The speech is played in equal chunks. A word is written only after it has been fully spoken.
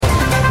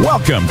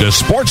Welcome to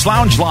Sports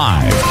Lounge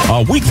Live,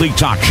 a weekly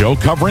talk show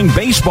covering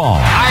baseball.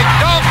 I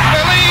don't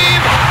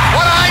believe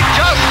what I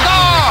just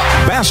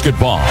saw.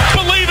 Basketball.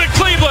 Believe it,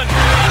 Cleveland.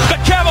 The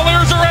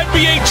Cavaliers are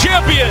NBA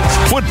champions.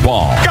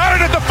 Football. Got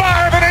it at the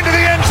 5 and into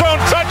the end zone.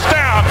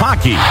 Touchdown.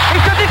 Hockey.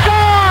 He's got the score.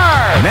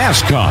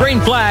 NASCAR. Green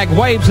flag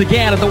waves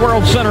again at the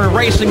World Center of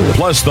Racing.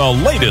 Plus the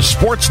latest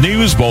sports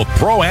news, both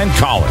pro and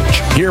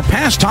college. Hear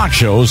past talk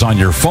shows on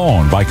your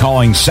phone by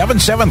calling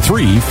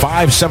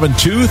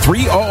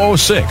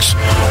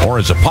 773-572-3006 or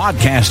as a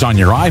podcast on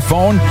your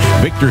iPhone,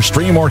 Victor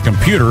Stream or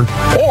computer,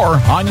 or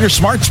on your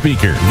smart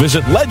speaker.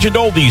 Visit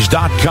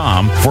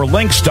legendoldies.com for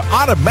links to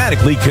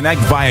automatically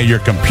connect via your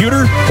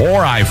computer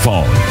or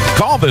iPhone.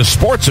 Call the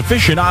Sports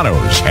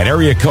Aficionados at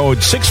area code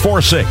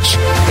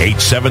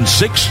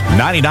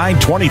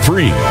 646-876-9923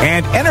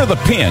 and enter the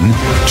PIN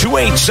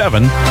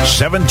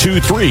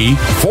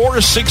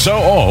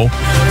 287-723-4600,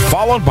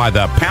 followed by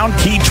the pound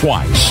key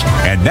twice.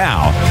 And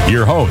now,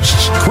 your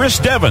hosts, Chris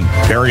Devon,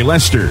 Perry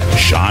Lester,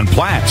 Sean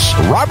Platts,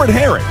 Robert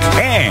Herrick,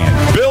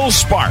 and Bill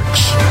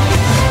Sparks.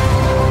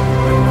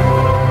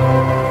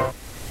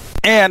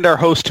 And our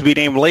host to be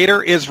named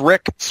later is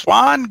Rick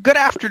Swan. Good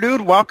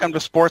afternoon. Welcome to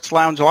Sports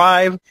Lounge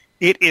Live.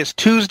 It is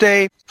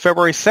Tuesday,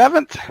 February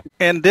 7th,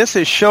 and this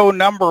is show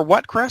number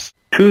what, Chris?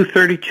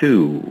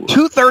 232.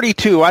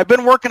 232. I've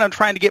been working on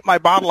trying to get my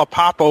bottle of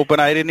pop open.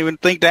 I didn't even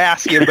think to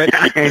ask you, but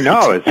I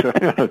know it's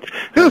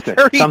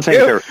 232. Some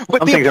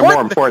things are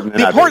more important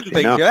than others. The important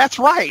thing. That's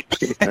right.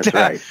 That's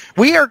right.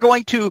 We are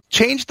going to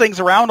change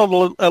things around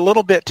a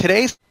little bit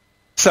today.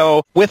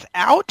 So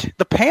without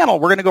the panel,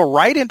 we're going to go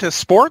right into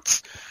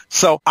sports.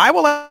 So I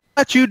will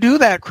let you do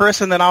that,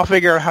 Chris, and then I'll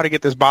figure out how to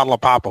get this bottle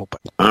of pop open.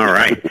 All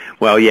right.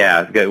 Well,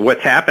 yeah.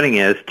 What's happening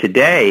is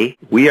today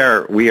we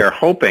are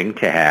hoping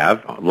to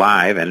have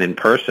live and in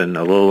person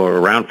a little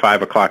around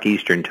 5 o'clock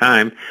Eastern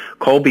time,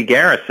 Colby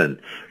Garrison,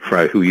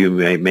 who you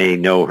may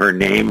know her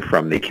name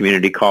from the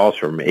community calls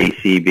from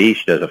ACB.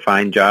 She does a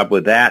fine job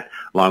with that,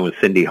 along with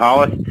Cindy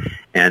Hollis.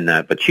 And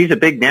but she's a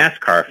big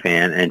NASCAR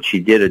fan, and she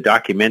did a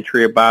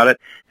documentary about it,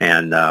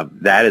 and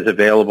that is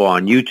available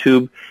on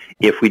YouTube.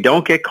 If we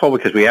don't get Colby,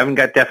 because we haven't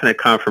got definite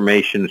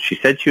confirmation, she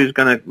said she was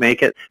going to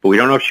make it, but we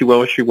don't know if she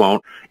will or she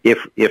won't.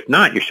 If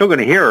not, you're still going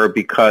to hear her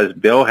because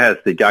Bill has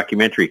the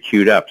documentary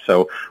queued up.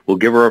 So we'll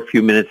give her a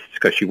few minutes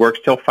because she works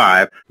till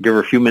 5. Give her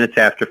a few minutes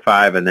after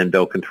 5, and then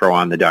Bill can throw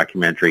on the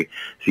documentary.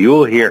 So you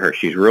will hear her.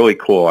 She's really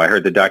cool. I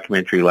heard the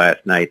documentary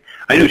last night.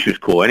 I knew she was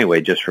cool anyway,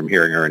 just from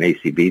hearing her in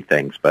ACB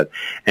things. But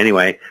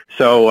anyway,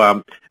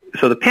 so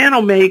the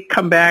panel may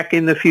come back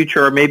in the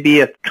future, or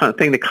maybe a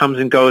thing that comes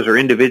and goes, or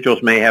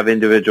individuals may have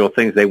individual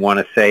things they want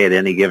to say at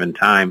any given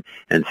time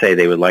and say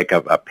they would like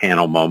a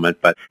panel moment.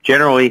 But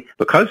generally,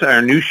 because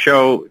our new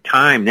show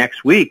time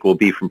next week will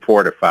be from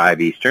 4 to 5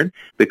 Eastern,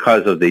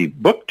 because of the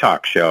book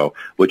talk show,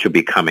 which will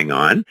be coming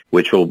on,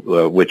 which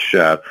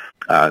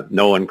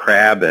Nolan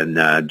Crabb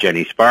and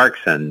Jenny Sparks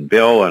and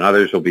Bill and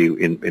others will be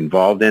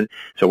involved in.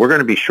 So we're going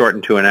to be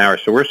shortened to an hour.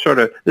 So we're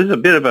this is a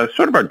bit of a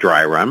sort of a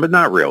dry run, but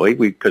not really,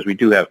 because we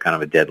do have kind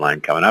of a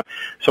deadline coming up.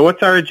 So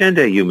what's our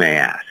agenda, you may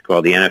ask?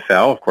 Well, the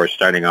NFL, of course,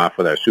 starting off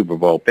with our Super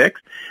Bowl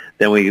picks.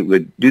 Then we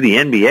would do the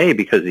NBA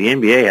because the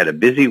NBA had a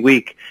busy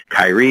week.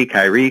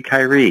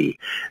 Kyrie.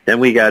 Then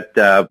we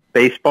got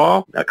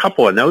baseball, a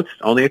couple of notes,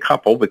 only a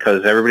couple,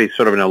 because everybody's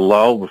sort of in a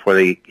lull before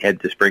they head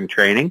to spring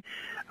training.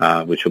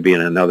 Which will be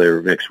in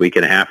another next week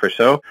and a half or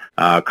so.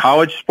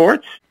 College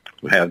sports,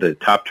 we have the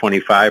top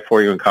 25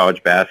 for you in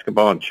college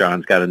basketball, and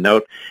Sean's got a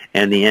note.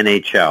 And the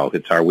NHL,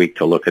 it's our week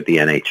to look at the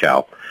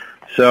NHL.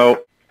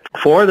 So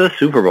for the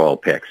Super Bowl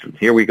picks,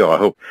 here we go. I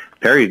hope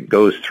Perry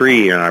goes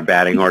 3 in our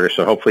batting order,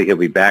 so hopefully he'll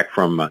be back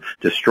from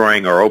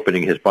destroying or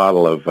opening his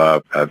bottle of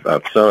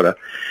soda.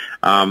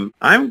 I'm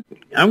going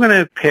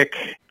to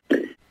pick...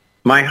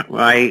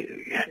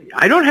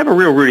 I don't have a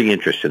real rooting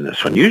interest in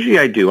this one. Usually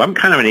I do. I'm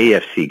kind of an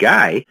AFC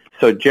guy,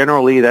 so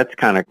generally that's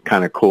kind of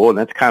cool, and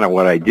that's kind of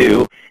what I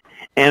do.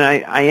 And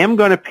I am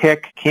going to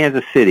pick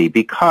Kansas City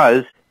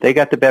because they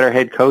got the better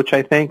head coach,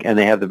 I think, and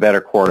they have the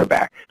better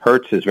quarterback.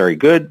 Hurts is very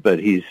good, but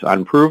he's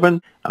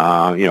unproven.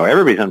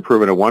 Everybody's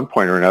unproven at one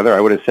point or another. I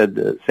would have said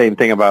the same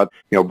thing about,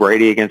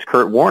 Brady against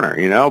Kurt Warner,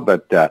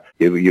 but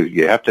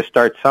you have to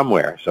start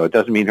somewhere. So it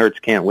doesn't mean Hurts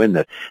can't win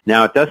this.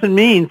 Now, it doesn't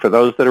mean for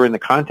those that are in the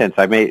contest,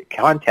 I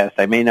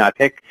may not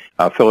pick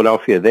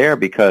Philadelphia there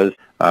because,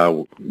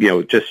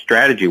 just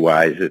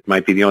strategy-wise, it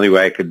might be the only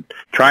way I could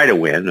try to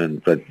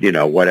win, but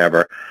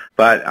whatever.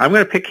 But I'm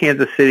going to pick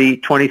Kansas City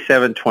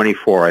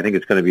 27-24. I think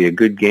it's going to be a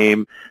good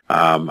game.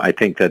 I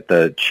think that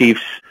the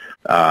Chiefs,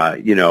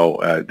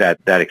 that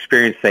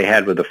experience they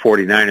had with the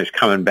 49ers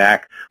coming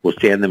back will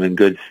stand them in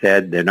good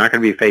stead. They're not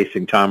going to be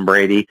facing Tom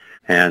Brady.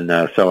 And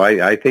so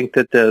I think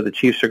that the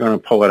Chiefs are going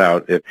to pull it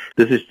out. If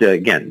this is,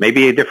 again,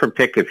 maybe a different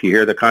pick if you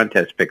hear the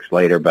contest picks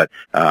later, but,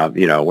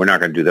 we're not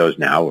going to do those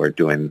now. We're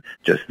doing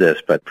just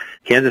this. But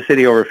Kansas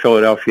City over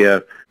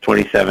Philadelphia,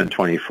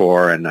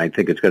 27-24, and I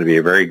think it's going to be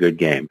a very good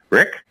game.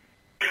 Rick?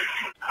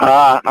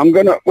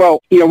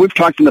 we've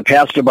talked in the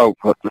past about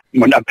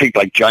when I pick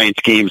like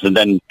Giants games and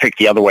then pick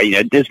the other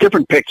way. There's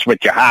different picks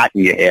with your heart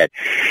and your head.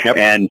 Yep.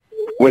 And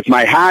with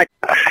my heart,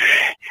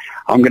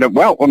 I'm going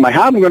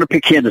to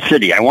pick Kansas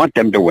City. I want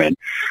them to win.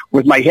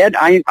 With my head,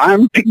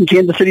 I'm picking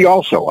Kansas City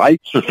also. I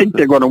think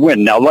they're going to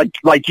win. Now,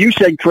 like you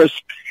said, Chris,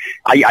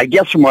 I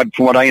guess from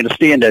what I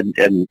understand,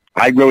 and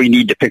I really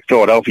need to pick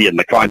Philadelphia in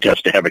the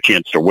contest to have a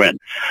chance to win.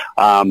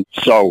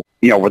 So,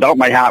 without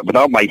my heart,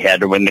 without my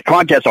head, in the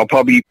contest, I'll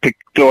probably pick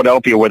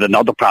Philadelphia with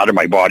another part of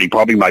my body,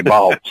 probably my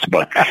bowels.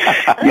 But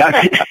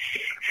yeah.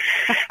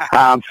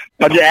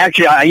 But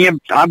actually,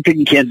 I'm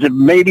picking Kansas.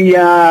 Maybe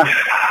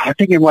I'm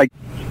thinking like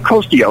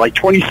close to you, like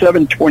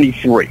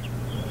 27-23.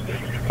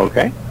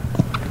 Okay.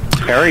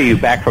 Harry, you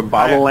back from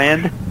Bottle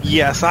Land?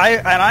 Yes,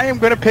 I am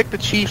going to pick the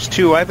Chiefs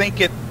too. I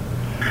think it's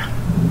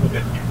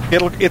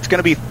going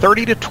to be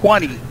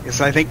 30-20.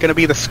 Is I think going to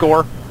be the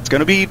score. It's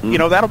going to be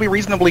that'll be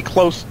reasonably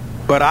close.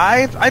 But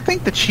I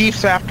think the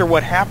Chiefs, after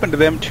what happened to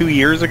them 2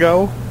 years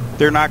ago,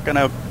 they're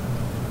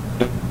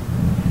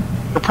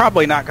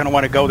probably not going to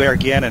want to go there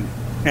again and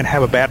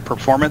have a bad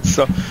performance.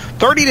 So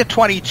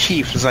 30-20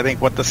 Chiefs is, I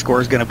think, what the score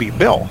is going to be.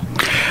 Bill?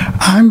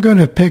 I'm going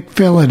to pick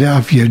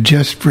Philadelphia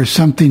just for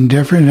something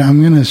different.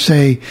 I'm going to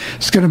say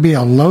it's going to be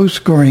a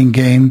low-scoring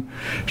game.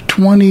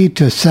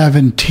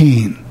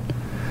 20-17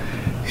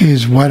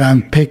 is what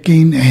I'm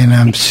picking, and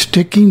I'm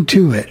sticking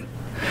to it.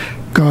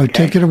 Go,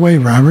 take it away,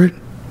 Robert.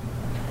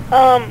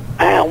 I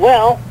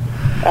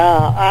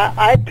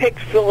picked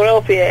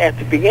Philadelphia at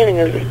the beginning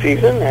of the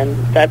season, and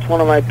that's one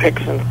of my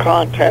picks in the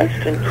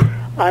contest, and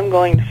I'm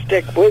going to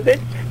stick with it.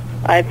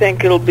 I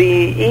think it'll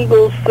be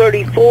Eagles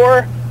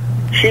 34,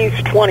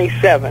 Chiefs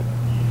 27.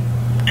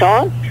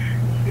 Sean?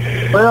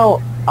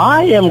 Well,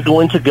 I am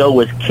going to go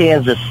with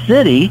Kansas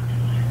City,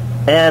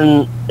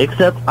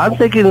 except I'm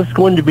thinking it's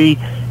going to be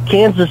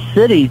Kansas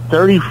City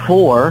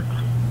 34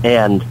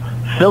 and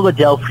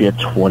Philadelphia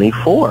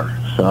 24.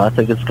 So I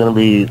think it's going to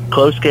be a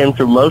close game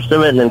through most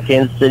of it, and then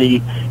Kansas City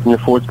in the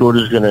fourth quarter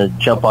is going to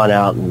jump on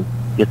out and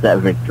get that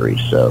victory.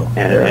 So,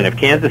 and if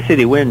Kansas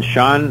City wins,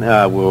 Sean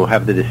will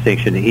have the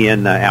distinction, he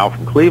and Al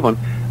from Cleveland,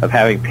 of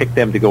having picked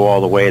them to go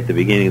all the way at the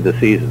beginning of the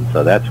season.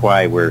 So that's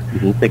why we're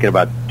thinking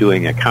about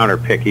doing a counter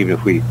pick, even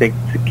if we think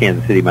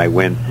Kansas City might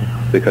win,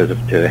 because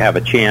to have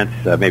a chance,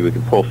 maybe we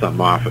can pull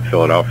something off if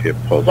Philadelphia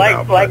pulls it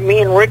out. Like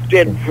me and Rick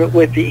did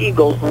with the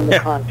Eagles in the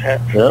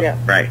contest. Yep. Yeah.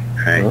 Right.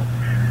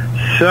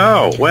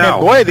 So,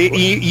 well, and boy,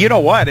 you know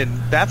what? And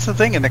that's the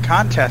thing in the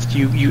contest.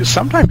 You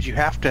sometimes you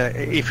have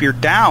to, if you're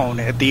down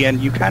at the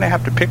end, you kind of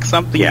have to pick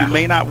something you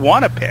may not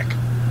want to pick.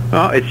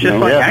 Well, it's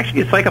just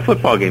actually it's like a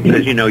football game,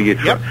 because you know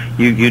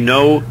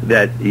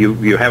that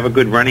you have a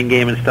good running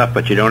game and stuff,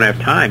 but you don't have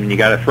time and you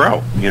got to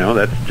throw.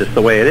 That's just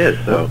the way it is.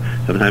 So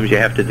sometimes you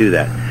have to do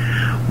that.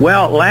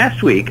 Well,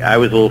 last week I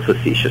was a little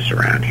facetious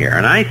around here,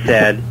 and I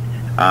said.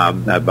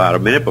 About a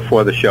minute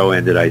before the show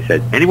ended, I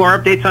said, any more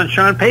updates on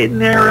Sean Payton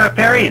there,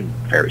 Perry? And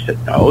Perry said,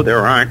 no,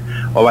 there aren't.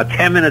 Well, about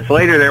 10 minutes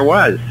later, there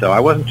was, so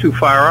I wasn't too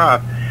far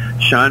off.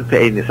 Sean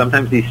Payton,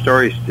 sometimes these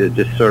stories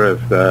just sort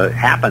of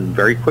happen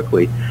very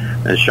quickly.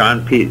 And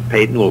Sean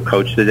Payton will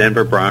coach the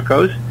Denver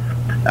Broncos.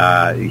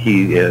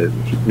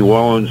 New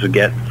Orleans will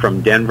get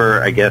from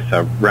Denver, I guess,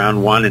 a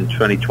round 1 in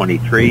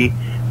 2023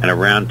 and a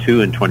round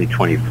 2 in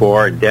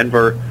 2024. And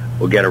Denver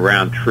will get a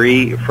round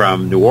 3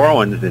 from New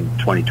Orleans in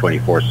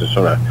 2024, so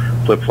sort of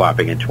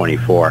flip-flopping in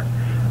 24.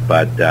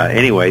 But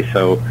anyway,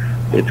 so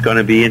it's going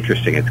to be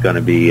interesting. It's going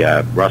to be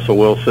Russell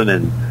Wilson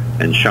and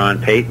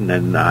Sean Payton.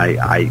 And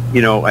I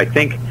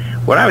think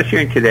what I was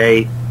hearing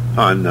today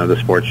on the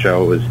sports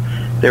show was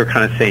they were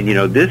kind of saying,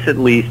 this at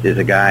least is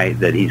a guy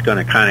that he's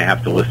going to kind of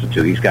have to listen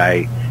to. He's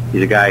a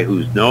guy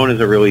who's known as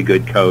a really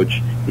good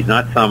coach. He's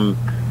not some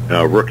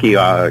rookie,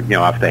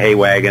 off the hay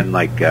wagon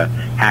like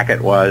Hackett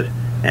was.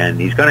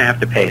 And he's going to have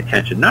to pay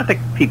attention. Not that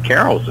Pete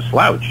Carroll's a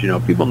slouch.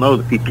 People know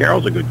that Pete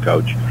Carroll's a good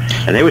coach,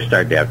 and they were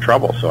starting to have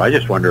trouble. So I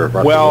just wonder if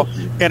Russell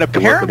Wilson and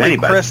apparently,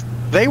 Chris,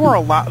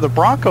 the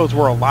Broncos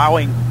were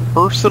allowing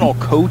personal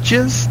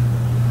coaches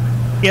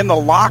in the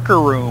locker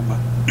room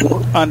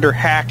under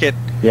Hackett.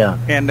 Yeah.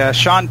 And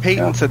Sean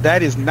Payton said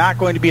that is not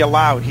going to be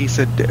allowed. He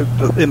said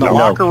in the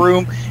locker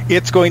room,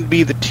 it's going to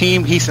be the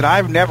team. He said,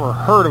 I've never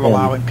heard of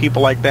allowing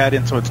people like that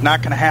in, so it's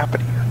not going to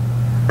happen here.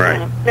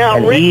 Right. Now,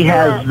 and Rick, he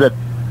has the...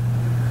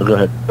 Go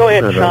ahead. Go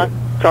ahead, Sean.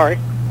 Sorry.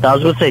 I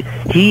was going to say,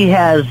 he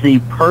has the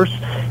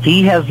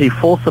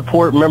full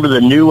support. Remember the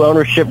new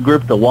ownership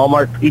group, the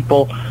Walmart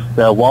people,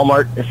 the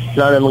Walmart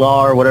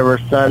son-in-law or whatever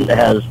son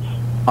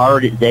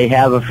they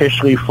have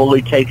officially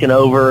fully taken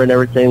over and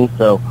everything.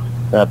 So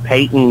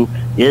Payton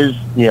is,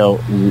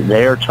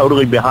 they're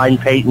totally behind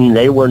Payton.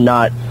 They were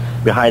not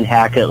behind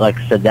Hackett. Like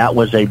I said, that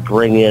was a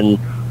bring-in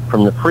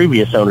from the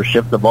previous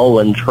ownership, the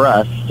Bolin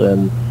Trust,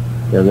 and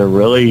they're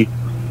really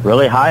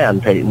high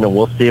on Payton, and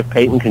we'll see if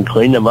Payton can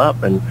clean them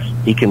up and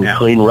he can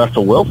clean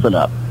Russell Wilson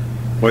up.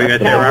 What are you going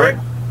to say, Robert?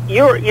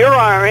 You're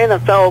our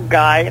NFL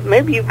guy.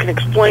 Maybe you can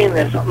explain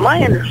this.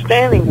 My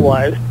understanding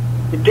was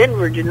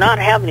Denver did not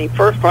have any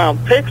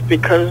first-round picks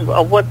because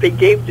of what they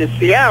gave to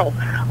Seattle.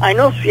 I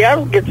know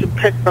Seattle gets a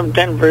pick from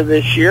Denver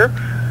this year.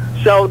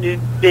 So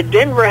did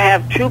Denver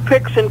have 2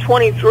 picks in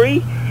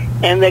 23,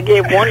 and they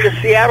gave 1 to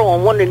Seattle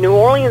and 1 to New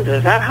Orleans?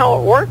 Is that how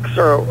it works?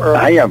 Or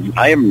I have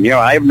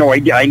no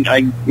idea.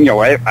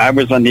 I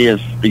was on the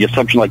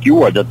assumption like you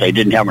were that they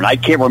didn't have one. I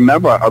can't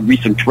remember a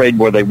recent trade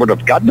where they would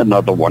have gotten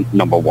another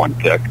number 1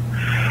 pick.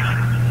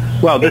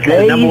 Well, this is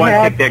the number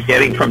 1 pick they're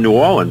getting from New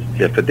Orleans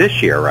for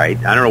this year, right?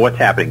 I don't know what's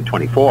happening in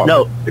 24.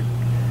 No,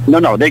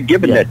 they're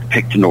giving that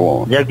pick to New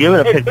Orleans. They're giving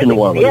a pick to New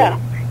Orleans. Yeah.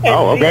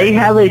 Okay. They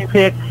have a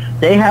pick.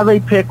 They have a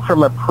pick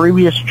from a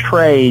previous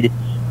trade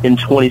in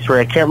 23.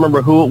 I can't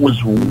remember who it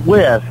was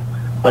with,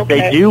 but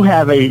they do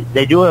have a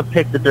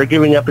pick that they're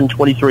giving up in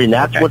 23, and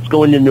that's what's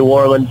going to New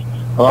Orleans.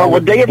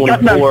 Would they have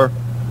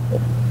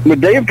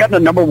gotten a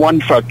number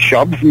 1 for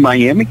Chubb from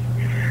Miami?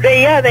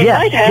 They might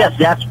have. Yes,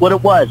 that's what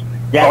it was.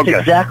 That's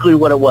exactly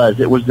what it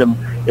was. It was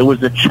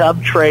the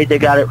Chubb trade. They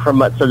got it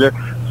from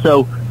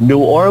so New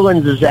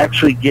Orleans is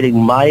actually getting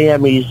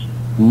Miami's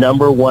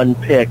number 1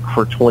 pick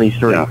for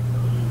 23. Yeah.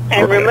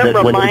 And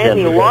remember,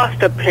 Miami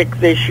lost a pick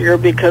this year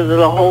because of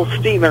the whole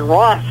Stephen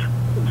Ross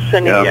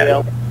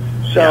scenario.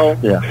 Yeah. So,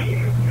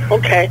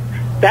 okay,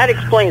 that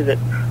explains it.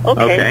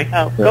 Okay.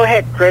 Go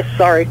ahead, Chris.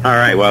 Sorry. All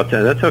right. Well,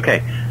 that's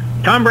okay.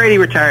 Tom Brady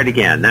retired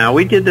again. Now,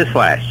 we did this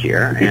last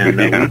year, and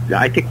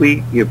I think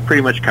you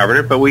pretty much covered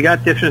it, but we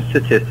got different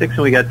statistics,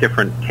 and we got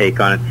different take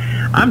on it.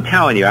 I'm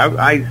telling you,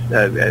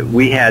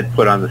 we had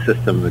put on the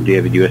system,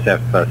 David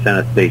USF sent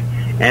us the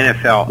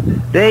NFL.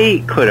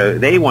 They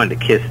wanted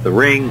to kiss the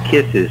ring,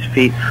 kiss his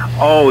feet.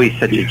 Oh, he's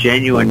such a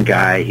genuine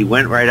guy. He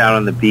went right out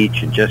on the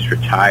beach and just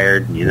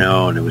retired,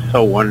 and it was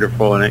so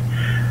wonderful. And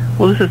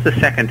well, this is the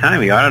second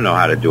time. He ought to know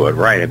how to do it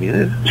right. I mean,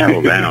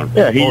 settle down.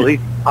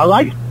 I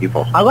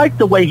like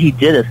the way he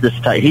did it this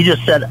time. He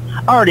just said,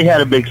 I already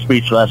had a big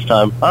speech last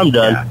time. I'm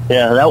done.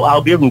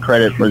 I'll give him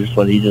credit for this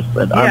one. He just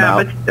said, I'm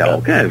out. But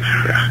still,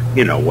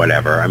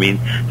 whatever. I mean,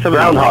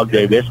 Groundhog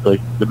Day, basically.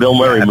 The Bill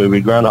Murray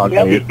movie, Groundhog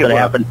Day. It's going to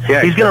happen.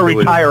 He's going to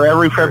retire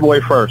every February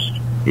 1st.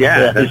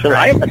 Yeah, that's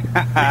right.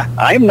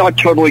 I'm not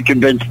totally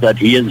convinced that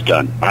he is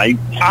done. I'm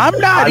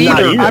not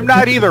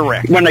either,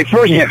 Rick. When I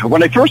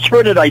first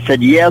heard it, I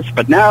said yes,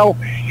 but now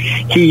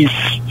he's,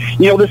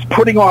 this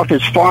putting off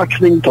his Fox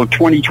thing till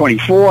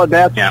 2024.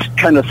 That's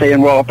kind of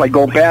saying, well, if I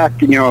go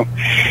back, and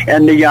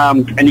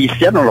he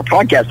said on a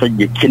podcast that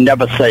you can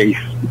never say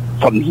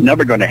something's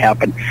never going to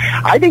happen.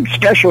 I think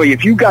especially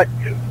if you got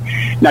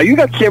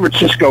San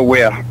Francisco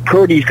where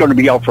Purdy's going to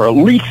be out for at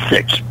least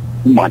 6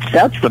 months.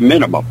 That's the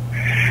minimum.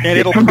 And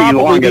it'll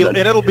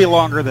be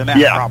longer than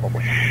that,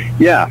 probably.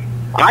 Yeah.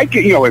 I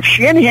could, if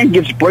Shanahan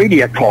gives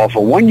Brady a call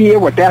for 1 year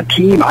with that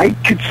team, I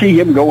could see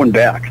him going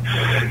back.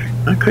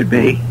 It could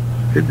be.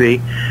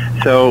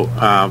 So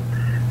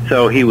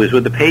he was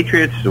with the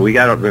Patriots. So we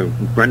got to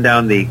run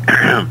down the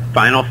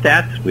final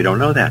stats. We don't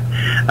know that.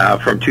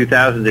 From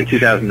 2000 to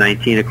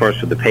 2019, of course,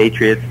 with the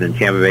Patriots, then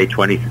Tampa Bay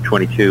 20 through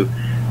 22,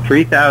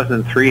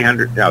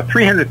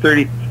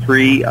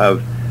 333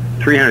 of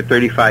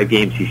 335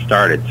 games he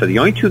started. So the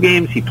only 2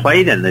 games he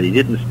played in that he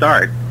didn't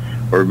start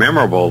were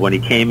memorable when he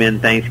came in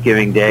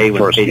Thanksgiving Day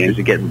when the Patriots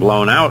were getting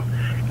blown out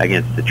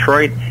against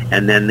Detroit,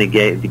 and then the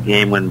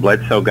game when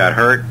Bledsoe got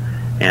hurt,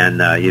 and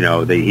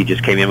he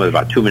just came in with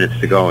about 2 minutes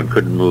to go and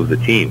couldn't move the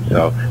team.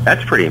 So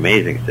that's a pretty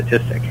amazing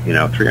statistic.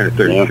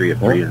 333 of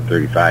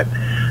 335,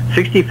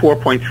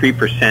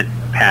 64.3%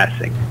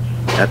 passing.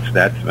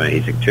 That's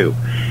amazing too.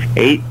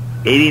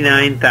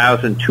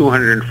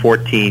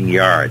 89,214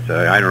 yards.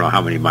 I don't know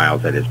how many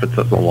miles that is, but it's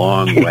a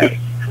long way.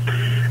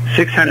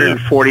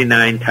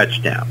 649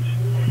 touchdowns.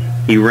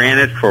 He ran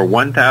it for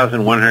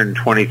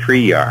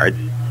 1,123 yards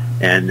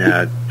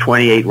and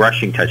 28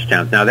 rushing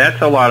touchdowns. Now,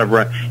 that's a lot of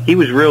run. He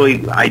was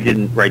really, I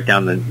didn't write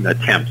down the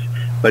attempts,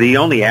 but he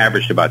only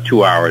averaged about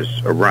 2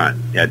 hours a run.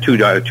 2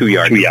 yards a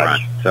run.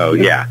 So,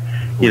 it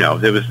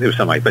was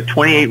something like, but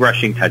 28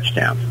 rushing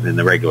touchdowns in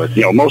the regular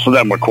season. Most of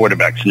them were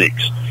quarterback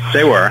sneaks.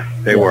 They were.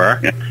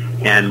 Yeah.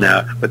 And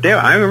but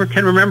I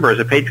can remember as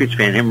a Patriots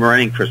fan him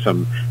running for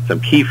some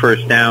key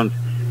first downs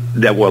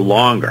that were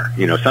longer.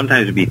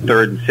 Sometimes it'd be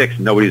 3rd and 6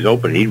 and nobody's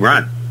open. He'd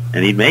run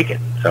and he'd make it.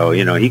 So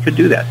he could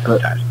do that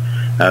sometimes.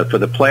 For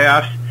the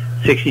playoffs,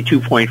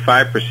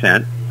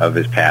 62.5% of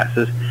his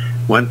passes,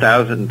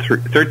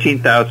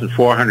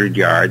 13,400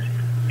 yards,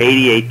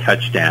 88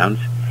 touchdowns,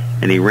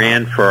 and he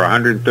ran for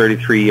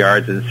 133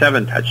 yards and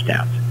 7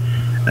 touchdowns.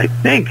 I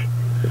think,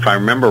 if I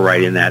remember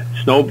right, in that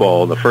Snow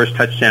Bowl, the first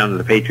touchdown that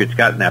the Patriots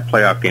got in that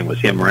playoff game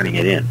was him running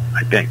it in,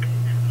 I think,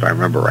 if I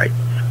remember right.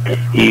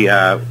 He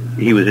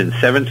was in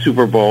 7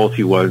 Super Bowls.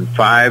 He won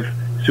 5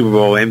 Super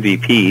Bowl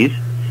MVPs,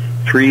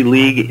 3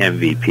 league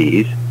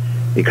MVPs,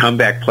 a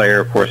comeback player,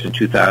 of course, in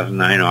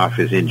 2009 off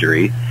his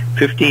injury,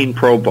 15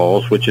 Pro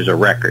Bowls, which is a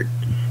record.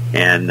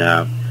 And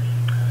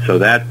so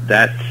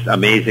that's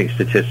amazing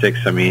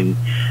statistics. I mean,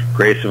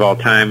 greatest of all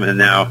time. And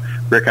now,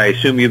 Rick, I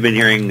assume you've been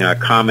hearing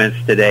comments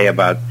today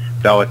about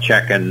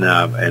Belichick and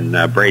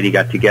Brady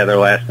got together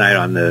last night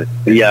on the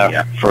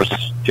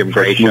Jim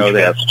Gray show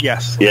there.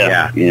 Yes.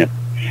 Yeah.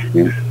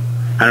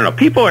 I don't know.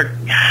 People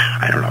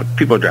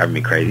are driving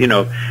me crazy.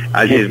 They're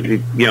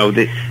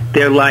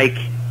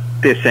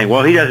saying,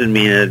 well, he doesn't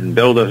mean it, and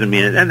Bill doesn't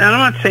mean it, and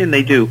I'm not saying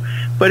they do,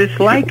 but it's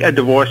like a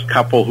divorced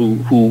couple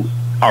who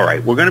all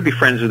right, we're going to be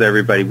friends with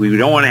everybody. We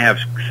don't want to have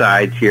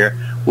sides here.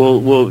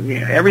 We'll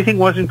everything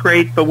wasn't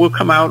great, but we'll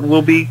come out and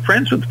we'll be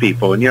friends with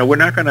people, and we're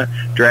not going to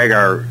drag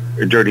our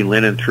dirty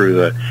linen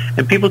through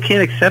and people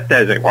can't accept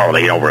that. It's like, well,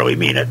 they don't really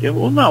mean it.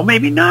 Well, no,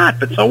 maybe not,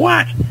 but so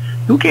what?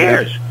 Who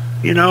cares?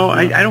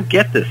 I don't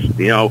get this,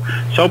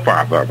 soap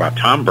opera about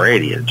Tom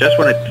Brady. And just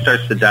when it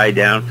starts to die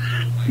down,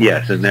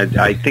 yes, and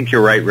I think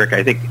you're right,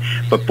 Rick.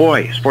 But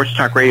boy, Sports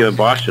Talk Radio in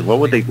Boston,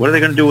 what are they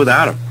going to do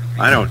without him?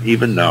 I don't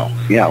even know.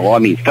 Yeah, well, I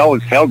mean,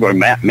 Felger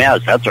and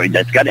Maz,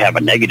 that's got to have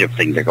a negative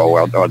thing to go,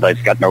 or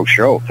that's got no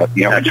show.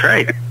 That's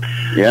right.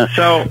 Yeah.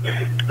 So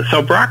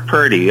Brock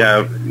Purdy,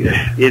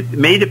 it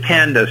may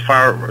depend as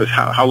far as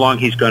how long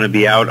he's going to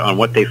be out on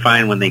what they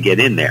find when they get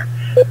in there.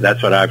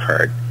 That's what I've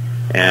heard.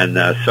 And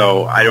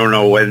so I don't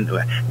know when.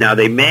 Now,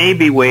 they may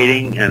be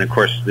waiting, and of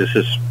course, this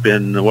has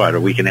been, a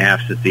week and a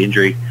half since the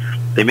injury.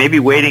 They may be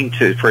waiting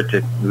for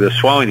the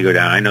swelling to go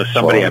down. I know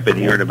somebody I've been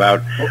hearing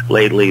about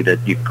lately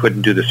that you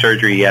couldn't do the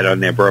surgery yet on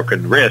their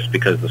broken wrist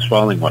because the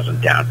swelling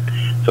wasn't down.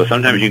 So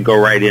sometimes you can go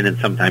right in and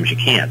sometimes you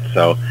can't.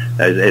 So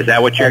is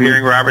that what you're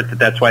hearing, Robert,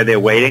 that's why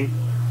they're waiting?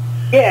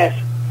 Yes.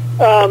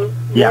 They're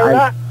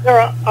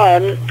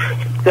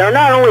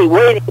not only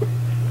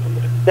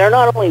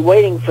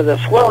waiting for the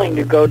swelling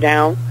to go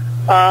down.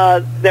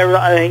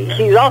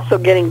 He's also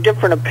getting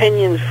different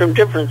opinions from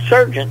different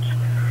surgeons.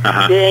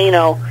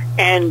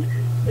 And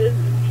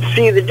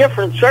see, the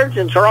different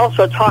surgeons are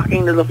also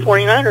talking to the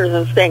 49ers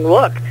and saying,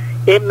 look,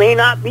 it may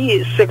not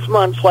be 6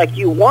 months like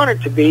you want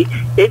it to be.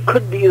 It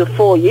could be the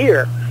full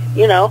year.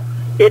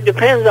 It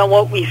depends on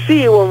what we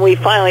see when we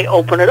finally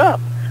open it up.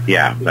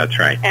 Yeah, that's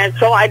right. And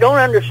so I don't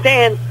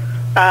understand.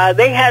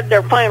 They had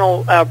their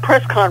final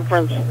press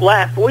conference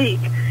last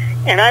week,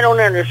 and I don't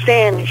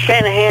understand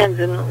Shanahan's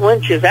and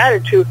Lynch's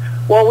attitude.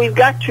 Well, we've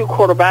got 2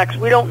 quarterbacks.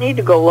 We don't need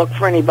to go look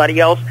for anybody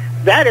else.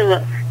 That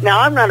isn't.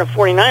 Now, I'm not a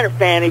 49er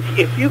fan.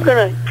 If you're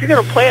gonna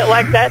play it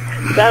like that,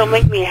 that'll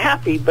make me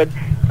happy. But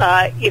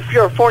if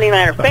you're a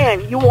 49er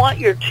fan, you want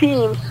your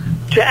team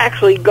to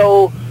actually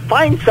go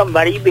find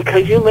somebody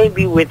because you may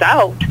be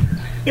without.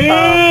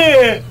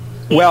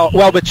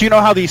 Well, but you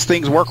know how these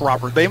things work,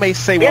 Robert. They may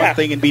say one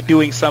thing and be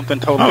doing something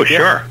totally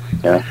different.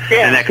 Yeah.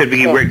 And that could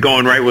be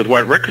going right with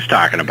what Rick was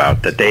talking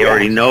about, that they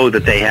already know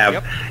that they have,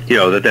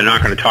 that they're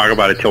not going to talk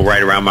about it till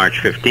right around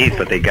March 15th,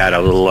 but they got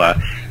a little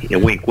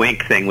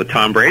wink-wink thing with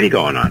Tom Brady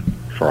going on,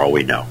 for all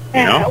we know.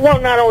 Well,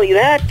 not only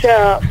that,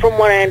 from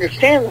what I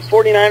understand, the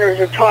 49ers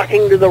are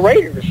talking to the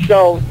Raiders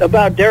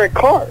about Derek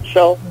Carr.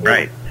 So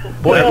right.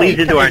 Well, that leads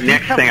into our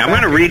next thing. I'm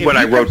going to read what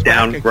I wrote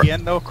down.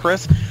 Again, though,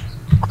 Chris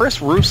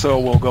Russo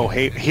will go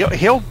hate. He'll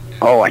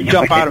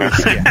jump out of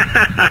his skin.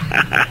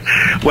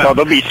 Well,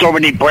 there'll be so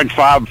many Brent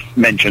Favre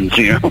mentions,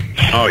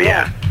 Oh,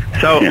 yeah.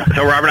 So,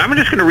 Robert, I'm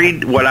just going to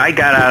read what I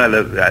got out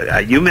of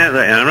and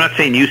I'm not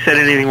saying you said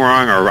anything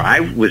wrong, or I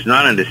was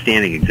not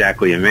understanding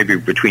exactly, and maybe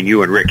between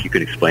you and Rick, you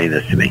could explain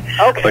this to me.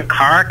 Okay. But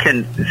Carr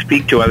can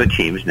speak to other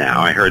teams now.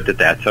 I heard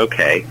that's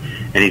okay,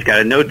 and he's got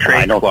a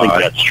no-trade clause. I don't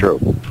think that's true.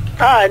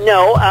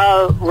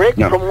 No, Rick,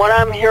 from what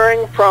I'm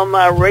hearing from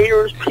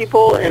Raiders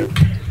people and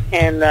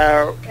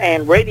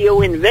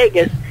radio in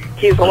Vegas,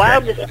 he's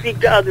allowed to speak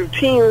to other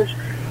teams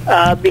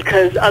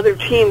because other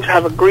teams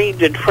have agreed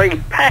to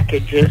trade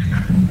packages,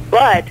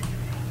 but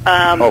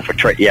for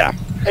trade, yeah.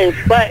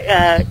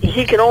 But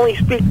he can only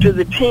speak to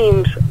the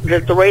teams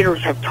that the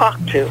Raiders have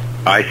talked to.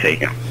 I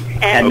see.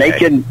 And they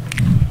can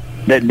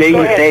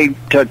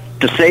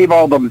to save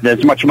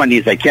as much money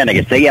as they can. I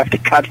guess they have to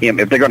cut him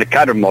if they're going to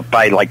cut him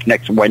by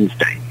next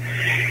Wednesday.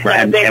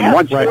 Right. And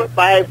have to do it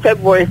by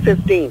February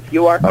 15th.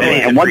 You are correct.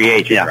 And free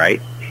agent,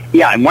 right?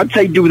 Yeah, and once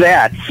they do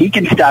that, he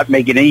can start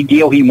making any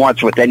deal he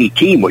wants with any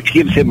team, which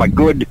gives him a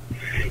good,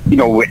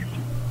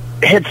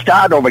 head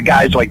start over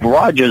guys like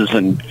Rodgers,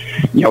 and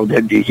he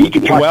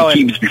can talk to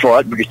teams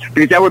before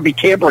because that would be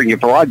tampering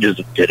if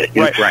Rodgers did it.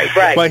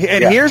 Right. But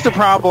here's the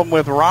problem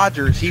with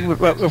Rodgers. He,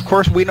 of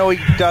course, we know he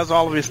does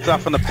all of his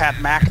stuff on the Pat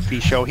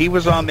McAfee show. He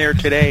was on there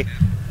today,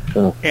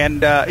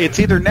 and it's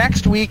either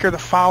next week or the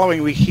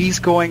following week. He's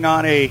going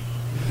on a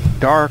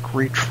dark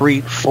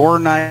retreat, 4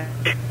 nights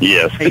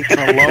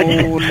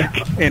alone,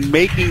 and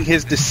making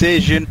his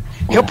decision.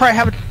 He'll probably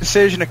have a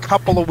decision a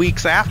couple of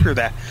weeks after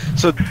that.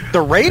 So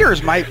the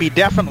Raiders might be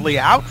definitely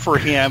out for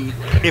him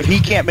if he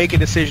can't make a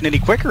decision any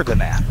quicker than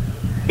that.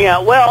 Yeah,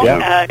 well,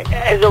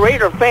 as a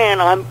Raider fan,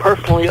 I'm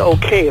personally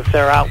okay if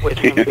they're out with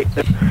him.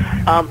 Because,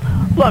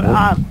 look,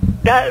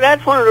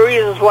 that's one of the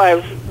reasons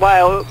why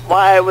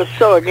I was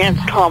so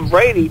against Tom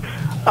Brady.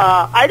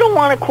 I don't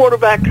want a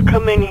quarterback to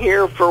come in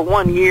here for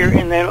 1 year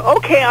and then,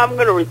 okay, I'm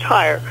going to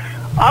retire.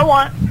 I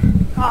want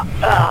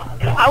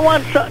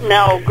something.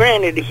 Now,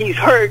 granted, he's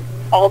hurt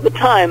all the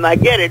time. I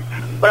get it.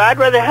 But I'd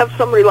rather have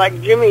somebody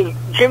like Jimmy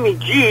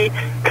G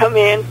come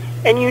in,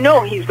 and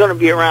he's going to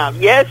be around.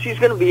 Yes, he's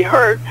going to be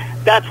hurt,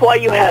 that's why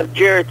you have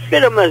Jarrett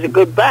Stidham as a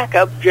good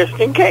backup just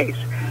in case.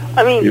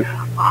 I mean,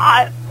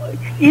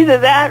 either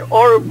that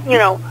or,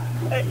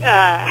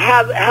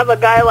 have a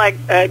guy like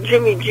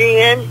Jimmy G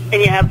in, and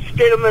you have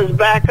Stidham as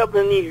backup,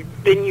 and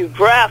then you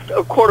draft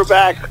a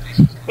quarterback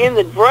in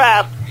the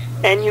draft,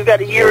 and you got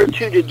a year or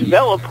two to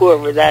develop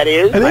whoever that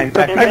is. I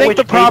think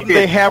the problem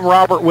they have,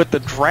 Robert, with the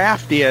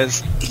draft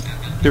is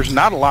there's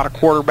not a lot of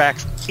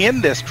quarterbacks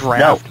in this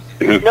draft.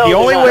 No,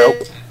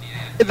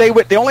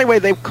 the only way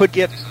they could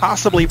get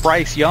possibly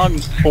Bryce Young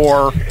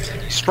or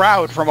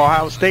Stroud from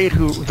Ohio State,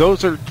 who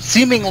those are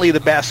seemingly the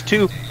best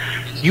two,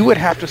 you would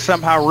have to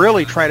somehow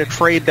really try to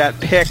trade that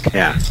pick.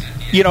 Yeah.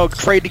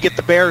 Trade to get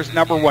the Bears'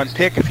 #1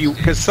 pick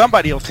because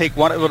somebody will take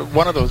one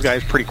of those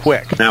guys pretty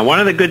quick. Now, one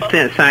of the good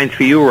signs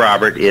for you,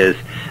 Robert, is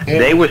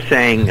they were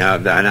saying,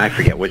 and I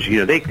forget which,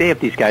 they have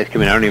these guys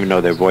come in, I don't even know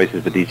their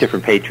voices, but these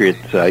different Patriots,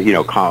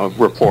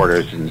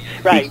 reporters and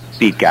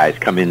beat guys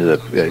come into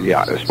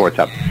the Sports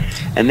Hub.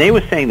 And they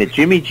were saying that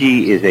Jimmy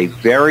G is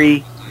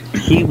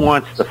he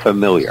wants the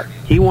familiar.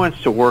 He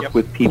wants to work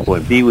with people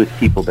and be with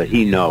people that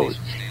he knows.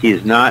 He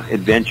is not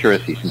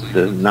adventurous. He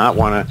does not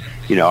want to,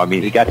 he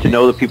got to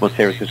know the people in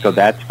San Francisco.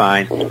 That's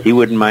fine. He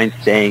wouldn't mind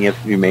staying if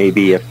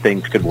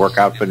things could work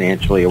out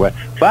financially or what.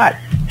 But,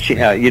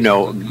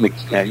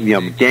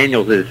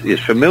 McDaniels is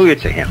familiar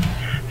to him.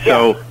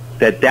 So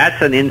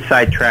that's an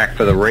inside track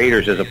for the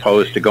Raiders as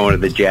opposed to going to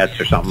the Jets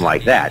or something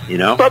like that,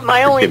 But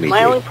my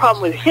only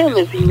problem with him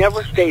is he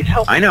never stays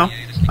healthy. I know.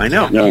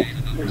 No.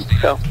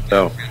 So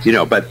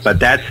but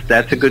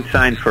that's a good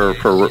sign for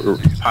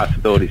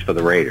possibilities for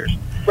the Raiders.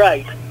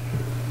 Right.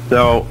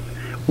 So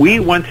we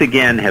once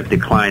again have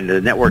declined. The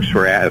networks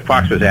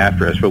Fox was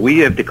after us, but we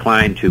have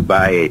declined to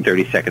buy a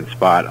 30-second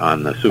spot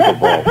on the Super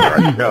Bowl for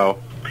our show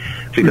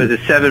because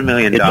it's $7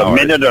 million. It's a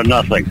minute or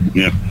nothing.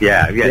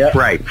 Yeah, that's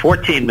right.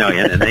 $14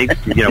 million, and they,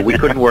 we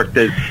couldn't work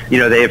the.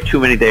 They have too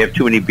many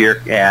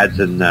beer ads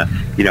and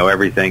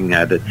everything.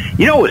 That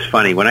it was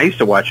funny when I used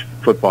to watch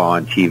football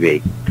on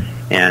TV.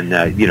 And,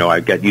 I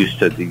got used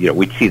to,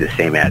 we'd see the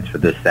same ads for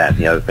this, that, and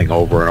the other thing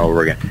over and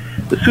over again.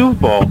 The Super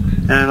Bowl,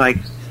 and I'm like,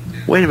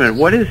 wait a minute,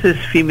 what is this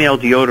female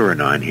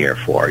deodorant on here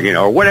for,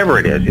 or whatever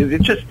it is.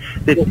 It's just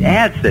the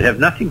ads that have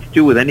nothing to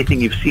do with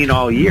anything you've seen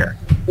all year.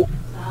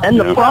 And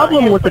the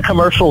problem with the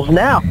commercials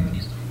now.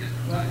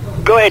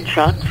 Go ahead,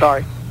 Sean.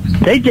 Sorry.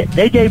 They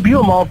debut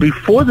them all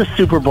before the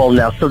Super Bowl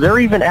now, so they're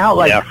even out.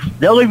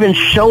 They'll even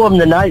show them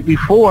the night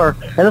before,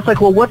 and it's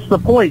like, well, what's the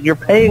point? You're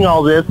paying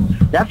all this.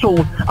 That's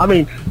what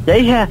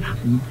they had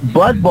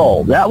Bud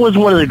Bowl. That was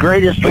one of the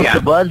greatest with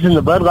the Buds and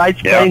the Bud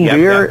Lights playing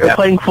beer,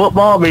 playing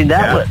football. Was,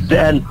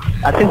 and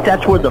I think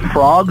that's where the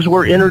frogs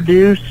were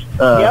introduced.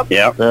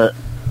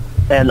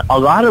 And a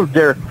lot of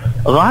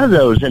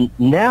those, and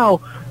now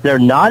they're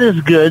not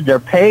as good. They're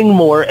paying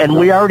more, and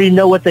we already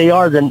know what they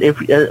are than if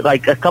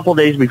like a couple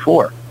days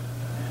before.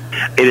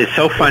 It is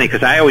so funny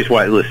because I always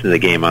listen to the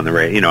game on the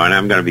radio, and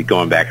I'm going to be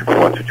going back and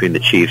forth between the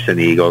Chiefs and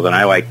the Eagles, and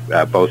I like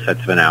both sets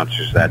of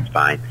announcers, so that's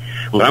fine.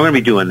 But I'm going to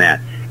be doing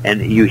that. And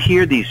you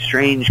hear these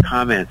strange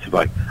comments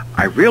about,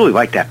 I really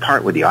like that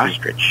part with the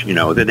ostrich,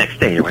 the next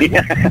day. You're like,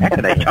 what the heck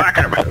are they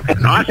talking about?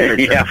 An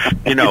ostrich?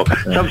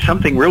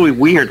 Something really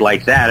weird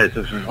like that. It's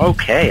just,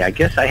 okay, I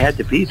guess I had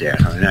to be there.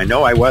 And I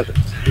know I wasn't.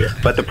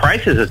 But the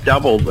prices have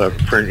doubled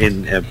from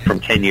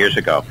 10 years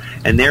ago.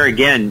 And there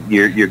again,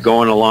 you're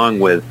going along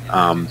with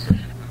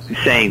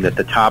saying that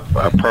the top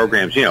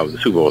programs, the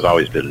Super Bowl has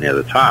always been near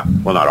the top.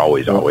 Well, not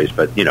always,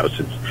 but,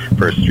 since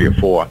first 3 or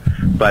 4.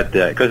 But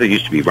because it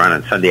used to be run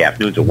on Sunday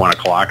afternoons at 1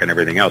 o'clock and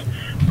everything else.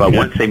 But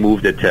once they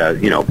moved it to,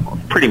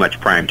 pretty much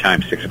prime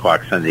time, 6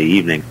 o'clock Sunday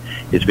evening,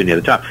 it's been near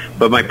the top.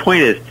 But my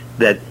point is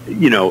that,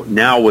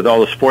 now with all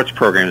the sports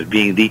programs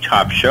being the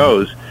top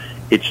shows,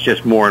 it's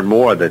just more and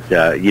more that,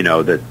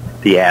 that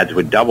the ads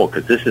would double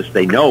because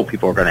they know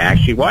people are going to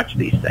actually watch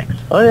these things.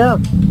 Oh, yeah.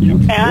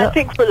 And I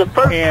think for the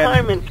first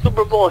time in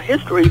Super Bowl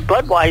history,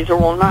 Budweiser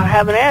will not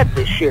have an ad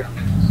this year.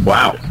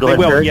 Wow. They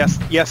will. Yes,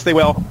 they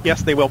will.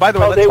 Yes, they will. By the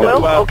way, they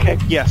will? Okay.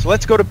 Yes,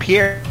 let's go to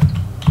Pierre.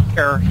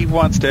 He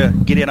wants to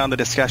get in on the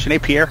discussion. Hey,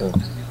 Pierre.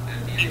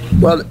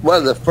 Well,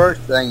 the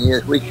first thing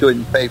is we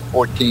couldn't pay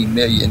 $14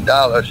 million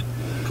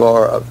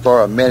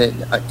for a minute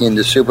in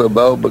the Super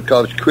Bowl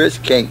because Chris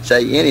can't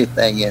say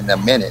anything in a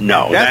minute.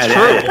 No, that's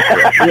true.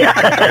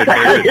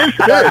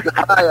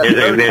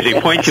 There's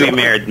a point to be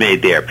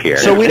made there, Pierre.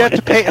 So we'd have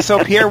to pay.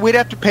 So Pierre, we'd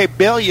have to pay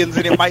billions,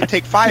 and it might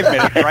take 5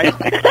 minutes, right?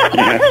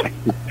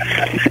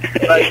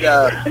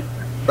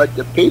 But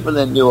the people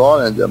in New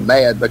Orleans are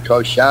mad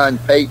because Sean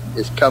Payton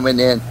is coming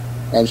in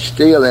and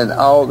stealing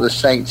all the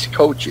Saints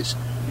coaches.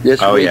 This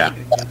week,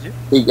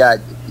 he got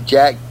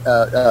Zach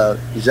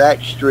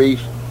Strief,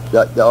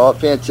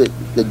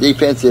 the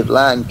defensive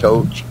line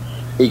coach.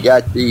 He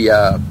got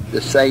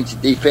the Saints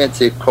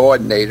defensive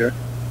coordinator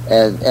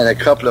and a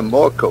couple of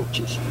more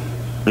coaches.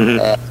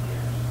 And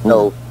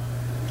so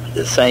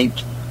the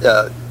Saints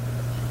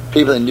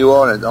people in New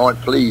Orleans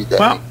aren't pleased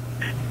at it.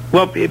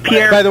 Well,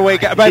 Pierre. By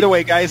the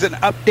way, guys, an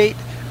update.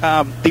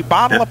 The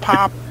bottle of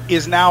pop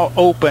is now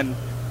open.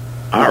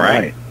 All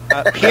right.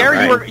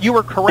 Pierre, you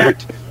were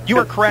correct. you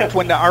were correct.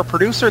 When our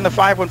producer in the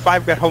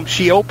 515 got home,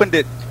 she opened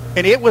it,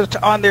 and it was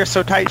on there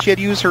so tight she had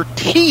to use her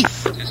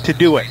teeth to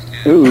do it.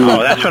 Ooh.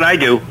 Oh, that's what I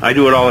do. I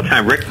do it all the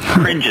time. Rick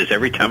cringes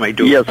every time I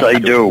do it. Yes, I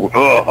do.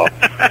 Oh.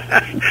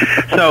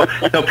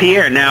 So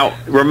Pierre, now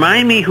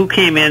remind me who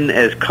came in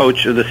as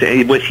coach of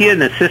the. Was he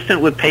an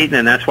assistant with Peyton,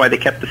 and that's why they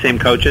kept the same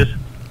coaches?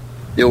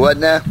 You what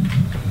now?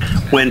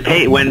 When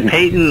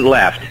Peyton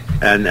left,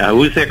 and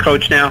who's their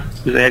coach now?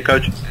 Who's the head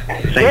coach?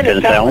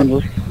 Dennis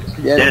Allen.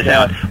 Dennis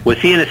Allen. Was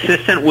he an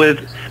assistant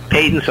with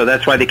Peyton, so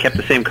that's why they kept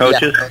the same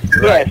coaches?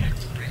 Yes.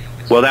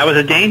 Well, that was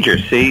a danger.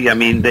 See, I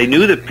mean, they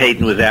knew that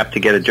Peyton was apt to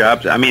get a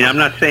job. I mean, I'm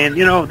not saying,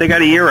 they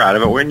got a year out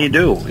of it. When you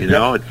do,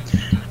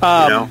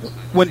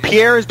 When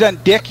Pierre is done,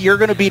 Dick, you're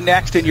going to be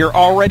next, and you're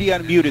already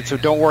unmuted, so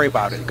don't worry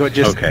about it. Go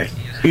just okay.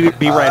 Be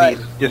ready. Right.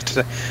 Just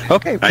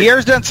okay.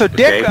 Pierre's done. So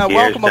Dick,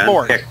 welcome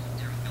aboard. Dick.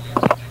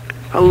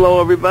 Hello,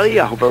 everybody.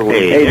 I hope everyone's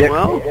doing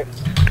well.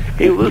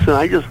 Hey, listen,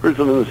 I just heard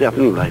something this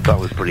afternoon that I thought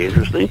was pretty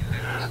interesting.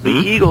 The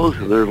Eagles,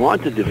 their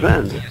vaunted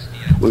defense,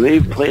 when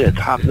they've played a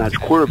top-notch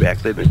quarterback,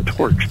 they've been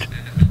torched.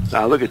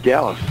 Look at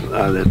Dallas,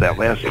 that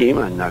last game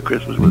on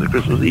Christmas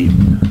Eve.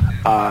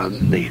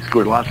 They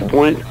scored lots of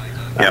points.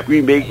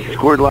 Green Bay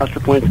scored lots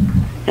of points.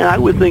 And I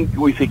would think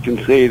we can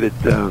say that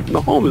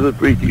Mahomes is a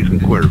pretty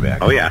decent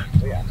quarterback. Oh, yeah.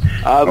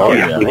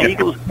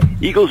 The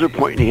Eagles are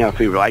point-and-a-half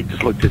favorite. I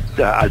just looked at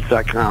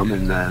odds.com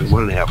and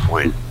 1.5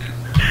 points.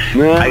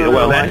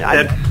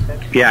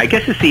 I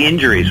guess it's the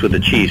injuries with the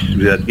Chiefs.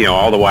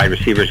 All the wide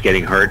receivers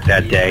getting hurt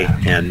that day,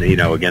 and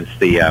against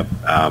the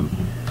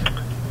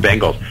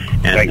Bengals,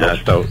 and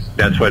so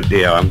that's what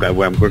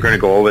we're going to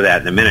go over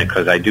that in a minute,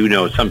 because I do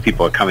know some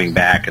people are coming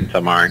back and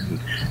some aren't,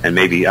 and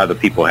maybe other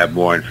people have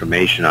more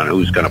information on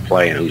who's going to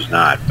play and who's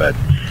not. But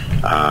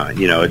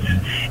it's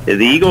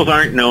the Eagles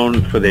aren't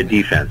known for their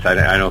defense.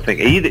 I don't think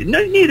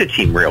neither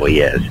team really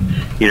is.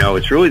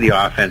 It's really the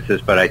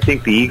offenses, but I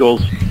think the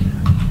Eagles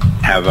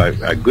have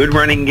a good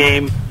running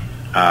game.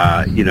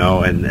 But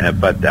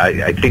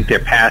I think they're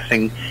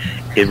passing.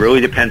 It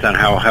really depends on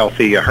how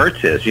healthy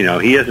Hurts is. He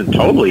isn't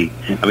totally.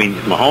 I mean,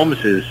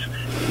 Mahomes is.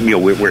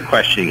 We're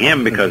questioning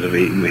him because of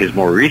his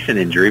more recent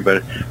injury,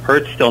 but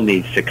Hurts still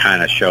needs to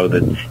kind of show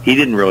that he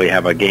didn't really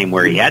have a game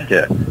where he had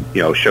to,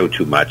 show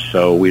too much.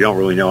 So we don't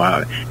really know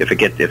how if they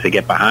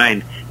get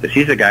behind, because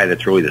he's a guy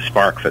that's really the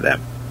spark for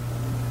them.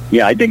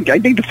 Yeah, I think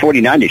the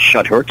 49ers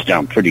shut Hurts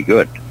down pretty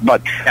good,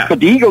 but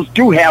the Eagles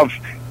do have.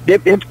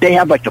 If they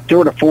have like the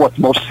third or fourth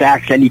most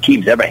sacks any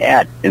team's ever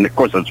had, and of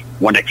course it's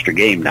one extra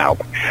game now.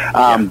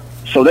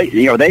 So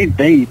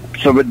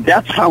so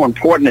that's how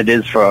important it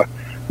is for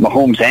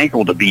Mahomes'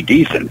 ankle to be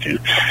decent.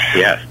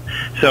 Yes.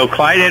 So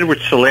Clyde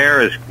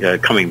Edwards-Helaire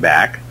is coming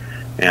back,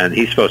 and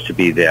he's supposed to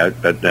be there,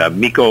 but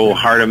Miko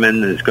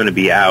Hardeman is going to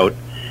be out.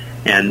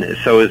 And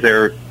so is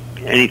there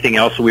anything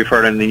else that we've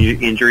heard on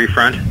the injury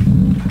front?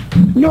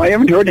 No, I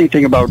haven't heard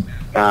anything about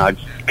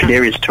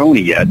Kadarius Toney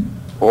yet.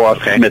 Or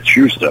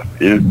Smith-Schuster.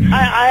 Yeah.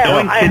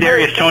 Knowing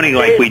Kadarius Toney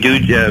like we do,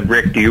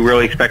 Rick, do you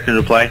really expect him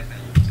to play?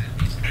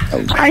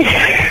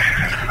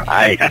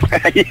 I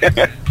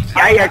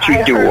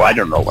actually do. I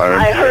don't know.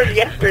 I heard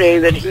yesterday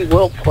that he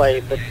will play,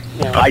 but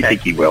I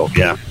think he will.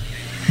 Yeah.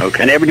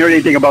 Okay. And I haven't heard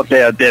anything about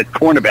that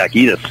cornerback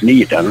either,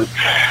 Snead, doesn't it?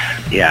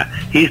 Yeah,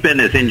 he's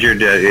been as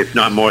injured, if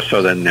not more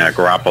so, than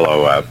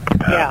Garoppolo.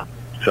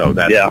 So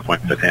that's the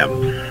point with him.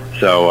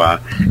 So,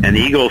 and the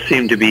Eagles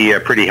seem to be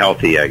pretty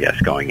healthy, I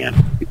guess, going in.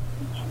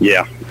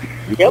 Yeah.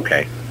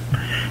 Okay.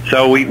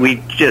 So we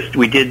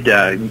did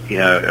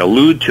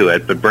allude to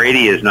it, but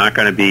Brady is not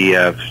going to be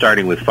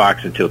starting with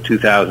Fox until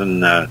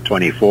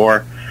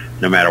 2024,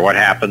 no matter what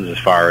happens as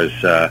far as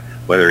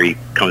whether he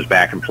comes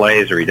back and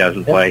plays or he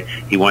doesn't play.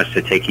 He wants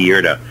to take a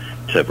year to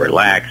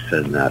relax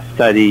and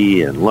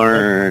study and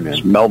learn and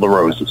smell the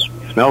roses.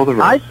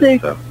 I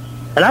think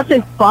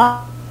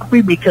Fox,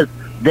 because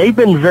they've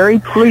been very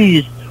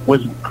pleased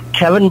with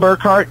Kevin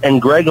Burkhardt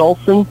and Greg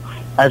Olsen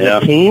as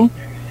a team.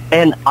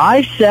 And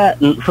I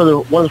sat, one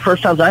of the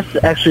first times I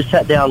actually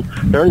sat down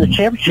during the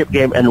championship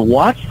game and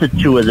watched the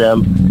two of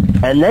them,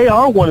 and they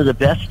are one of the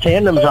best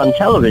tandems on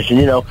television.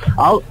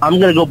 I'm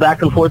going to go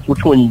back and forth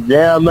between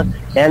them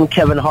and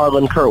Kevin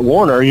Harlan, Kurt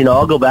Warner.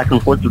 I'll go back and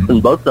forth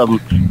between both of them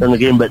during the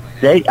game, but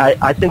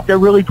I think they're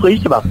really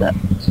pleased about that.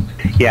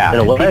 Yeah,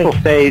 people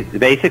say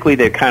basically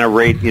they kind of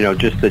rate,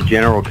 just the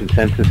general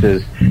consensus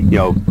is,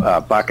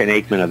 Buck and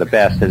Aikman are the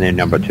best, and they're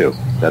number two.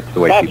 That's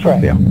the way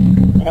people feel.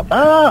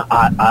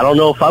 I don't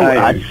know if I would.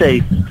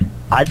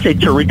 I'd say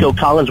Tirico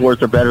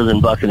Collinsworth are better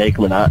than Buck and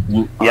Aikman.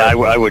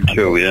 I would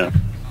too. Yeah.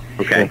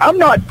 Okay. I'm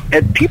not.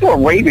 People are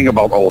raving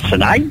about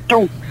Olsen. I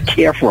don't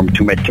care for him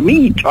too much. To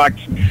me, he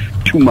talks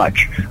too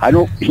much. I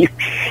don't.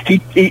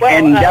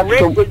 And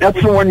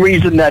that's the one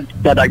reason that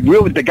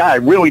the guy I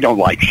really don't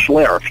like,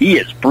 Schlereth. He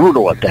is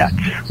brutal at that.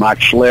 Mark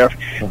Schlereth,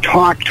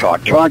 talk.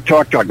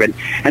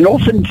 And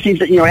Olsen seems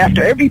that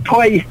after every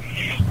play,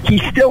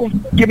 he's still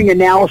giving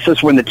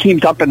analysis when the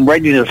team's up and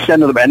ready to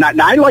send them. And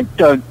I like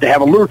to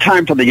have a little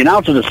time for the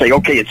announcer to say,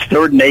 okay, it's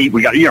 3rd and 8.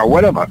 We got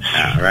whatever.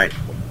 Right.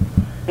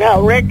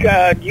 Now, Rick,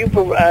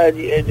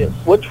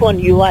 which one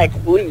do you like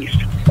least?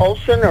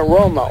 Olsen or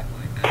Romo?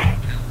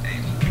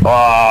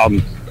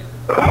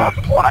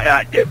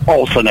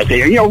 Olsen, I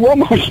think.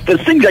 Romo's the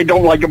things I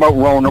don't like about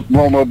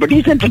Romo, but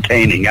he's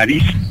entertaining. And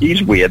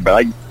he's weird,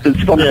 but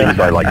there's some things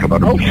I like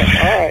about him. Okay,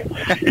 all right.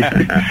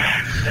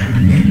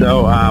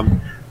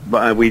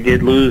 So, we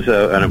did lose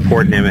an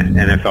important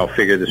NFL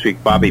figure this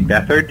week, Bobby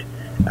Beathard.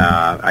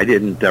 I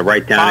didn't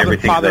write down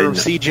everything. Father of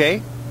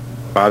CJ?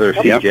 Father of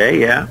CJ,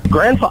 yeah.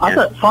 I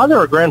thought father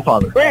or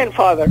grandfather?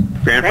 Grandfather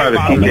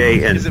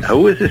CJ, and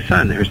who was his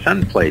son? Her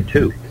son played,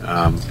 too.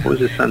 What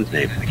was his son's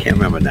name? I can't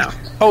remember now.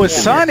 Oh, his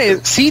son is...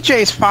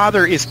 CJ's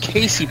father is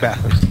Casey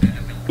Beathard.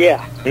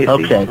 Yeah. Casey.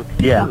 Okay,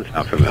 yeah. That's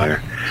not familiar.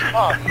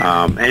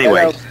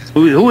 Anyway,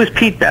 who is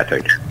Pete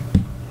Beathard?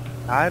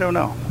 I don't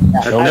know.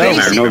 I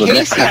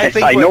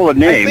know the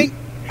name.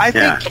 I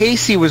think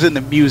Casey was in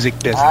the music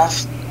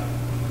business.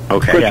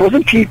 Okay. Chris,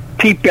 wasn't Pete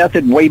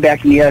Beathard way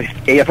back in the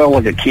AFL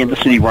like a Kansas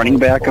City running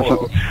back or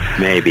something?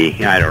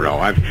 Maybe. I don't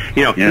know.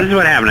 This is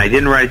what happened. I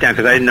didn't write it down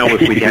because I didn't know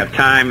if we'd have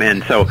time,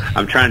 and so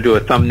I'm trying to do a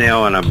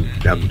thumbnail, and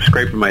I'm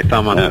scraping my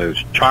thumb on the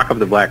chalk of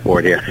the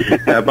blackboard here.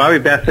 Bobby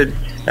Beathard,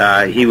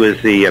 he was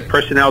the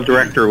personnel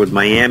director with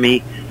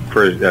Miami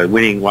for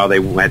winning while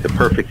they had the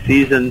perfect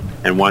season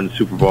and won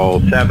Super Bowl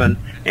VII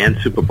and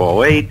Super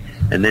Bowl VIII,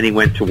 and then he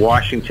went to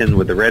Washington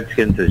with the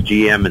Redskins as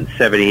GM in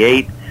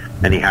 '78.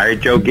 And he hired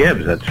Joe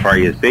Gibbs. That's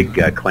probably his big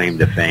claim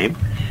to fame.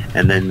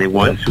 And then they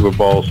won Super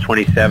Bowls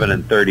 27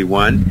 and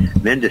 31.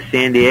 Then to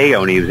San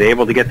Diego, and he was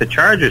able to get the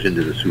Chargers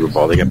into the Super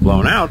Bowl. They got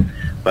blown out,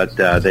 but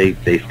they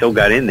still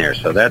got in there.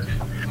 So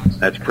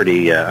that's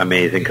pretty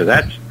amazing because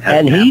that's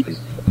happened.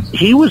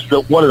 He was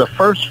one of the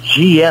first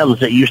GMs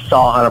that you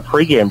saw on a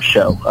pregame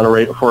show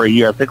for a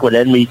year. I think with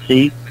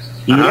NBC,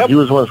 he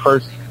was one of the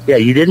first. Yeah,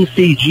 you didn't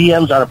see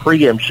GMs on a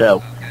pregame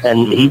show,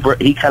 and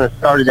he kind of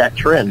started that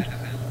trend.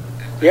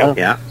 Yep.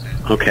 Yeah.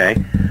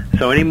 Okay.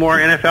 So any more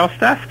NFL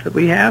stuff that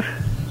we have?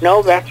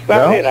 No, that's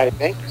about it, I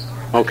think.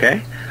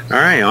 Okay. All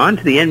right, on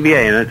to the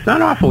NBA. And it's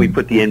not often we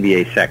put the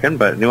NBA second,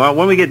 but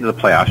when we get into the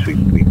playoffs, we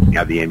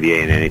have the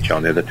NBA and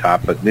NHL near the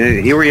top. But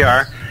here we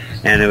are.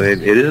 And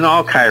it isn't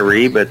all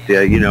Kyrie, but,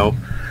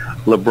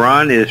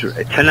 LeBron is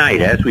tonight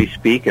as we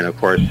speak. And, of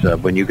course,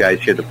 when you guys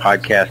hear the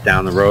podcast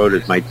down the road,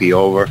 it might be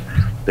over.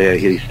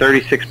 He's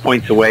 36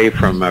 points away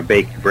from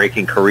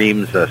breaking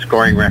Kareem's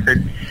scoring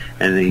record.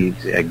 And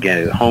he's,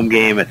 again, home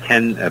game at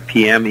 10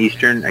 p.m.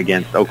 Eastern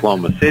against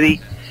Oklahoma City.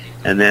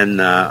 And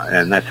then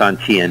and that's on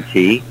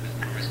TNT.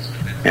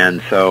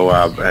 And so,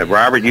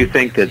 Robert, you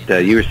think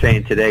that you were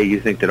saying today,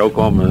 you think that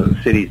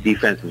Oklahoma City's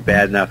defense is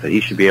bad enough that he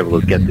should be able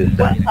to get this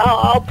done?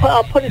 I'll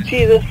put it to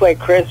you this way,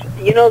 Chris.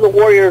 You know the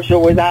Warriors are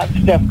without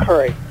Steph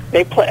Curry.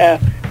 They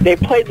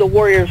played the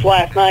Warriors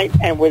last night,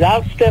 and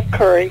without Steph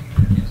Curry,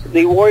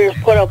 the Warriors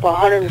put up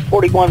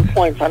 141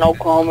 points on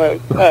Oklahoma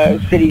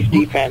City's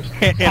defense.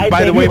 And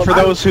by the way, for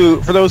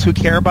those who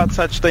care about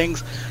such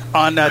things,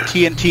 on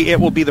TNT, it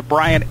will be the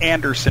Brian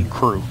Anderson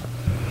crew.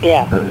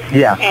 Yeah.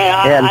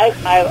 And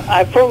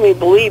I firmly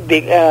believe,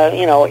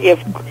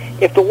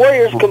 if the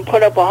Warriors can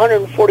put up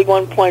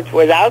 141 points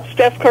without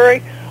Steph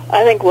Curry,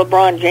 I think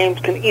LeBron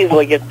James can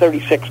easily get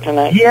 36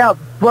 tonight. Yeah,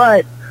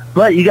 but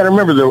you got to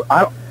remember,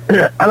 I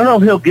don't know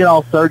if he'll get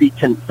all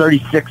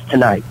 36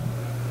 tonight.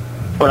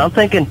 But I'm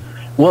thinking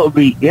what would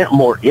be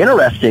more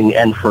interesting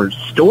and for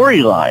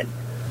storyline,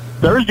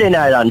 Thursday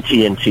night on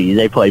TNT,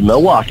 they play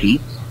Milwaukee.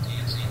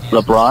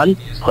 LeBron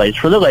plays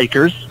for the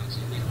Lakers,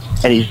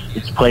 and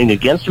he's playing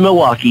against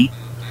Milwaukee,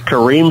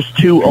 Kareem's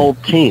two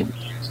old teams.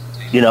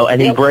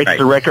 And he breaks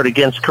the record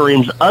against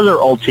Kareem's other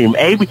old team.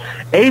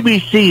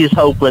 ABC is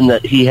hoping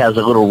that he has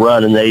a little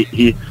run and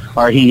he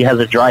has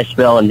a dry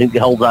spell and he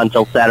holds on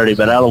until Saturday,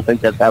 but I don't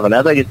think that's happening.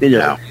 I think it's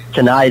either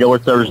tonight or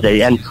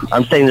Thursday. And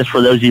I'm saying this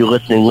for those of you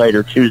listening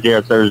later, Tuesday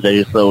or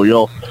Thursday. So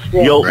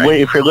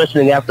if you're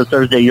listening after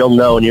Thursday, you'll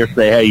know and you'll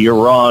say, hey, you're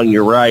wrong,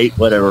 you're right,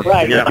 whatever.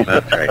 Right. Yeah,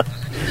 that's right.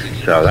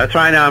 So that's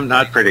why now I'm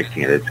not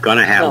predicting it. It's going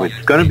to happen.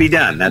 It's going to be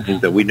done.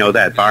 We know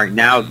that.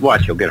 Now,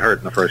 watch, you'll get hurt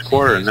in the first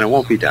quarter, and then it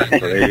won't be done. So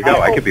there you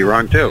go. I could be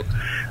wrong, too.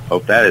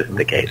 Hope that isn't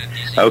the case.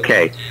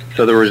 Okay,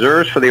 so the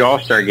reserves for the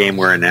All-Star game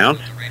were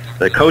announced.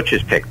 The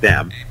coaches picked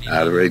them,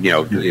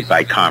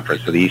 by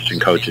conference. So the Eastern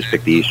coaches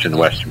picked the Eastern, the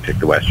Western picked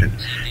the Western.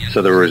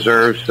 So the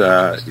reserves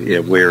were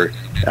the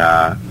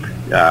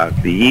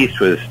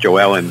East was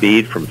Joel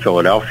Embiid from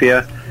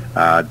Philadelphia,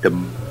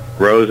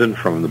 DeRozan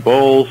from the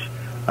Bulls,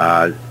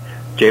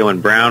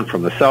 Jaylen Brown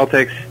from the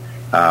Celtics,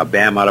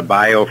 Bam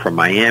Adebayo from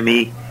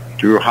Miami,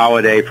 Drew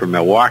Holiday from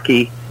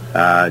Milwaukee,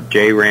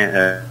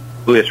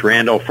 Julius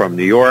Randle from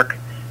New York,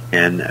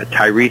 and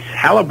Tyrese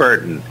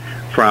Halliburton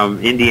from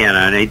Indiana.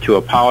 I need to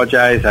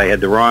apologize. I had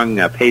the wrong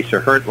Pacer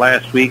hurt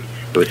last week.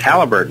 It was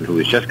Halliburton who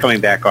was just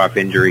coming back off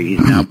injury. He's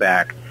now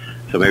back.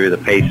 So maybe the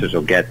Pacers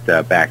will get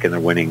back in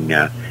the winning.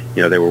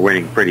 They were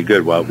winning pretty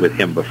good with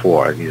him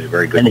before. He's a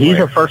very good player. And he's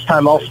a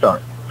first-time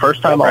All-Star.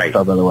 All-Star,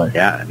 by the way.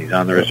 Yeah, and he's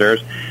on the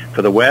reserves.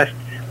 For the West,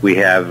 we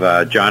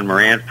have John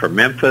Morant from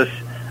Memphis.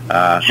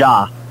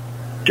 Ja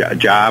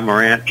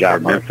Morant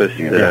from Memphis.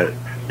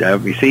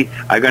 You see,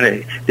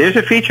 there's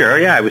a feature. Oh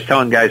yeah, I was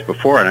telling guys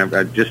before, and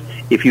I just,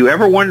 if you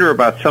ever wonder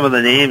about some of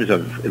the names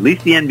of at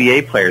least the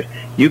NBA players,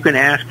 you can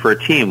ask for a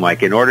team.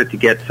 Like in order to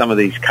get some of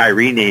these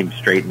Kyrie names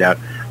straightened out,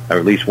 or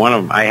at least one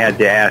of them, I had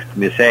to ask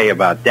Miss A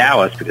about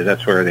Dallas because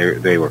that's where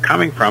they were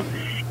coming from,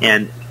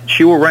 and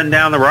she will run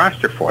down the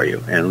roster for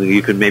you, and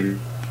you can maybe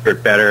hear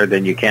it better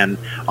than you can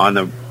on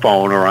the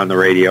phone or on the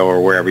radio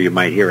or wherever you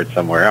might hear it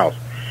somewhere else.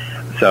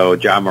 So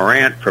John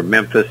Morant from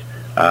Memphis,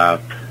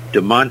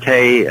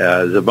 DeMonte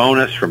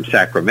Zabonis from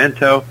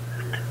Sacramento,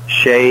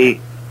 Shea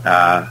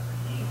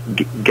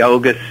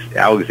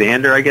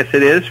Gilgeous-Alexander, I guess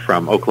it is,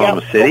 from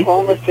Oklahoma City.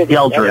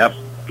 Gildress.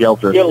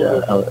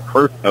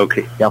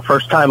 Okay. Yeah,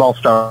 first-time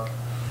All-Star.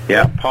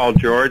 Yeah, Paul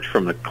George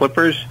from the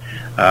Clippers,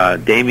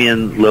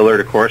 Damian Lillard,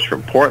 of course,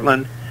 from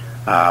Portland,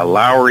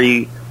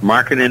 Lauri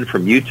Markkanen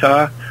from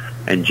Utah,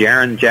 and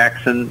Jaren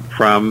Jackson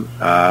from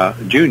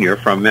Jr.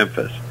 from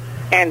Memphis.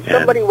 And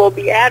somebody will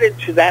be added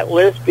to that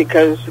list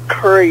because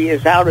Curry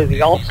is out of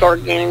the All-Star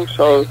game,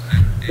 so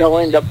they'll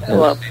end up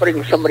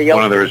putting somebody else.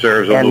 One of the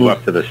reserves will move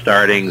up to the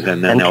startings,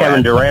 and then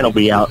Kevin Durant will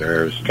be out.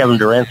 Kevin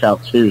Durant's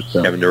out too.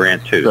 So Kevin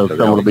Durant too. So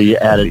someone will be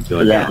added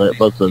to that list.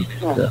 Both of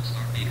them.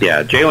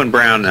 Yeah, Jaylen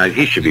Brown,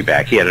 he should be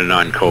back. He had a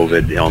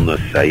non-COVID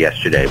illness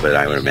yesterday, but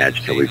I would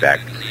imagine he'll be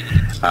back.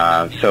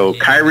 So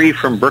Kyrie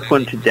from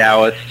Brooklyn to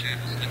Dallas.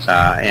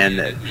 And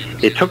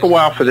it took a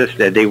while for this.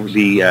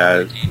 We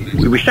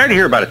started to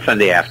hear about it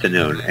Sunday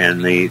afternoon,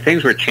 and the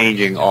things were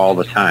changing all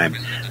the time.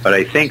 But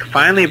I think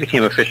finally it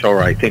became official,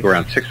 I think,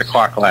 around 6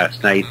 o'clock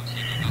last night.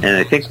 And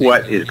I think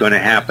what is going to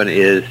happen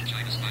is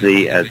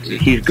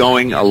he's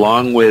going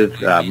along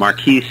with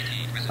Marquise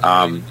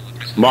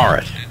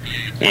Morris.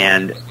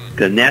 And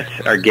the Nets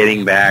are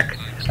getting back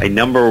an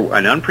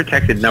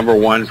unprotected number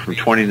one from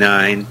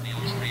 29.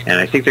 And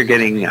I think they're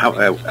getting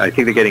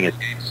a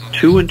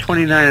 2 and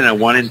 29 and a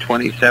 1 and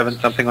 27,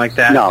 something like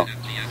that? No,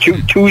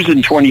 twos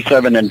and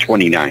 27 and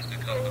 29.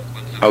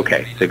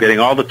 Okay, they're getting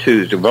all the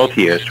twos in both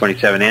years,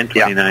 27 and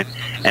 29,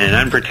 and an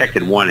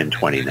unprotected 1 and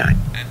 29.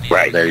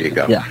 Right. So there you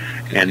go. Yeah.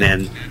 And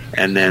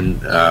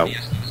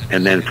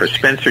then for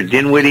Spencer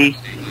Dinwiddie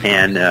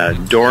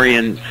and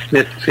Dorian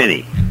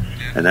Smith-Finney,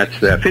 and that's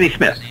Finney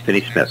Smith.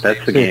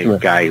 That's the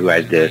guy who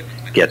I had to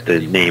get the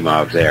name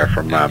of there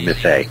from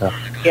Miss A.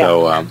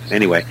 So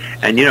anyway,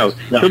 and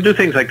she'll do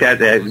things like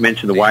that. I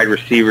mentioned the wide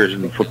receivers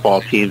and the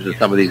football teams and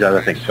some of these other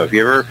things. So if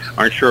you ever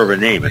aren't sure of a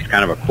name, it's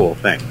kind of a cool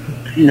thing.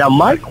 Now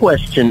my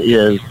question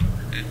is,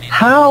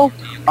 how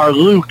are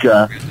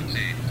Luka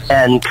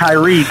and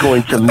Kyrie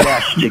going to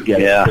mesh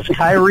together? Because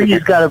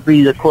Kyrie's got to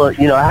be the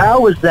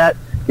how is that?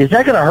 Is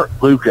that going to hurt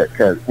Luka?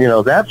 Because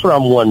that's what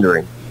I'm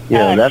wondering.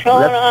 That's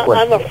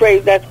I'm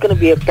afraid that's going to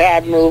be a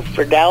bad move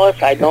for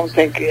Dallas. I don't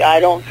think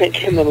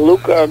him and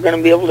Luka are going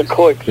to be able to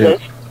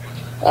coexist.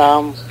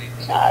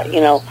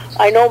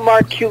 I know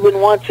Mark Cuban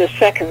wants a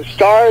second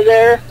star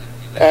there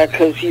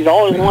because he's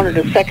always wanted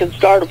a second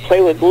star to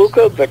play with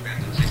Luka, but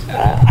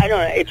I don't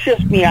know. It's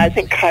just me. I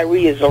think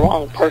Kyrie is the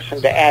wrong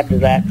person to add to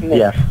that mix.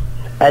 Yeah.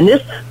 And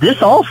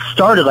this all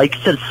started, like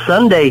you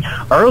said,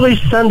 early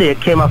Sunday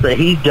it came out that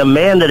he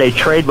demanded a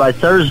trade by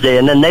Thursday,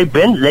 and then they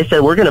said,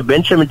 we're going to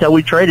bench him until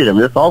we traded him.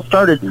 This all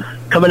started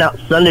coming out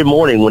Sunday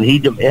morning when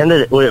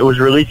it was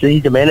released that he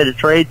demanded a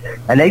trade,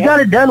 and they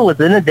got it done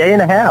within a day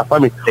and a half. I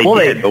mean,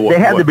 they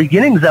had the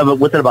beginnings of it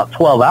within about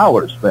 12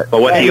 hours. But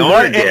what the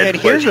owner did, and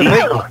here's the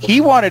thing, he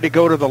wanted to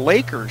go to the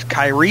Lakers.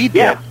 Kyrie did.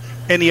 Yeah.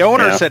 And the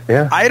owner said,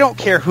 I don't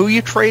care who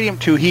you trade him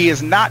to, he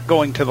is not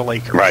going to the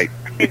Lakers. Right.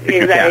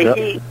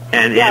 Exactly.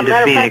 And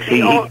to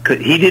Phoenix,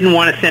 he didn't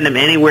want to send him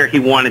anywhere he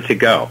wanted to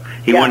go.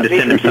 He wanted to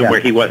send him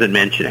somewhere he wasn't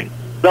mentioning.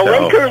 The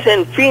Lakers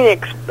and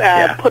Phoenix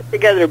put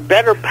together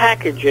better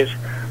packages,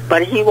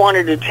 but he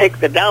wanted to take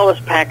the Dallas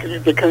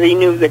package because he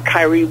knew that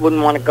Kyrie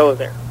wouldn't want to go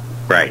there.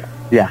 Right.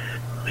 Yeah.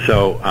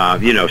 So,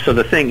 so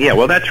the thing,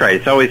 that's right.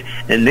 It's always,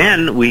 and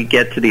then we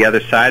get to the other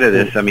side of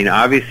this. I mean,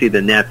 obviously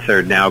the Nets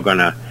are now going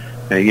to,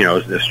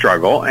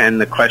 struggle,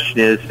 and the question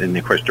is, and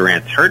of course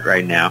Durant's hurt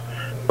right now,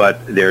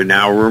 but there are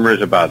now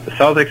rumors about the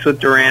Celtics with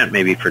Durant,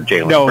 maybe for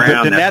Jaylen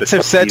Brown. The Nets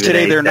have said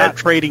today they're not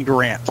trading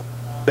Durant.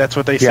 That's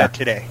what they said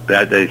today.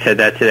 They said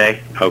that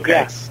today? Okay.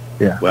 Yes.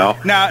 Yeah. Well,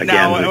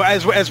 now,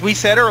 as we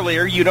said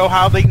earlier, you know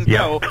how things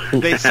go.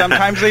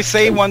 Sometimes they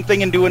say one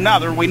thing and do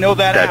another. We know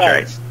that. That's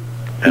right.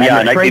 And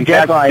in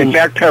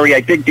fact, Perry,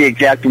 I think the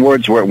exact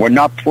words were, "We're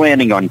not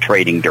planning on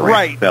trading Durant."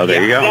 Right. So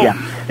there you go.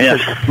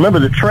 Yeah. Remember,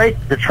 the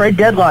trade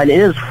deadline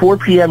is 4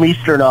 p.m.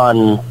 Eastern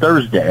on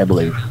Thursday, I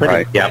believe.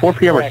 Right. Yeah. 4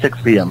 p.m. or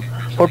 6 p.m.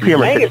 4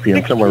 p.m. or 6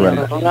 p.m. somewhere around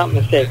there. If I'm not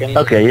mistaken.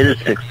 Okay, it is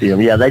 6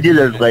 p.m. Yeah, they do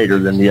theirs later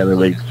than the other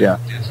leagues. Yeah.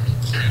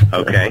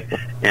 Okay.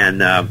 And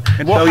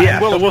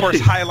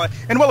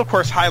we'll of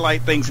course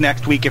highlight things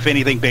next week if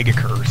anything big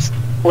occurs.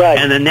 Right.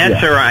 And the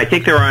Nets are, I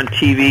think they're on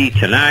TV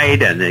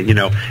tonight, and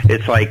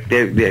it's like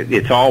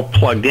it's all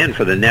plugged in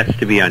for the Nets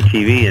to be on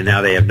TV, and now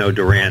they have no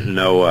Durant and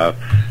no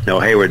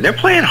Hayward. They're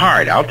playing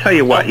hard. I'll tell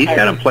you what, he's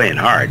got them playing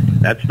hard.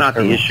 That's not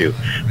the issue.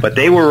 But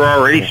they were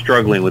already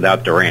struggling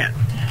without Durant.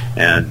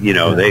 And,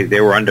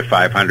 they were under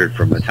 500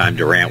 from the time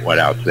Durant went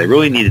out. So they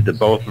really needed the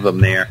both of them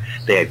there.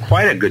 They had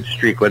quite a good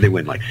streak where they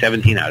win like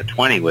 17 out of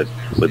 20 with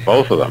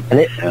both of them.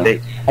 And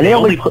they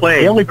only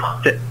played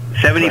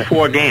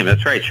 74 games.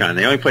 That's right, Sean.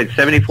 They only played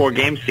 74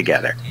 games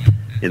together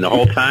in the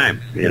whole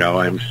time.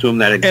 I assume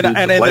that includes and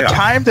the in playoffs. the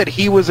time that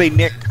he was a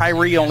Knick,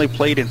 Kyrie only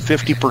played in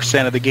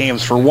 50% of the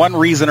games for one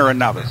reason or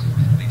another.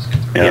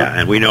 Yeah,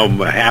 and we know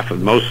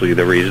mostly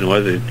the reason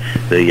was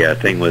the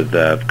thing with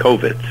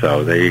COVID.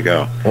 So there you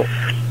go.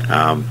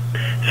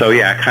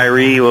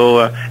 Kyrie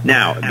will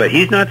now, but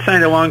he's not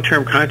signed a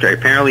long-term contract.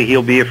 Apparently,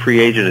 he'll be a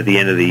free agent at the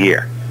end of the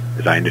year,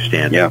 as I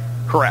understand. Yeah,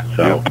 correct.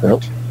 So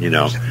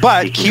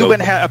but Cuban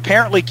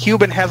apparently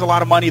Cuban has a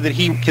lot of money that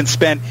he can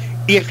spend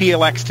if he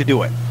elects to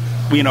do it.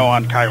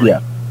 On Kyrie. Yeah.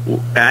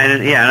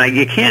 And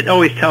you can't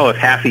always tell if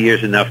half a year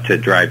is enough to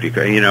drive you.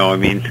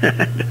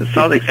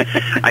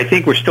 I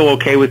think we're still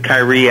okay with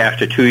Kyrie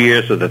after 2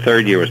 years, so the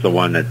third year was the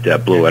one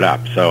that blew it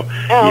up. So,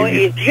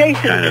 is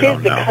Jason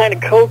Kidd the kind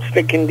of coach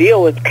that can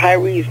deal with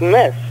Kyrie's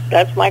mess?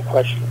 That's my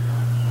question.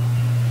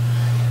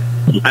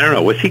 I don't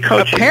know. Was he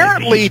coaching?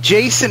 Apparently,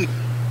 Jason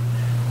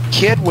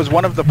Kidd was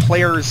one of the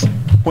players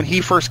when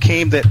he first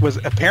came that was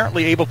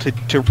apparently able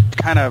to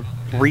kind of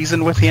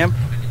reason with him.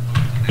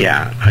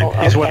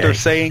 Yeah, is what they're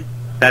saying.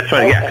 That's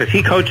right. Yeah, because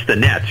he coached the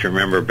Nets.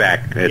 Remember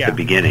back at the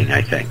beginning,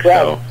 I think.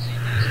 Right.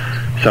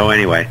 So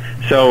anyway,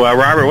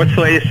 Robert, what's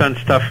the latest on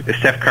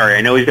Steph Curry?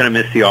 I know he's going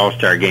to miss the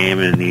All-Star game,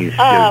 and he's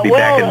going to be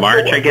back in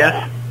March, I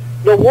guess.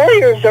 The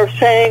Warriors are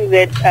saying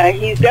that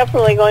he's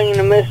definitely going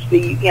to miss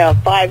the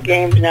 5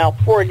 games now,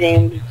 4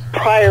 games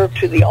prior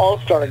to the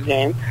All-Star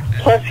game.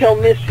 Plus,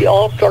 he'll miss the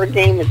All-Star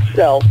game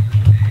itself.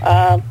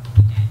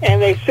 And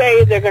they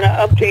say they're going to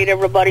update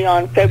everybody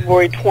on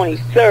February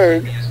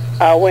 23rd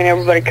when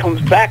everybody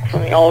comes back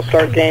from the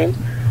All-Star game.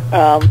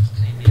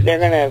 They're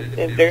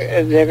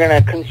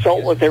going to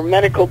consult with their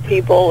medical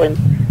people and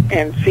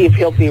see if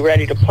he'll be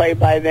ready to play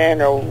by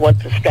then or what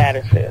the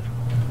status is.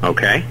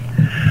 Okay.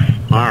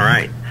 All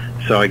right.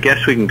 So I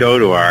guess we can go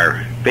to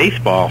our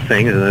baseball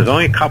things, and there's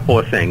only a couple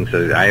of things.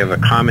 I have a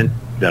comment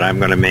that I'm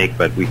going to make,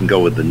 but we can go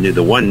with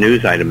the one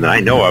news item that I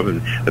know of.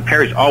 And the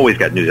Perry's always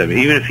got news items.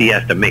 Even if he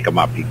has to make them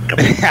up, he can come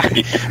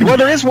up. Well,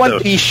 there is one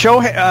piece.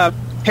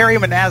 Perry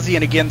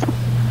Manassian again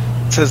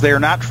says they are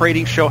not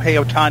trading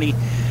Shohei Ohtani,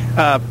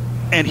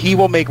 and he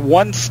will make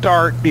one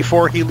start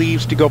before he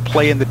leaves to go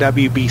play in the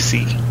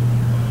WBC.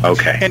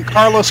 Okay. And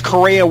Carlos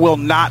Correa will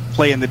not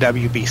play in the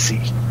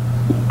WBC.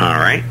 All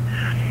right.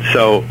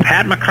 So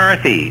Pat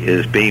McCarthy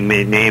is being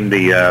named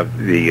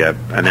the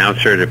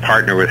announcer to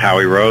partner with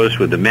Howie Rose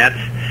with the Mets.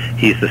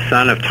 He's the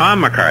son of Tom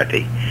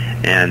McCarthy,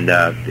 and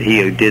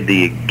he did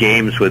the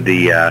games with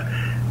the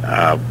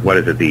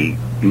the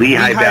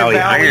Lehigh Valley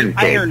Iron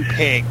Pigs. Iron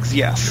Pigs,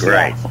 yes.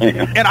 Right.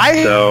 And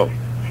I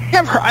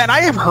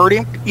have heard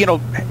him.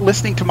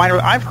 Listening to minor,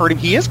 I've heard him.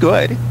 He is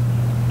good.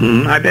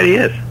 I bet he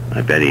is.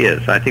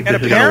 I think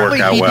this is going to work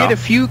out well.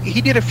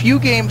 He did a few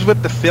games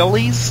with the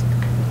Phillies.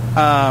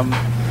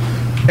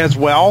 As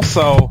well,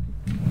 so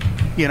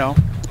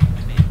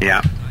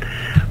Yeah.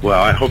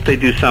 Well, I hope they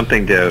do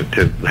something to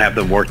have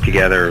them work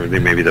together.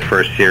 Maybe the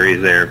first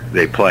series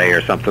they play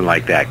or something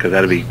like that, because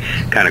that'll be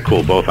kind of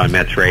cool, both on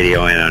Mets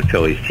radio and on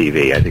Phillies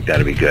TV. I think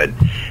that'll be good,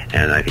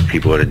 and I think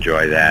people would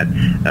enjoy that.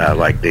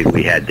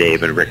 We had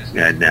Dave and Rick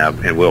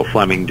and Will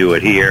Fleming do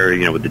it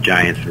here, with the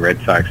Giants and Red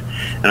Sox.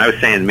 And I was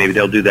saying maybe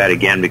they'll do that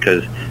again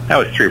because that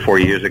was 3 or 4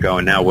 years ago,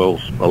 and now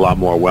Will's a lot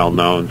more well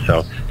known.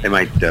 So they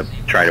might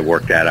try to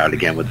work that out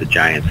again with the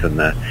Giants and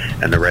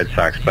the Red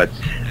Sox. But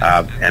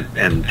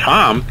and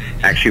Tom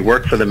actually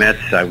worked for the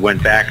Mets. I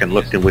went back and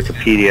looked in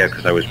Wikipedia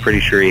because I was pretty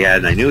sure he had,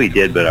 and I knew he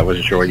did, but I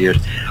wasn't sure what years.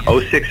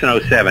 06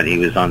 and 07, he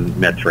was on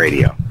Mets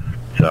radio.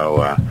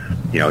 So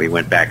he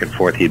went back and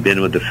forth. He'd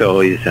been with the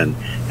Phillies and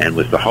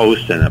was the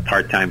host and a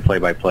part-time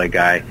play-by-play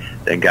guy.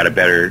 Then got a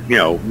better,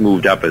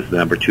 moved up as the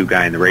number 2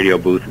 guy in the radio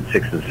booth in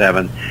 6 and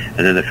 7. And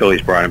then the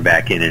Phillies brought him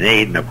back in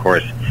 8. And, of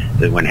course,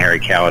 when Harry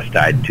Callis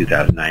died in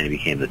 2009, he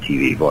became the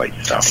TV voice.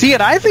 So. See,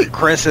 and I think,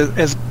 Chris,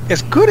 as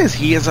good as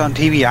he is on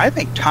TV, I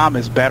think Tom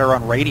is better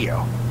on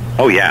radio.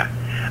 Oh, yeah.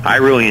 I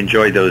really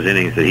enjoyed those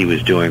innings that he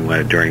was doing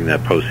during the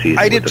postseason.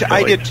 I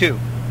did, too.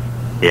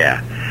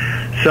 Yeah.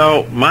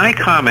 So my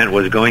comment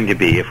was going to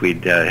be if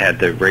we'd had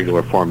the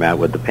regular format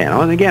with the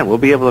panel, and again, we'll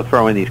be able to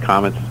throw in these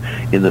comments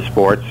in the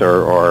sports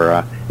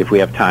or if we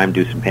have time,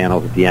 do some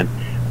panels at the end.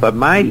 But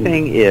my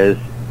thing is,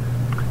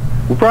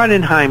 we brought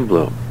in Chaim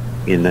Bloom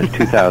in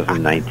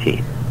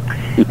 2019.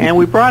 And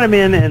we brought him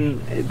in, and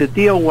the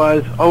deal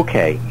was,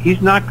 okay,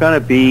 he's not going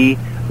to be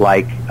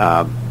like,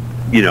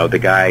 the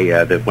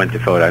guy that went to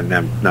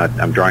Philadelphia.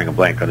 I'm drawing a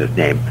blank on his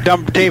name.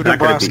 Dave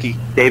Dombrowski.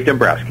 Dave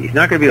Dombrowski. He's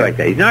not going to be like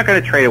that. He's not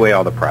going to trade away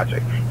all the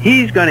prospects.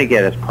 He's going to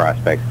get his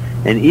prospects.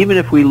 And even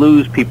if we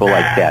lose people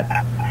like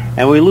that,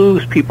 and we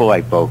lose people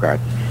like Bogaerts,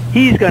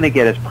 he's going to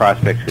get his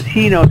prospects because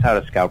he knows how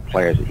to scout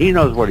players. And he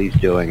knows what he's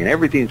doing, and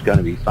everything's going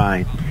to be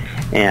fine.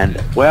 And,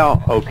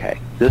 well, okay,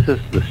 this is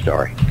the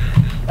story.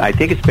 I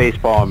think it's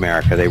Baseball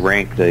America. They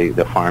rank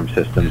the farm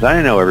systems.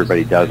 I know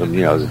everybody does them.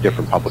 There's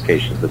different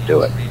publications that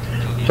do it.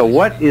 So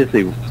what is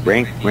the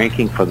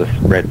ranking for the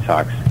Red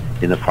Sox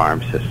in the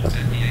farm system?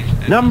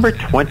 Number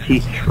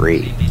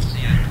 23.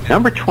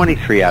 Number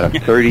 23 out of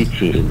 30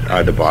 teams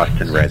are the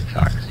Boston Red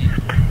Sox.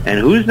 And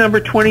who's number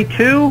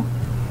 22?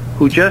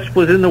 Who just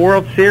was in the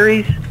World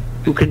Series?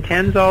 Who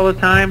contends all the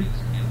time?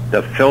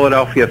 The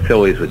Philadelphia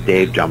Phillies with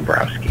Dave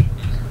Dombrowski.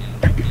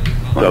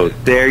 So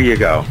there you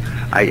go.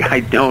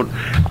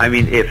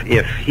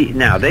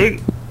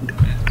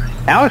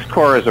 Alex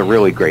Cora is a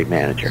really great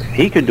manager.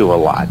 He can do a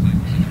lot.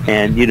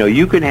 And,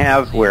 you can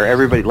have where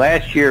everybody,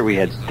 last year we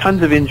had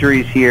tons of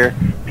injuries here.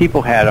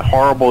 People had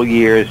horrible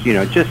years,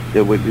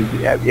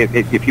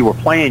 if you were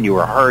playing, you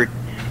were hurt.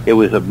 It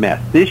was a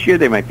mess. This year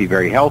they might be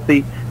very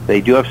healthy. They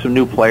do have some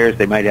new players.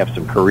 They might have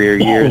some career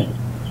years.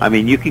 I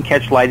mean, you can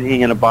catch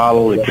lightning in a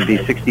bottle. It could be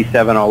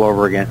 67 all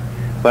over again.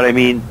 But,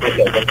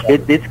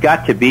 it's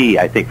got to be,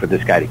 I think, for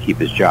this guy to keep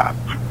his job.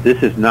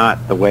 This is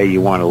not the way you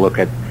want to look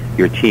at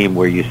your team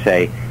where you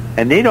say,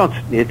 and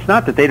it's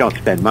not that they don't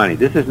spend money.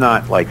 This is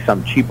not like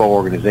some cheapo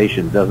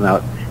organization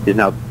is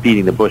now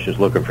beating the bushes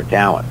looking for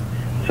talent.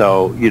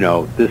 So,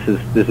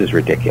 this is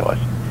ridiculous.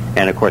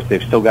 And, of course,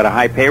 they've still got a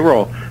high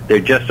payroll. They're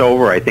just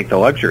over, I think, the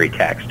luxury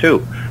tax,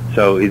 too.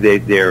 So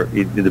they're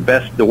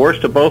the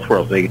worst of both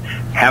worlds. They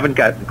haven't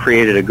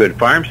created a good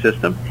farm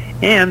system,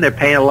 and they're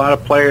paying a lot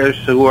of players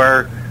who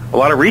are a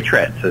lot of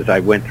retreads, as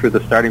I went through the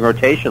starting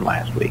rotation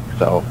last week.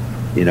 So,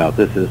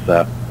 this is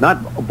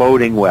not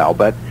boding well,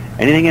 but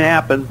anything can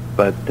happen.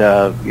 But,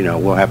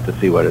 we'll have to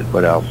see what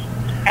else.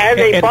 As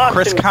a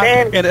Boston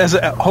fan...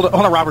 Hold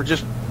on, Robert,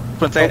 just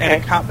one second. Okay.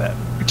 And a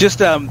comment.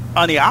 Just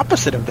on the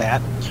opposite of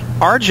that,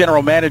 our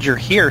general manager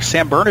here,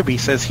 Sam Burnaby,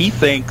 says he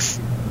thinks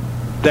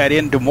that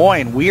in Des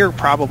Moines, we are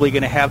probably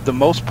going to have the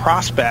most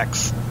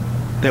prospects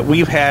that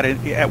we've had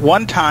at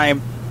one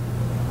time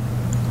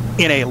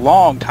in a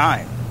long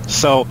time.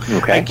 So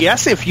I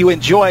guess if you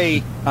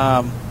enjoy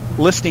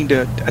listening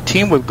to a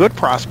team with good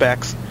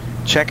prospects,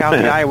 check out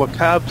the Iowa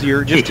Cubs.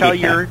 Tell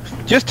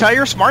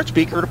your smart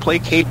speaker to play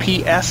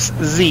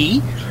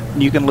KPSZ,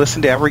 and you can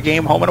listen to every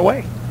game home and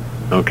away.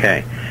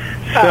 Okay.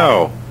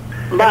 So,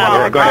 go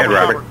ahead,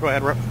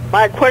 Robert.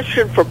 My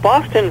question for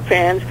Boston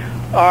fans,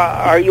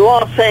 are you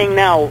all saying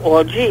now,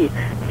 well, gee,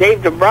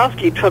 Dave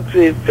Dombrowski took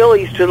the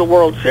Phillies to the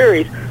World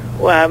Series.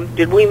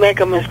 Did we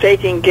make a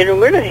mistake in getting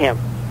rid of him?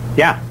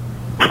 Yeah.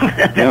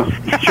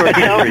 Short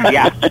answer,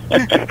 yeah.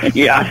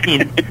 Yeah, I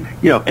mean,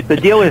 the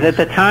deal is at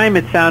the time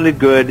it sounded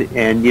good,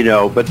 and,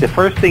 but the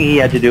first thing he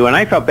had to do, and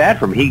I felt bad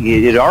for him,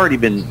 it had already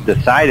been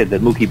decided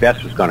that Mookie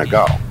Betts was going to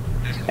go.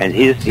 And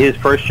his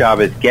first job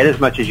is get as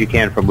much as you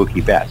can from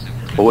Mookie Betts.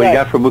 But what he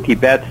got from Mookie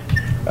Betts,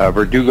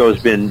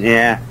 Verdugo's been,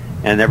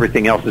 and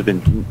everything else has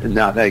been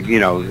nothing.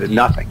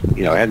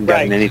 Hadn't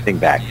gotten anything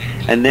back.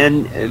 And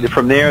then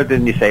from there,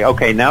 then you say,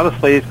 okay, now the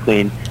slate is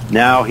clean.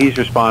 Now he's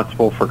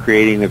responsible for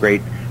creating the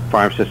great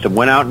farm system.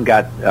 Went out and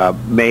got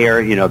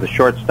Mayer, the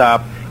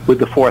shortstop, with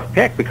the fourth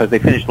pick because they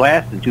finished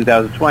last in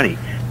 2020.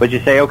 But you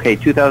say, okay,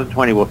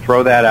 2020, we'll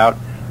throw that out.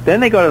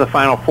 Then they go to the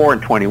Final Four in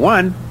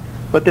 21.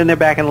 But then they're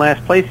back in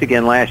last place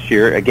again last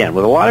year, again,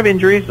 with a lot of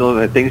injuries.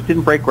 Things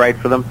didn't break right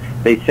for them.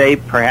 They say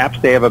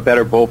perhaps they have a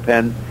better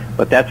bullpen,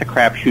 but that's a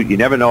crapshoot. You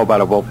never know about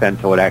a bullpen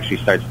until it actually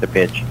starts to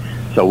pitch,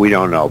 so we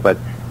don't know. But,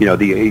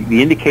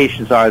 the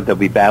indications are they'll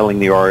be battling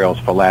the Orioles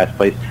for last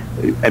place,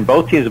 and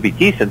both teams will be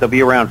decent. They'll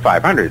be around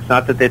 500. It's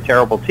not that they're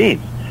terrible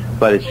teams,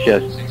 but it's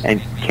just, and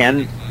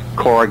can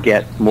Cora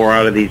get more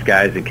out of these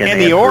guys? And can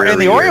the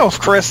Orioles,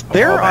 Chris,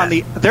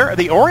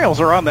 the Orioles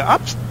are on the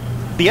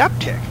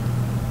uptick.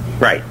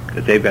 Right,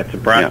 because they've got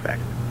some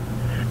prospects.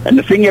 Yeah. And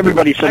the thing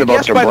everybody said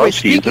about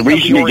Dombrowski is the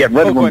reason you get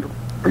rid of him.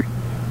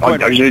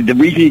 The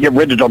reason you get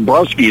rid of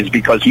Dombrowski is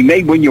because he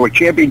may win you a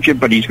championship,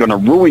 but he's going to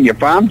ruin your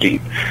farm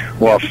team.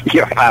 Well, if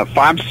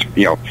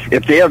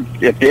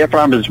their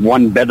farm is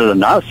one better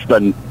than us,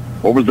 then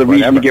what was the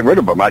reason to get rid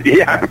of him?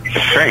 Yeah,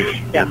 that's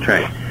right. That's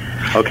right.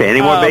 Okay,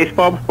 any more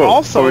baseball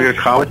before we go to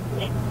college?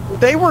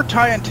 They were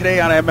talking today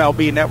on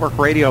MLB Network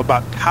Radio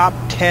about top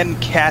 10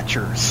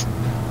 catchers,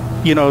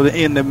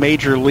 in the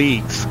major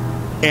leagues.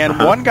 And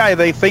one guy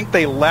they think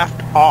they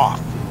left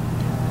off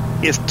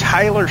is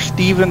Tyler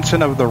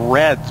Stevenson of the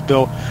Reds.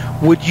 Bill,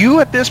 would you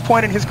at this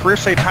point in his career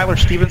say Tyler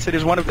Stevenson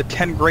is one of the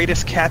 10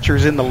 greatest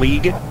catchers in the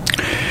league?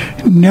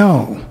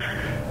 No.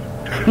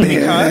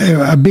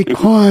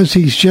 Because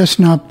he's just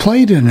not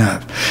played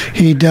enough.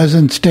 He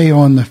doesn't stay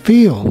on the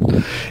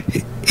field.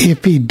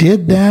 If he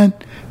did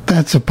that,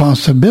 that's a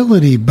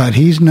possibility, but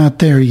he's not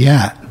there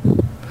yet.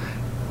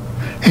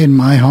 In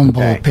my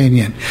humble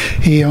opinion,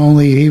 he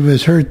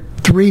was hurt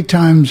 3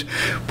 times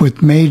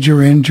with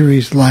major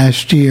injuries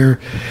last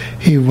year.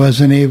 He's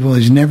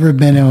never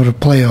been able to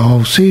play a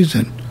whole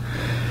season.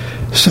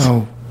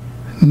 So,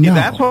 no.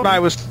 That's what I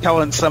was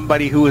telling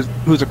somebody who's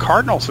a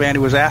Cardinals fan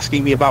who was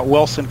asking me about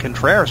Wilson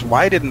Contreras.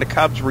 Why didn't the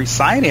Cubs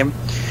re-sign him?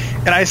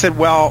 And I said,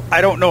 well,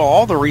 I don't know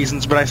all the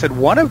reasons, but I said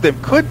one of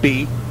them could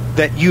be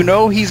that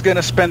he's going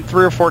to spend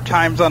 3 or 4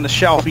 times on the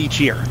shelf each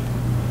year.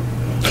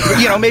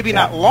 Maybe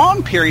not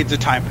long periods of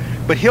time,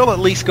 but he'll at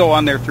least go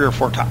on there 3 or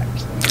 4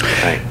 times.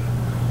 Right.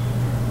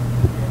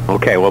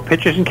 Okay, well,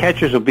 pitchers and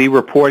catchers will be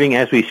reporting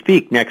as we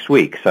speak next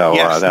week, so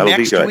that'll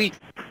be good. Next week.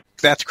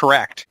 That's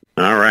correct.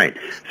 All right.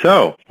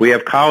 So we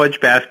have college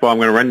basketball. I'm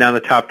going to run down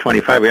the top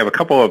 25. We have a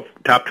couple of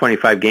top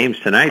 25 games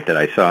tonight that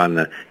I saw on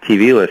the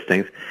TV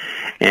listings.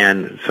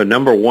 And so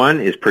number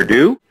 1 is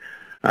Purdue.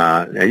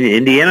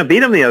 Indiana beat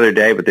them the other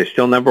day, but they're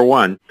still number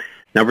 1.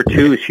 Number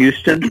 2 is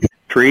Houston,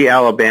 3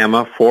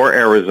 Alabama, 4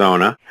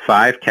 Arizona,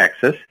 5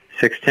 Texas,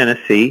 6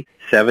 Tennessee,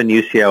 7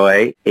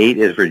 UCLA, 8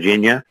 is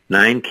Virginia,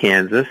 9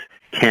 Kansas,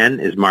 10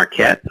 is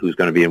Marquette, who's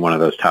going to be in one of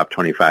those top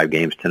 25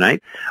 games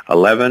tonight.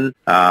 11,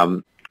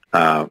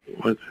 Iowa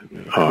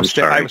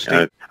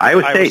State.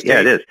 Yeah,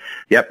 it is.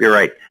 Yep, you're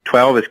right.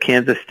 12 is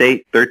Kansas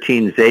State,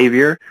 13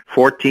 Xavier,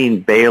 14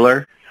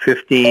 Baylor,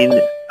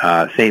 15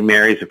 St.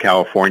 Mary's of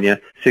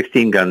California,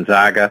 16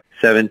 Gonzaga,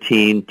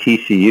 17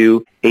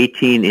 TCU,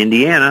 18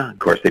 Indiana. Of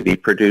course, they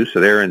beat Purdue,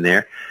 so they're in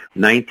there.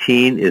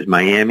 19 is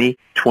Miami,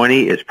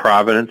 20 is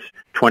Providence,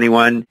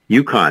 21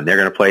 UConn. They're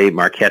going to play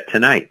Marquette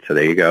tonight, so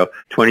there you go.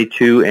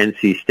 22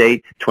 NC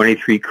State,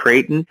 23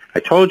 Creighton. I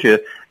told you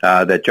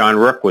that John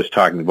Rook was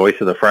talking, the voice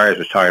of the Friars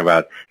was talking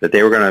about that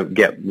they were going to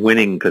get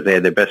winning because they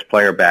had their best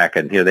player back,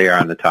 and here they are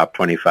on the top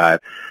 25.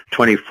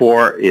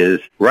 24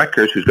 is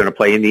Rutgers, who's going to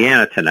play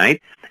Indiana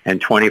tonight,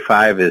 and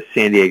 25 is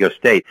San Diego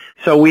State.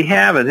 So we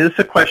have, and this is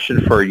a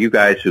question for you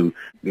guys who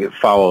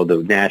follow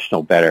the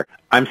national better,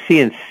 I'm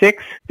seeing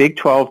 6 Big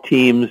 12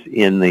 teams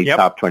in the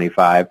top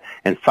 25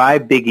 and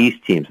 5 Big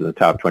East teams in the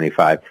top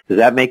 25. Does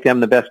that make them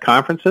the best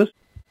conferences?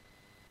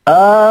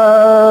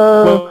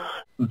 The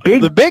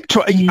Big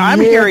 12.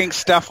 I'm hearing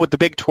stuff with the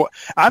Big 12.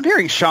 I'm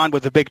hearing Sean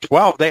with the Big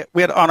 12.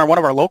 We had on one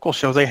of our local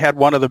shows. They had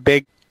one of the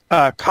big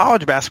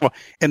college basketball,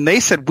 and they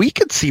said we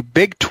could see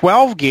Big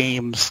 12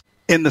 games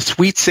in the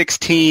Sweet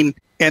 16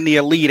 and the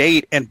Elite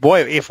 8. And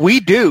boy, if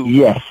we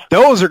do,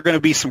 those are going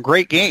to be some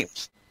great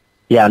games.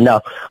 Yeah, no,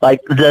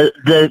 like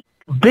the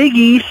Big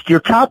East, your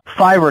top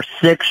 5 or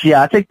 6,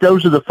 I think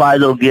those are the 5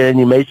 that'll get in.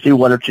 You may see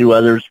 1 or 2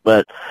 others,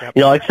 but,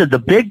 like I said, the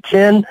Big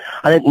 10,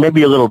 I think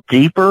maybe a little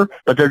deeper,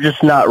 but they're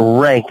just not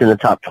ranked in the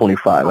top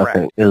 25, I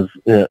think.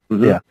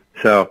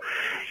 So,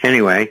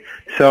 anyway,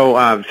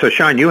 so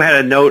Sean, you had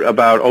a note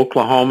about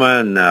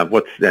Oklahoma and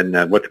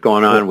what's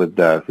going on with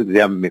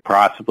them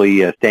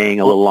possibly staying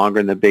a little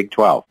longer in the Big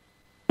 12.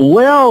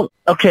 Well,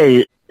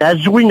 okay,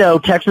 as we know,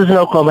 Texas and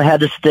Oklahoma had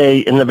to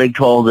stay in the Big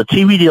 12. The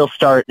TV deal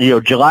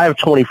started, July of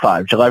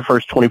 25. July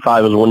 1st,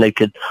 25 is when they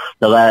could,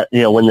 when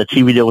the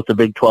TV deal with the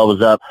Big 12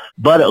 was up.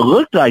 But it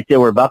looked like they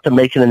were about to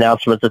make an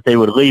announcement that they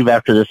would leave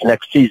after this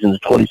next season, the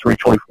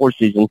 23-24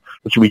 season,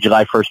 which would be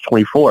July 1st,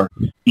 24.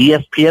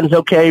 ESPN's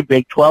okay,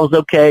 Big 12's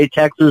okay,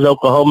 Texas,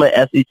 Oklahoma,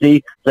 SEC,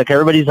 it's like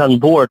everybody's on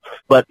board.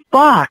 But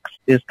Fox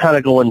is kind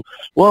of going,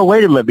 well,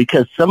 wait a minute,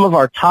 because some of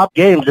our top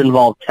games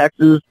involve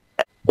Texas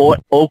or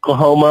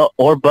Oklahoma,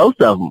 or both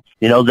of them.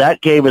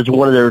 That game is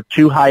one of their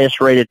 2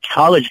 highest-rated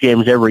college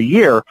games every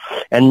year,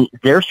 and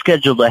they're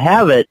scheduled to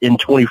have it in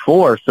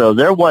 24, so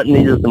they're wanting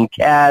either some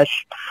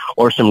cash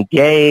or some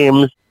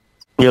games.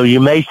 You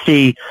may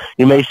see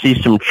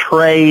some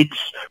trades.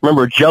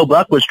 Remember, Joe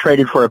Buck was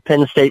traded for a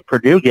Penn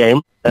State-Purdue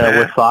game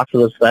with Fox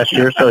last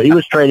year, so he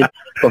was traded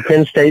for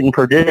Penn State and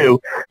Purdue.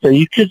 So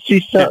you could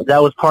see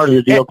that was part of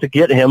the deal to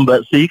get him,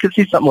 but so you could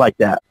see something like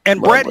that.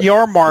 And Brett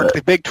Yormark,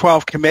 the Big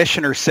 12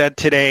 commissioner, said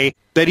today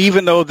that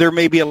even though there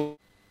may be a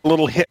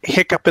little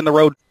hiccup in the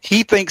road,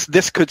 he thinks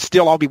this could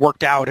still all be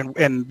worked out,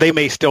 and they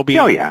may still be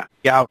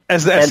out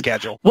as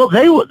scheduled. Well,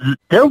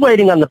 they're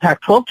waiting on the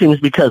Pac-12 teams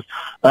because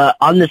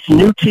on this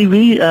new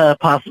TV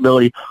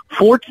possibility,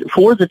 4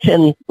 of the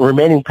 10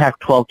 remaining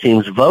Pac-12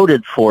 teams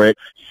voted for it.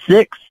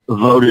 6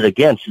 voted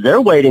against.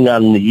 They're waiting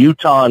on the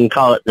Utah and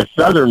the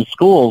Southern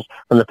schools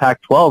from the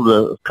Pac-12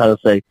 to kind of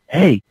say,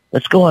 hey,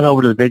 let's go on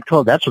over to the Big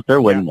 12. That's what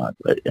they're waiting on.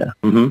 But,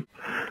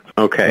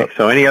 Okay,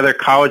 so any other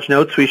college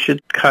notes we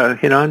should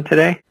hit on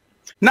today?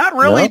 Not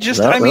really.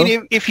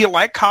 Mean, if you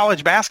like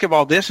college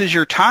basketball, this is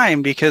your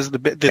time because the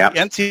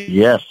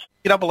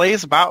NCAA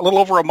is about a little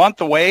over a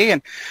month away.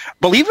 And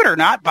believe it or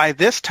not, by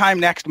this time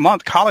next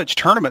month, college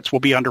tournaments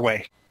will be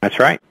underway. That's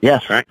right.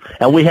 Yes. That's right.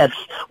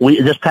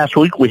 And this past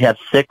week we had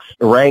 6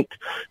 ranked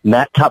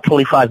top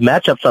 25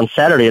 matchups on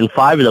Saturday, and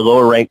 5 of the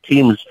lower ranked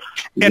teams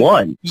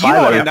won.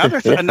 Another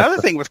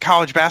thing with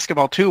college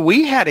basketball too,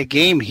 we had a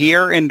game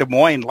here in Des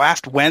Moines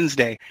last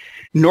Wednesday,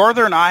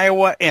 Northern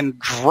Iowa and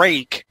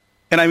Drake.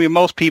 And I mean,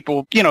 most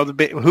people,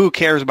 who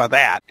cares about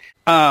that?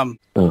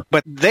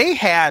 But they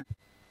had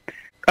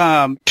 2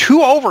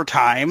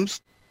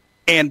 overtimes,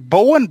 and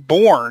Bowen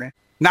Bourne.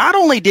 Not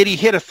only did he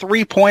hit a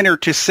 3-pointer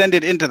to send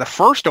it into the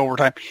first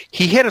overtime,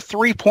 he hit a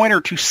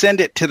 3-pointer to send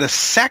it to the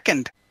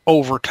second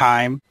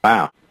overtime.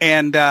 Wow.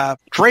 And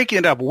Drake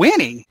ended up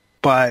winning,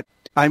 but,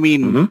 I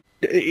mean,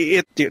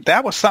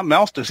 that was something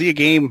else to see a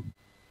game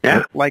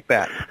like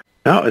that.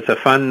 No, it's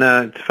fun,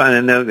 and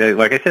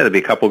like I said, there'll be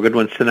a couple of good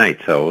ones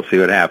tonight, so we'll see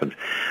what happens.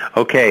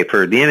 Okay,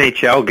 for the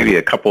NHL, I'll give you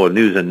a couple of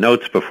news and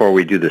notes before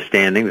we do the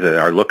standings,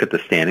 our look at the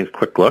standings,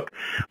 quick look.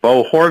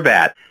 Bo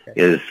Horvat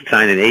is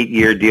signed an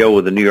 8-year deal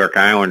with the New York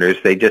Islanders.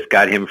 They just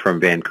got him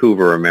from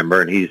Vancouver, remember,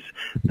 and he's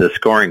the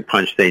scoring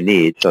punch they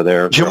need. So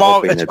they're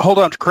Jamal, hold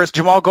on, Chris.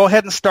 Jamal, go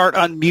ahead and start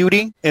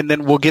unmuting, and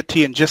then we'll get to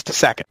you in just a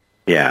second.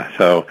 Yeah,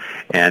 so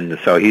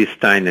he's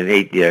signed an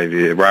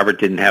 8-year.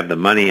 Robert didn't have the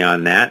money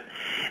on that.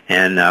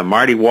 And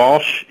Marty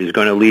Walsh is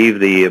going to leave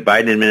the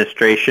Biden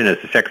administration as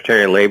the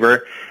Secretary of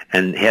Labor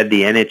and head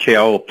the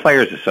NHL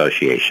Players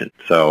Association.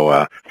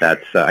 So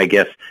that's, I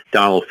guess,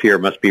 Donald Fear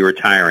must be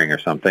retiring or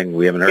something.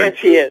 We haven't heard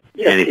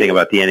anything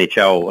about the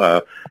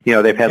NHL.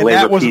 They've had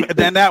labor peace.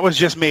 Then that was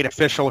just made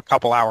official a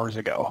couple hours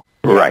ago.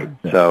 Right.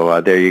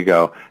 So there you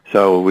go.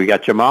 So we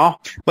got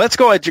Jamal. Let's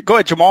go ahead. Go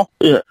ahead, Jamal.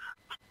 Yeah.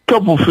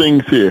 Couple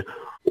things here.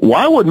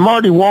 Why would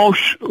Marty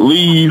Walsh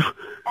leave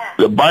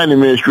the Biden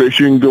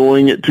administration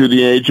going to the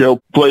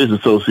NHL Players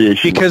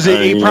Association? Because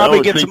he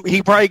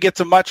probably gets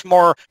a much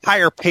more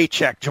higher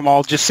paycheck,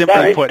 Jamal. Just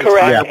simply put,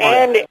 correct.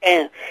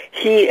 And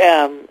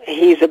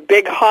he's a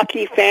big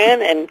hockey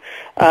fan, and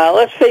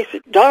let's face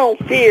it, Donald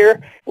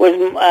Fear was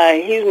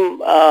he's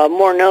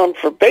more known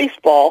for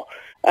baseball,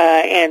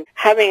 and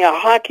having a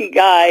hockey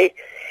guy,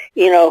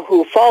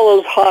 who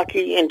follows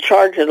hockey in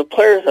charge of the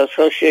Players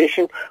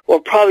Association will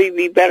probably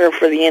be better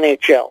for the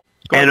NHL.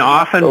 And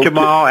often,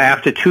 Jamal,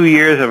 after 2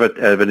 years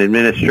of an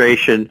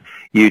administration,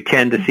 you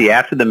tend to see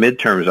after the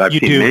midterms, I've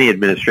seen many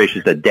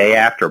administrations the day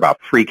after about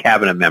 3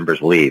 cabinet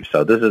members leave.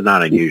 So this is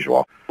not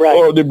unusual. Right.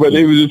 Oh, but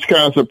it was just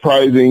kind of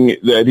surprising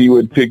that he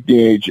would pick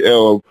the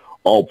NHL of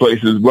all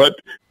places. But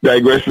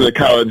digressing to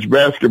college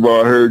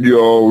basketball, I heard you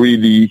all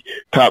read the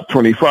top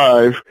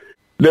 25.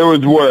 There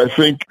was I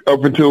think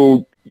up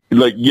until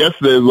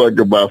yesterday,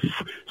 about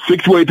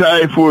 6-way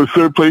tie for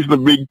third place in the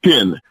Big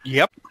Ten.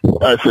 Yep.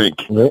 I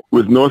think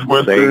with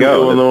Northwestern,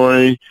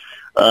 Illinois,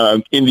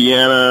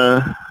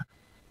 Indiana,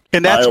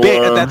 and that's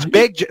Iowa.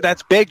 big.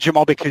 That's big,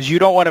 Jamal, because you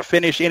don't want to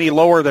finish any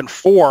lower than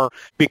 4.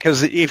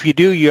 Because if you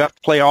do, you have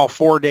to play all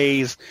 4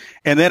 days,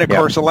 and then of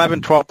course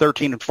 11, 12,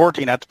 13, and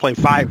 14 have to play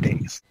 5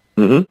 days.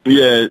 Mm-hmm.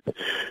 Yeah.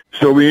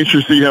 So it'll be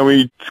interesting to see how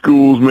many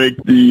schools make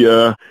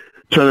the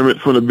tournament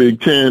for the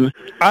Big Ten.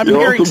 I'm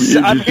hearing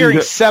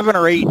 7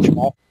 or 8,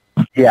 Jamal.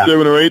 Yeah.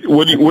 7 or 8.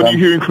 What are you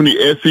hearing from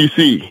the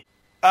SEC?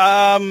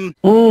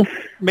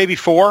 Maybe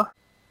 4.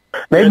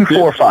 Maybe 4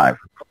 or 5.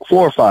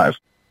 4 or 5.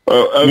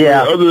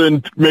 Other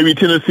than maybe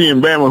Tennessee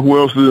and Bama, who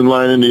else is in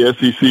line in the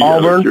SEC?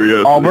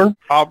 Auburn,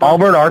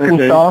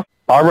 Arkansas. Okay.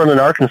 Auburn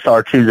and Arkansas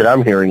are 2 that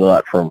I'm hearing a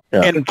lot from.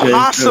 Yeah. And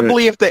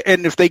possibly if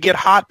they get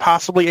hot,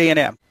 possibly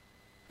A&M.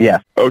 Yeah.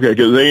 Okay,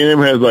 because A&M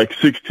has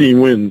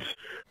 16 wins.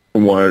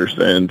 From what I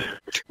understand.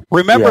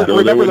 Remember,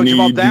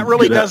 Jamal, that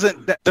really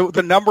doesn't.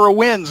 The number of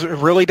wins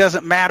really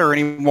doesn't matter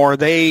anymore.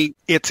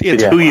 It's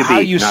who you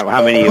beat, not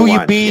how many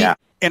you beat,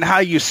 and how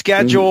you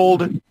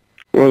scheduled.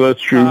 Well,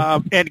 that's true.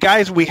 And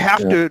guys, we have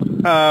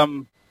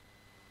to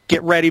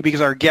get ready because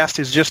our guest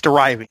is just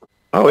arriving.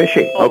 Oh, is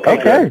she?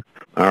 Okay.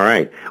 All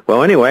right.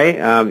 Well, anyway,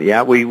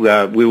 we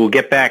will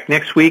get back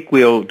next week.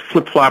 We'll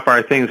flip-flop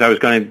our things. I was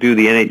going to do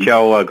the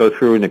NHL, go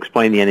through and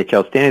explain the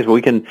NHL standings, but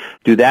we can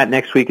do that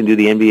next week and do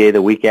the NBA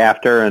the week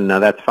after, and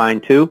that's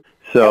fine, too.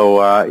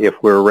 So if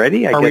we're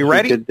ready, I guess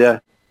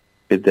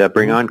we could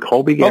bring on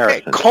Colby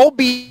Garrison. Okay,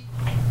 Colby,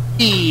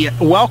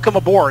 welcome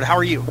aboard. How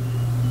are you?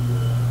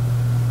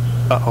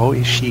 Uh-oh,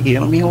 is she?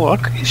 Let me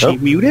look. Is she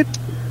muted?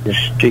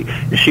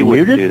 She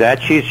wouldn't do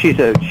that.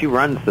 She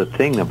runs the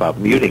thing about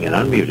muting and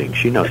unmuting.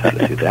 She knows how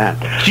to do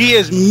that. She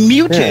is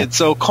muted. Yeah.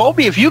 So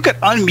Colby, if you could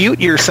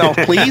unmute yourself,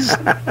 please.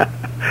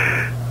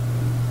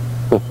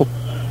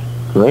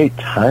 Great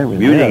timing.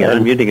 Muting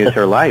and unmuting is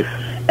her life.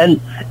 And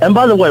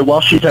by the way,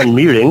 while she's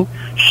unmuting,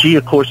 she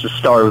of course is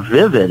star of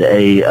Vivid,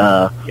 a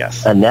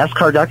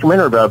NASCAR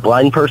documentary about a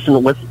blind person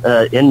in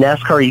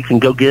NASCAR. You can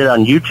go get it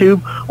on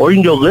YouTube, or you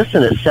can go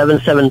listen at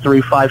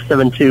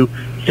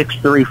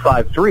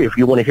 773-572-6353. If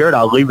you want to hear it,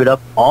 I'll leave it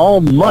up all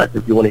month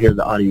if you want to hear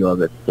the audio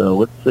of it. So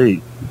let's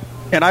see.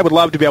 And I would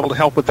love to be able to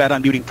help with that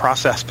unmuting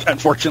process, but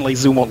unfortunately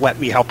Zoom won't let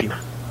me help you.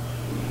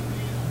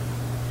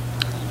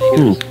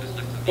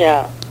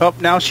 Yeah. Oh,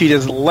 now she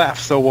just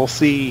left, so we'll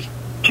see.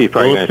 She's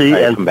probably going to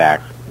try to come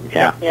back.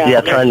 Yeah,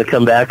 trying to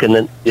come back, and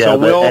then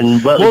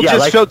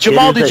so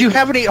Jamal, did you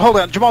have any? Hold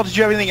on, Jamal, did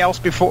you have anything else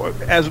before?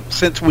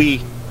 Since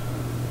we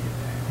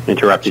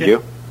interrupted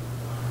you?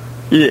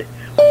 Yeah.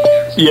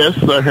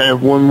 Yes, I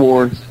have one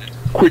more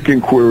quick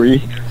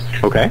inquiry.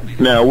 Okay.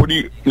 Now,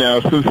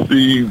 since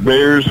the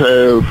Bears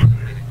have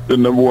the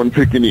number 1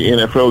 pick in the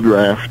NFL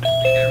draft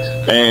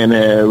and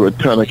have a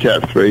ton of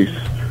cap space,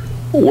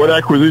 what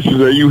acquisitions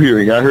are you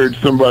hearing? I heard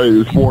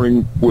somebody this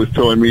morning was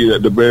telling me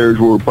that the Bears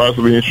were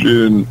possibly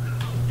interested in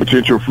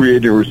potential free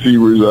agent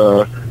receivers,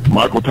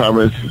 Michael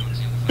Thomas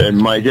and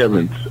Mike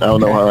Evans. I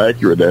don't know how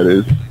accurate that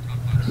is.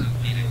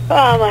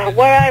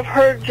 What I've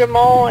heard,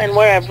 Jamal, and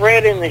what I've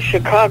read in the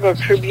Chicago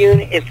Tribune,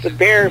 if the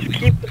Bears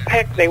keep the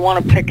pick, they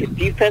want to pick a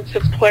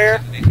defensive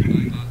player.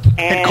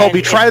 And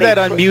Colby, try that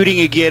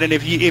unmuting again. And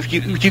if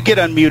you get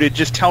unmuted,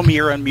 just tell me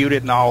you're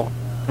unmuted, and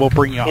we'll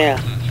bring you on. Yeah.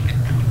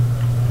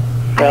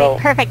 So,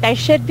 perfect. I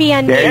should be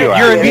unmuted. There you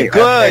are. You're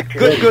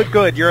unmuted.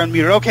 Good. You're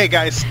unmuted. Okay,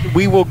 guys,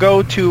 we will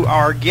go to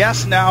our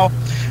guest now.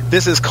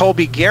 This is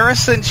Colby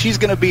Garrison. She's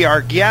going to be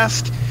our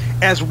guest.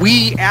 As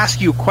we ask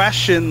you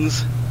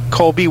questions,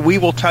 Colby, we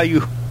will tell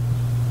you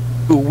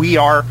who we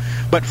are.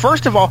 But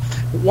first of all,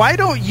 why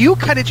don't you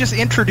kind of just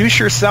introduce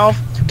yourself,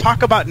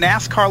 talk about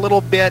NASCAR a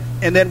little bit,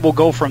 and then we'll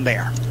go from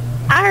there.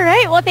 All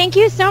right. Well, thank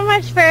you so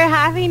much for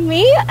having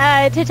me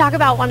to talk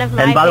about one of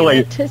my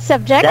favorite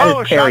subjects.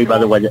 That is Perry, by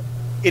the way.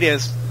 It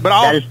is. But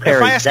that is Perry.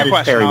 If I ask a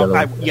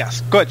question,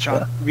 yes. Go ahead,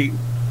 Sean.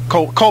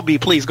 Colby,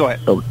 please go ahead.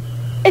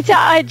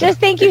 Just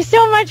thank you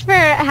so much for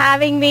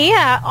having me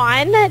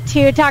on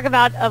to talk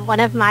about one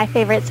of my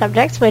favorite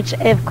subjects, which,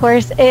 of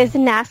course, is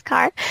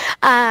NASCAR.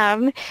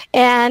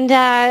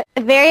 And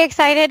very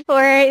excited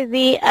for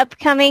the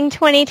upcoming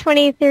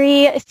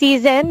 2023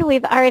 season.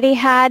 We've already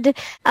had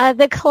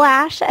the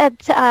Clash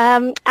at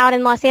out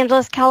in Los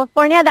Angeles,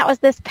 California. That was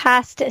this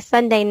past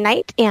Sunday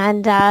night,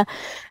 and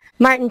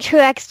Martin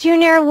Truex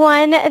Jr.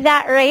 won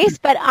that race,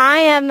 but I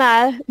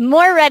am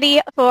more ready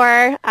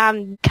for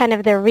kind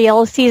of the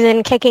real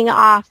season kicking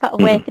off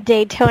with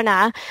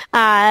Daytona.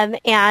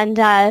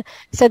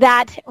 So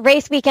that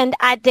race weekend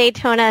at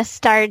Daytona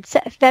starts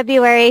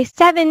February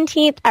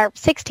 17th, or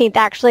 16th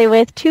actually,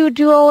 with 2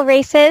 dual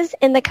races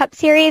in the Cup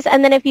Series.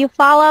 And then if you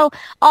follow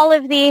all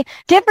of the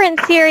different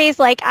series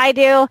like I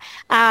do,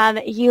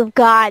 you've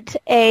got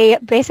a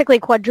basically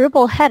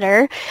quadruple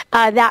header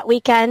that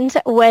weekend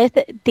with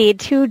the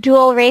 2 dual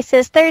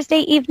races Thursday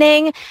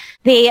evening,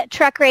 the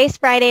truck race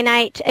Friday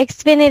night,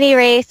 Xfinity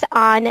race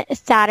on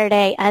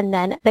Saturday, and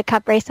then the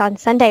Cup race on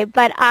Sunday.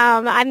 But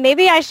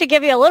maybe I should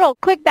give you a little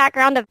quick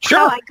background of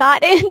how I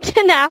got into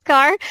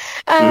NASCAR.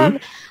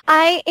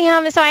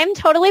 I'm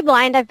totally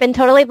blind. I've been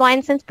totally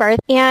blind since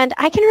birth, and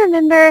I can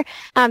remember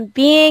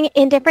being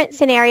in different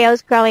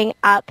scenarios growing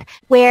up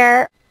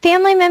where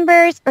family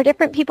members or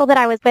different people that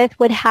I was with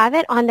would have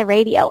it on the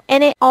radio,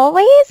 and it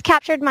always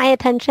captured my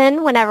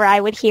attention whenever I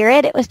would hear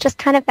it. It was just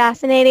kind of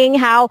fascinating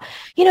how,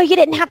 you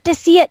didn't have to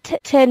see it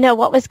to know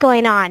what was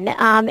going on,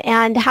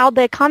 and how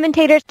the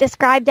commentators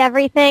described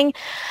everything.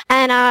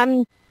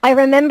 And I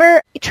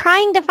remember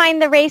trying to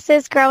find the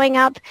races growing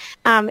up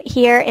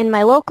here in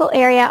my local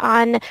area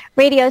on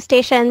radio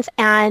stations,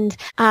 and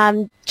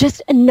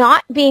just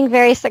not being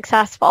very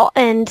successful.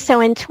 And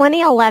so in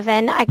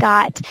 2011, I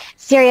got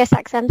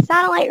SiriusXM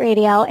satellite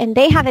radio, and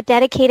they have a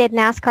dedicated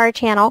NASCAR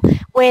channel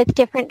with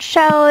different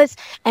shows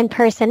and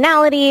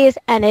personalities,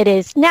 and it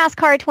is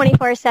NASCAR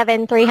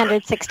 24/7,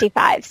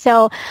 365.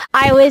 So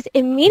I was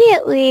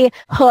immediately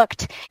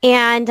hooked,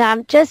 and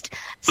just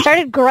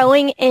started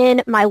growing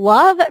in my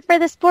love for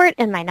the sport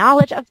and my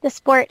knowledge of the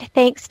sport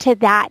thanks to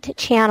that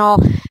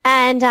channel.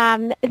 And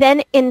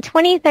then in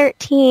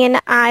 2013,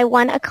 I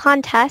won a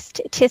contest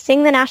to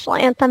sing the national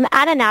anthem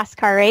at a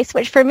NASCAR race,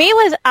 which for me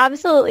was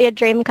absolutely a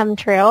dream come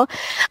true,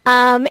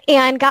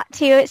 and got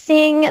to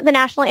sing the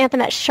national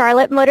anthem at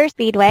Charlotte Motor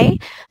Speedway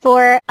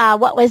for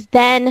what was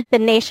then the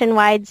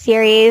Nationwide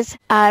Series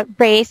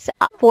race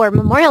for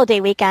Memorial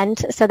Day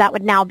weekend. So that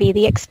would now be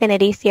the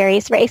Xfinity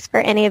Series race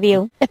for any of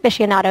you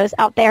aficionados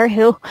out there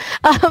who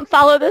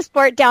follow the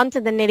sport down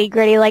to the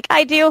nitty-gritty like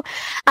I do.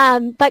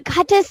 But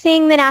got to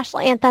sing the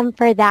national anthem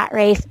for that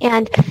race,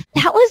 and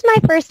that was my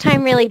first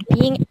time really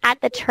being at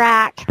the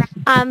track,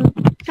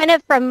 kind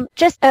of from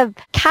just a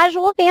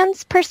casual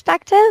fan's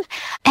perspective,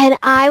 and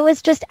I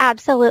was just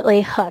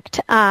absolutely hooked.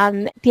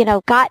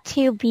 Got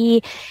to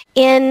be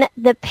in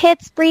the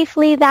pits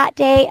briefly that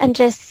day and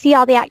just see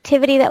all the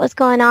activity that was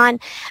going on.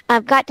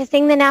 Got to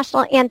sing the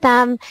national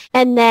anthem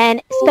and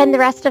then spend the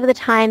rest of the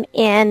time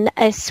in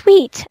a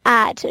suite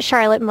at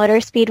Charlotte Motor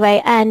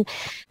Speedway, and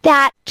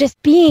that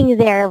just being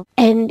there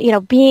and,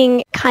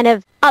 being kind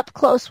of up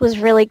close was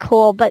really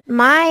cool. But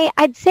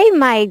I'd say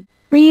my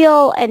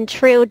real and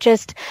true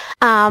just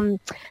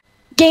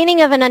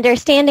gaining of an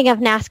understanding of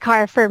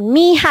NASCAR for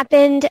me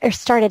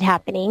started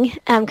happening,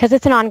 because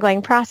it's an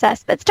ongoing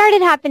process, but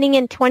started happening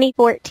in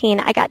 2014.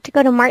 I got to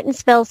go to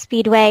Martinsville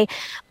Speedway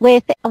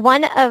with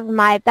one of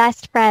my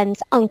best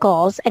friend's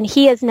uncles, and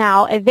he is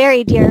now a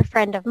very dear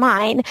friend of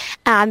mine,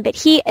 but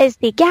he is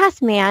the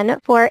gas man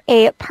for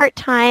a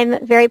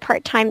very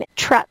part-time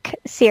truck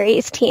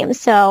series team.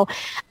 So,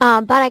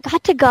 but I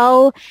got to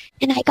go,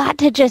 and I got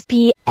to just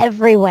be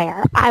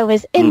everywhere. I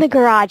was in the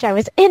garage. I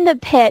was in the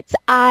pits.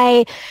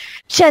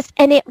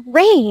 And it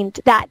rained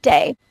that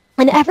day.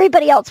 And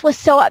everybody else was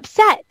so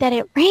upset that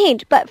it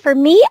rained. But for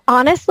me,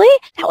 honestly,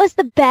 that was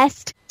the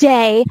best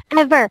day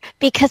ever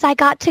because I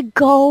got to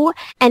go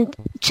and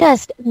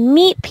just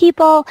meet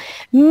people,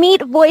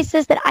 meet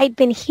voices that I'd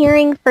been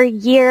hearing for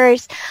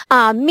years,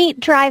 meet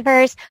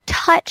drivers,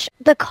 touch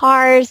the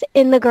cars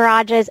in the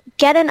garages,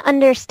 get an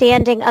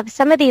understanding of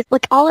some of these,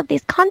 like all of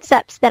these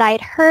concepts that I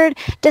had heard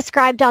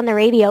described on the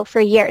radio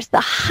for years.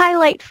 The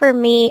highlight for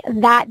me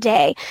that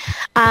day,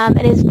 and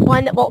is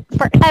one that will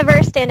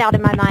forever stand out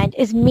in my mind,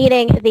 is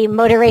meeting the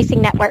Motor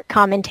Racing Network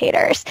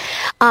commentators.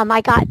 I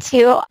got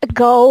to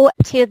go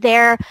to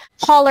their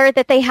hauler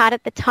that they had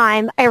at the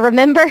time. I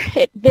remember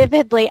it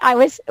vividly.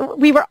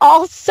 We were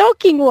all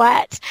soaking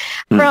wet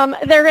from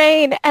the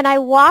rain, and I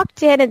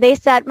walked in and they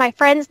said, my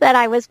friends that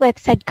I was with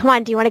said, come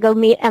on, do you want to go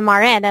meet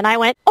MRN? And I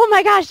went, oh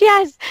my gosh,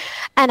 yes.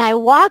 And I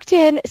walked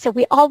in, so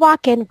we all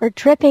walk in, we're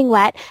dripping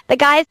wet. The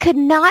guys could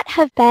not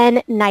have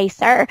been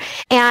nicer.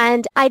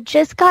 And I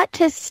just got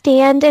to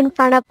stand in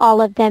front of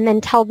all of them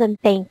and tell them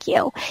thank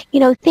you.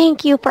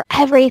 Thank you for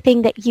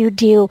everything that you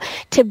do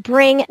to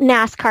bring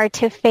NASCAR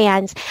to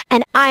fans.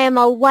 And I am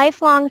a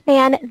lifelong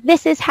fan.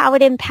 This is how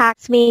it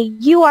impacts me.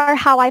 You are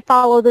how I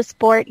follow the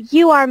sport.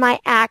 You are my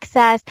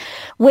access.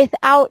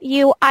 Without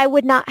you, I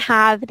would not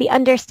have the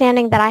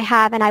understanding that I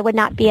have, and I would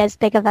not be as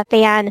big of a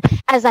fan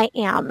as I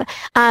am.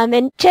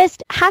 And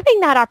just having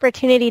that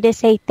opportunity to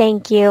say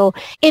thank you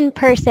in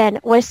person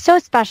was so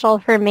special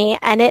for me,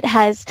 and it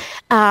has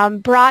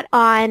brought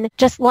on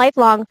just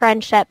lifelong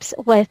friendships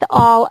with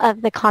all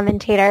of the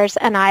commentators,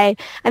 and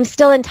I'm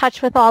still in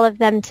touch with all of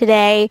them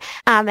today,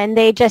 and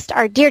they just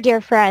are dear,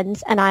 dear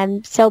friends, and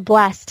I'm so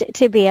blessed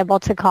to be able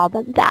to call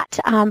them that.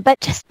 But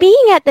just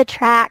being at the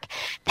track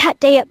that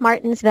day at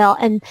Martinsville,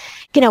 and,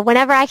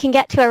 whenever I can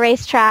get to a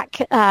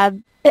racetrack,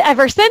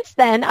 ever since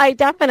then, I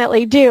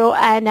definitely do.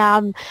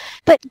 And,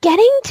 but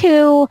getting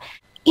to,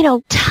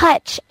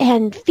 touch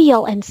and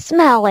feel and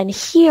smell and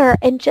hear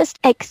and just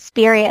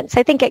experience.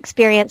 I think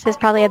experience is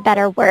probably a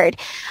better word.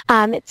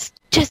 It's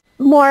just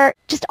more,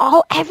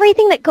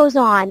 everything that goes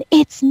on.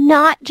 It's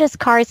not just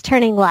cars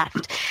turning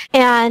left.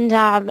 And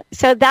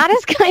so that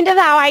is kind of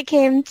how I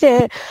came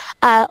to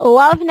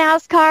love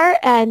NASCAR.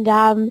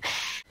 And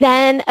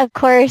then, of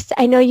course,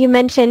 I know you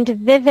mentioned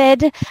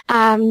Vivid,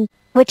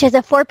 which is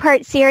a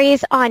 4-part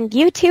series on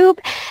YouTube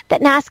that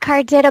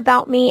NASCAR did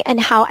about me and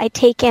how I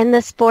take in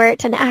the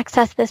sport and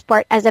access the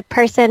sport as a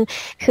person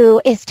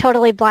who is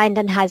totally blind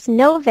and has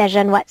no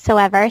vision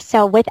whatsoever.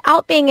 So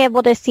without being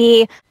able to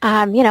see,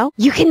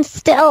 you can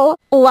still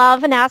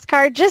love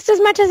NASCAR just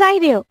as much as I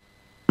do.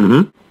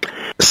 Mm-hmm.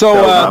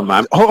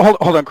 So,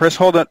 hold on, Chris.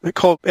 Hold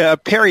on.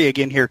 Perry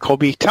again here,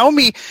 Colby.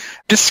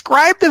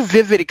 Describe the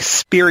Vivid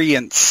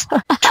experience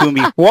to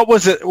me. What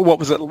was it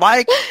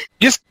like?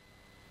 Just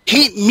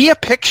paint me a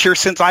picture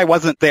since I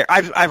wasn't there.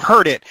 I've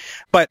heard it,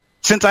 but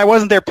since I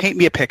wasn't there, paint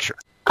me a picture.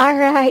 All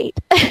right.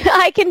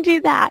 I can do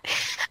that.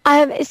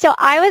 So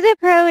I was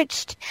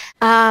approached,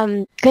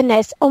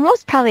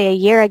 almost probably a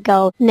year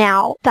ago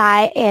now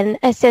by an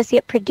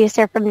associate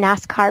producer from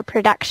NASCAR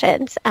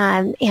Productions.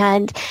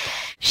 And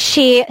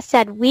she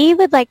said, we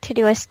would like to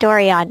do a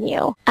story on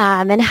you,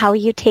 and how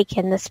you take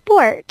in the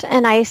sport.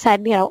 And I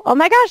said, oh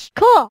my gosh,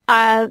 cool.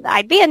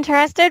 I'd be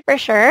interested for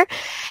sure.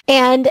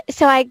 And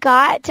so I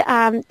got,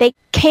 they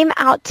came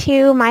out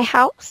to my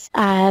house,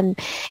 and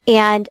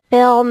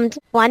filmed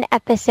one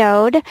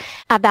episode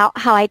about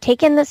how I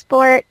take in the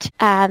sport,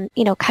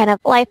 kind of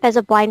life as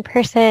a blind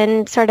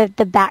person, sort of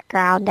the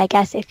background, I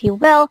guess, if you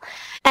will.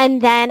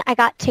 And then I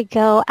got to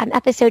go,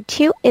 episode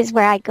 2 is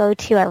where I go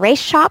to a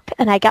race shop,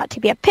 and I got to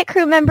be a pit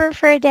crew member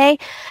for a day.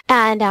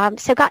 And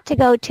so got to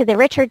go to the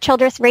Richard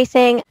Childress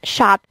Racing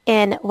shop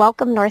in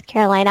Welcome, North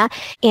Carolina,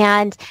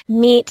 and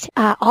meet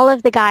all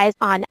of the guys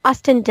on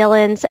Austin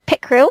Dillon's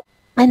pit crew.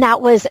 And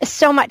that was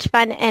so much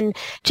fun and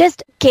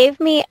just gave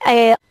me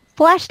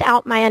fleshed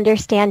out my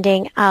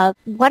understanding of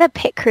what a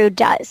pit crew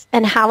does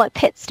and how a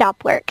pit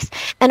stop works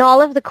and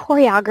all of the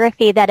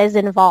choreography that is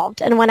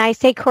involved. And when I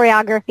say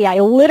choreography, I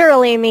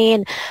literally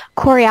mean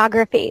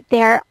choreography.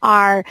 There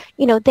are,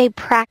 they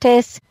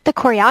practice, the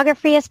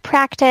choreography is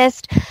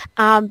practiced,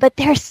 but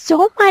there's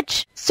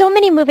so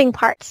many moving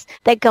parts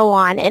that go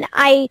on. And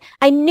I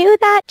knew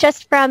that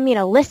just from,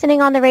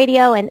 listening on the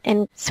radio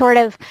and sort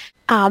of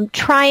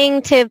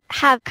trying to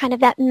have kind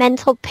of that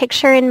mental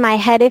picture in my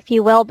head, if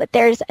you will, but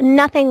there's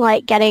nothing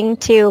like getting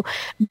to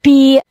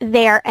be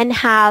there and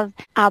have,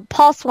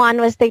 Paul Swan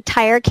is the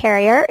tire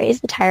carrier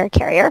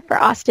for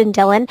Austin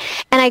Dillon,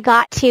 and I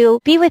got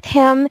to be with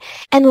him,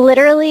 and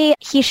literally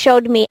he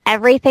showed me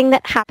everything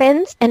that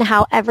happens and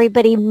how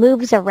everybody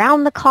moves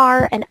around the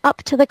car and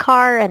up to the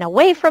car and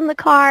away from the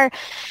car,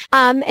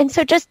 and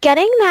so just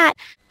getting that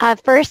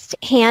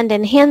first-hand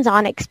and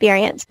hands-on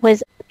experience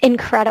was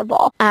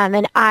incredible.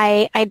 And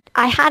I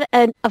had,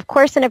 of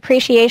course, an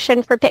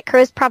appreciation for pit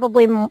crews,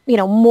 probably,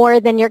 more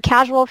than your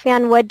casual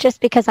fan would, just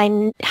because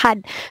I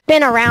had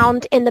been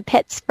around in the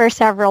pits for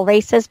several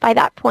races by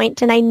that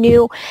point, and I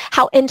knew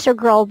how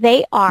integral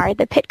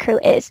the pit crew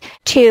is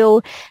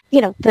to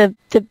the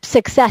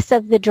success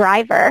of the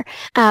driver.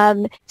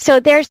 So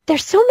there's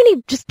so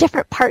many just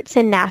different parts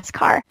in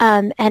NASCAR.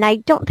 And I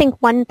don't think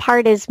one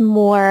part is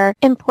more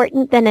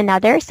important than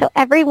another. So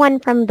everyone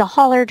from the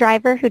hauler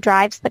driver who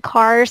drives the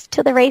cars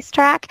to the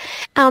racetrack,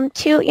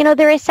 to,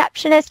 the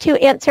receptionist who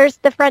answers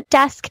the front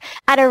desk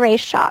at a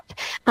race shop,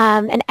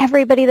 and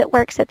everybody that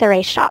works at the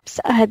race shops,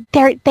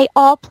 they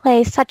all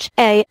play such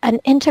an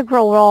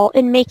integral role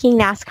in making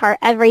NASCAR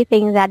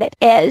everything that it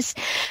is.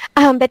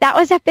 But that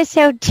was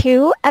episode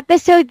 2.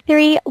 Episode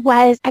 3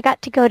 was I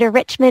got to go to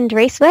Richmond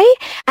Raceway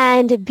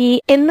and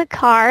be in the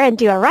car and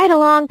do a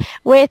ride-along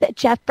with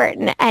Jeff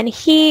Burton. And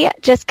he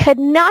just could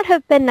not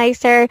have been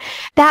nicer.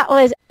 That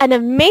was an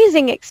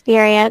amazing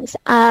experience.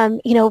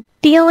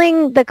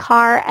 Feeling the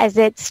car as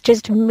it's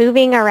just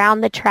moving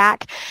around the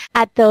track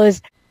at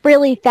those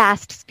really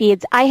fast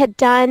speeds. I had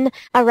done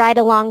a ride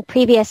along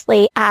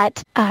previously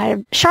at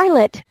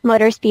Charlotte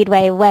Motor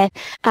Speedway with,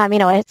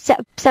 a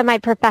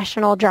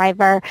semi-professional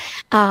driver,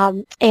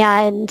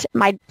 and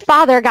my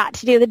father got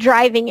to do the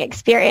driving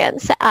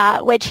experience,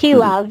 which he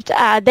loved.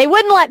 They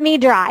wouldn't let me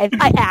drive.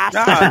 I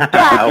asked,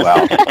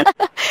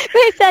 but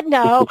they said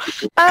no.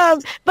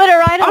 But a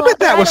ride along. I'll bet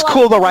that was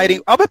cool.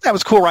 I'll bet that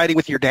was cool riding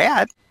with your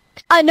dad.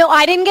 No,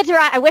 I didn't get to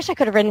ride. I wish I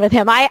could have ridden with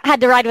him. I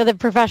had to ride with a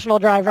professional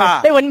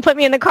driver. They wouldn't put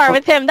me in the car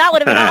with him. That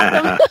would have been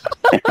awesome.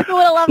 I would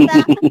have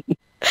loved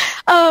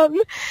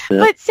that.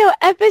 But so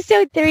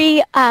episode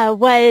 3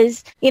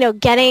 was,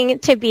 getting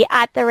to be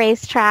at the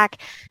racetrack.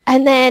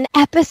 And then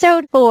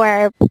episode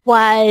 4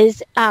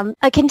 was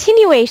a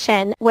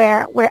continuation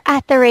where we're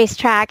at the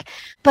racetrack,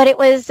 but it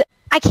was,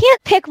 I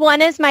can't pick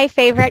one as my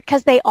favorite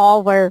because they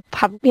all were,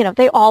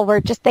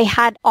 they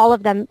had all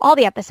of them, all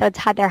the episodes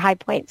had their high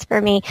points for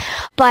me.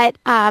 But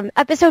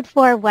episode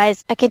 4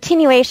 was a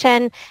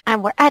continuation,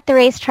 and we're at the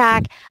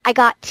racetrack. I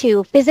got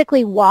to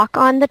physically walk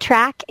on the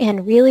track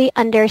and really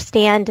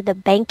understand the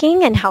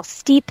banking and how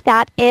steep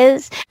that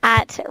is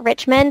at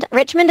Richmond.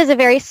 Richmond is a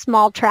very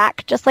small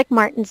track, just like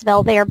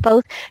Martinsville. They are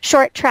both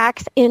short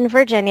tracks in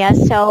Virginia.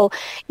 So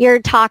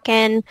you're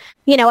talking,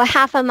 a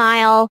half a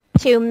mile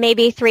to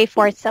maybe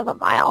 3/4 of a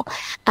mile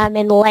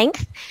in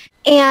length.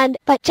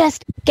 But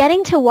just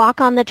getting to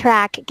walk on the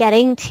track,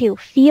 getting to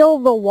feel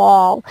the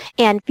wall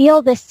and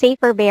feel the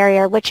safer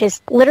barrier, which is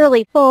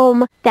literally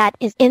foam that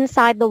is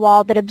inside the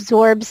wall that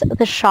absorbs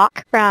the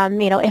shock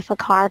from, if a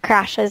car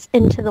crashes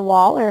into the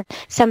wall or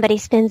somebody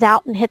spins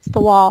out and hits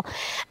the wall.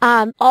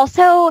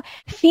 Also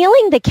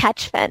feeling the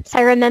catch fence.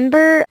 I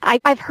remember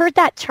I've heard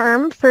that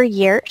term for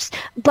years,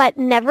 but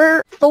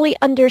never fully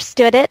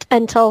understood it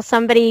until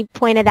somebody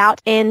pointed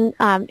out in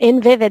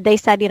Vivid. They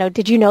said,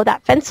 did you know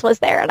that fence was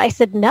there? And I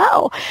said, no.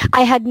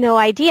 I had no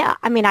idea.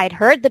 I mean, I'd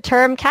heard the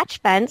term catch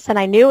fence, and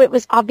I knew it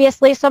was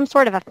obviously some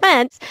sort of a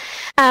fence,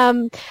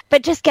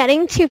 but just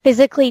getting to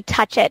physically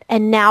touch it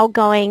and now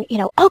going,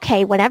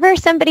 okay, whenever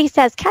somebody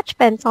says catch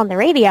fence on the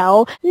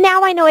radio,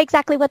 now I know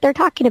exactly what they're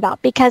talking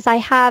about because I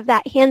have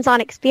that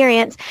hands-on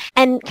experience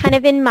and kind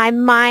of in my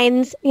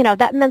mind's,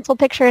 that mental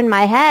picture in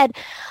my head,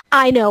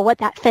 I know what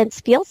that fence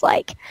feels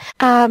like.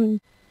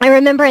 I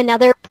remember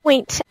another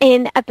point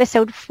in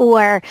episode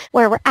 4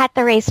 where we're at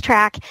the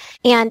racetrack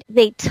and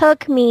they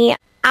took me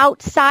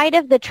outside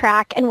of the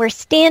track and we're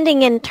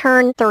standing in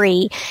turn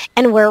 3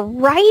 and we're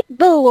right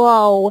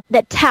below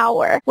the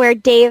tower where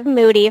Dave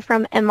Moody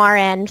from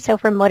MRN, so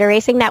from Motor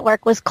Racing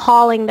Network, was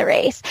calling the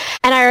race.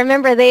 And I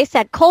remember they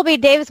said, Colby,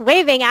 Dave's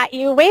waving at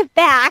you, wave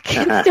back.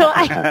 And so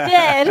I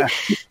did.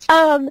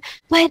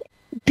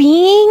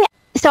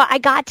 So I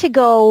got to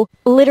go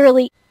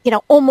literally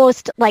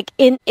almost like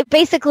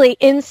basically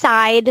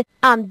inside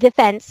the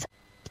fence,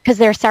 because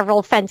there are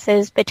several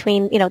fences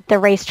between, the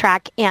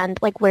racetrack and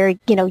like where,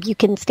 you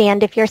can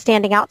stand if you're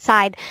standing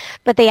outside.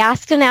 But they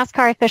asked a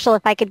NASCAR official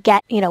if I could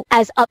get,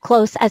 as up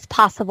close as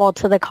possible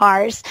to the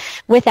cars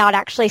without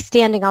actually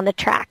standing on the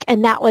track.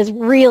 And that was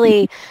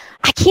really,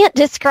 I can't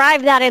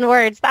describe that in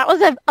words. That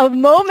was a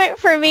moment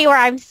for me where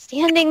I'm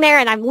standing there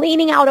and I'm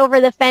leaning out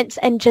over the fence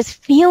and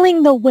just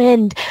feeling the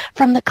wind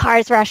from the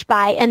cars rush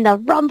by, and the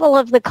rumble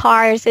of the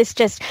cars is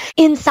just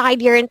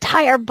inside your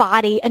entire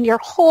body, and your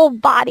whole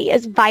body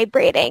is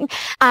vibrating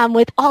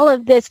with all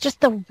of this, just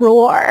the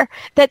roar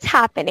that's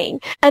happening.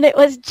 And it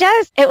was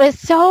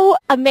so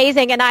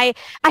amazing. And I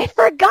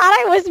forgot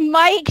I was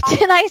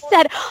mic'd, and I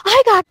said,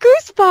 I got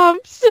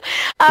goosebumps.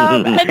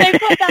 And they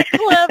put that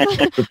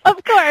clip,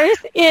 of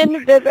course,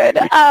 in Vivid.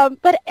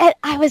 But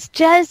I was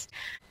just,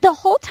 the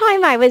whole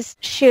time I was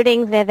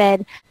shooting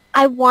Vivid,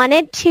 I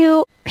wanted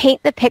to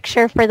paint the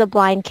picture for the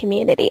blind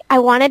community. I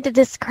wanted to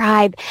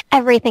describe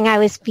everything I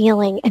was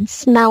feeling and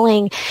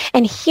smelling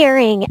and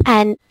hearing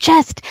and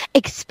just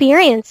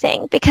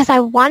experiencing, because I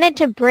wanted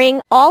to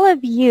bring all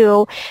of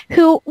you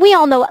who, we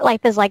all know what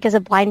life is like as a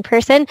blind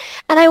person,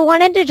 and I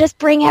wanted to just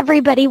bring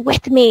everybody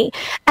with me.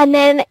 And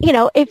then,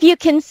 if you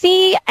can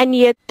see and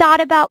you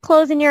thought about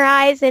closing your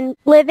eyes and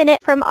living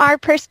it from our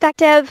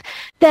perspective,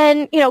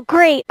 then,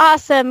 great,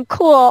 awesome,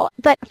 cool.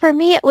 But for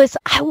me, it was,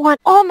 I want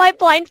all my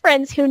blind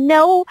friends who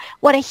know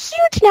what what a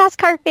huge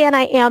NASCAR fan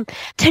I am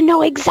to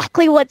know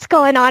exactly what's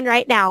going on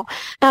right now.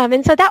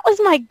 And so that was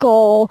my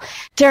goal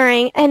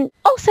during, and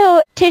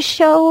also to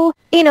show,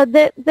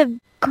 the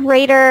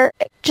greater,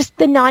 just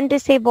the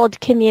non-disabled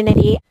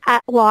community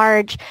at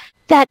large,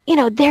 that,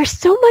 there's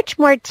so much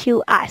more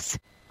to us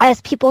as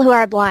people who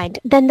are blind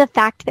than the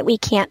fact that we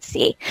can't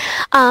see.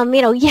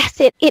 Yes,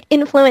 it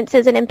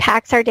influences and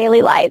impacts our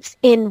daily lives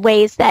in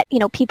ways that,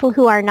 people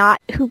who are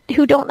not,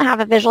 who don't have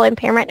a visual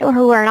impairment or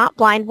who are not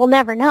blind will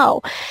never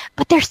know.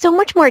 But there's so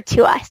much more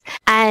to us.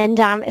 And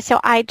so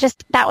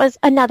that was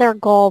another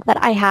goal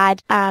that I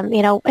had,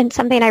 and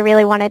something I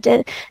really wanted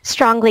to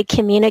strongly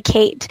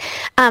communicate.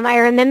 I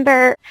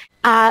remember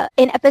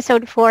in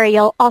episode 4,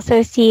 you'll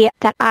also see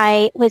that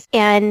I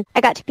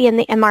got to be in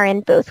the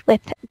MRN booth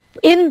with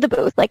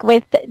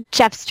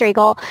Jeff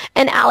Striegel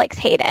and Alex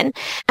Hayden.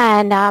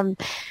 And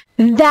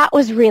that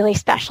was really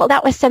special.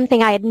 That was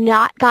something I had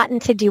not gotten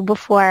to do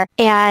before.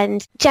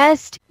 And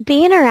just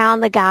being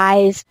around the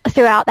guys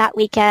throughout that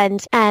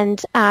weekend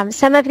and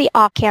some of the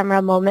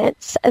off-camera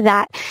moments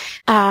that,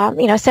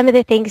 some of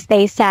the things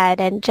they said,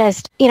 and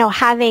just,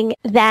 having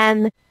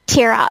them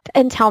tear up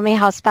and tell me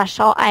how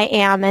special I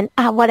am and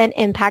what an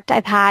impact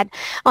I've had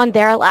on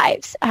their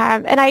lives.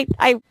 And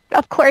I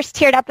of course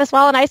teared up as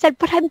well. And I said,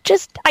 but I'm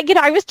just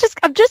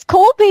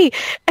Colby.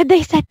 And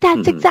they said,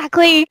 that's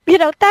exactly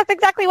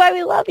why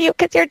we love you,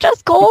 because you're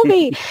just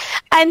Colby.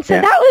 And so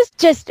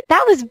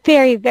that was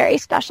very, very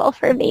special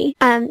for me,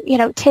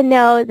 to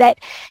know that,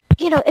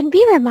 and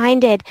be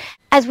reminded,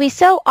 as we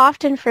so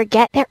often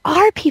forget, there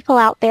are people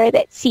out there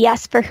that see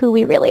us for who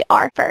we really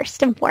are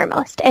first and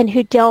foremost, and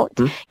who don't,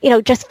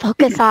 just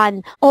focus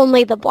on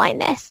only the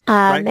blindness.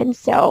 Right. And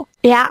so,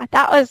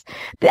 that was,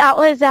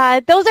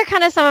 those are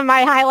kind of some of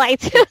my highlights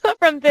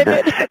from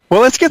Vivid.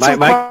 Well, let's get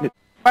some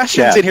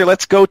questions in here.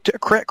 Let's go to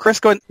Chris.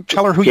 Go and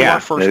tell her who you are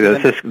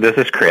first. This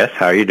is Chris.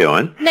 How are you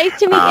doing? Nice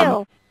to meet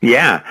you.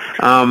 Yeah.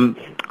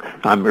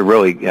 I'm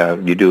really,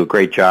 you do a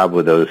great job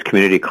with those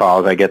community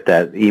calls. I get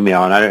that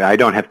email, and I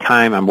don't have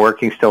time. I'm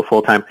working still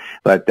full time,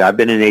 but I've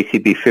been in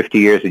ACB 50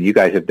 years, and you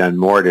guys have done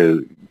more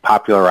to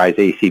popularize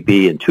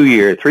ACB in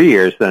 3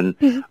 years than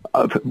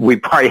we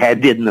probably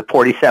did in the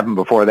 47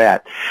 before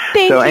that.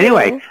 Thank you.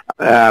 Anyway,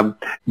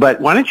 but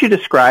why don't you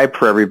describe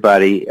for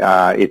everybody,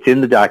 it's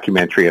in the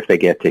documentary if they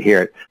get to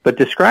hear it, but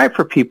describe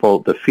for people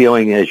the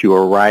feeling as you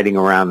were riding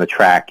around the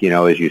track,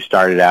 as you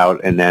started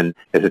out, and then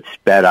as it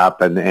sped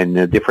up, and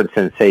the different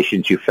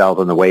sensations you felt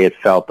and the way it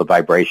felt, the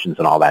vibrations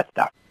and all that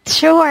stuff.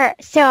 Sure.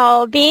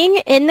 So being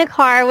in the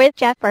car with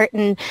Jeff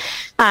Burton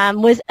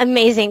was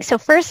amazing. So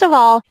first of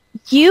all,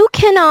 you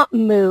cannot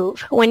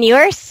move when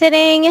you're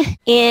sitting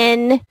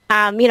in,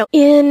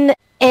 in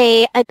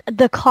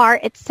the car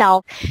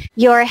itself.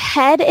 Your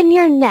head and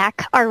your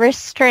neck are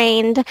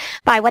restrained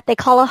by what they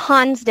call a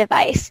Hans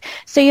device.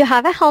 So you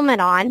have a helmet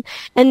on,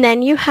 and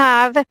then you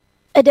have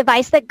a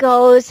device that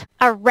goes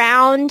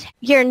around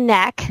your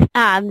neck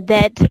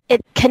that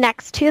it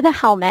connects to the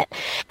helmet,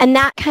 and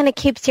that kind of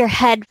keeps your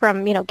head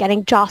from,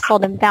 getting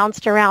jostled and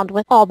bounced around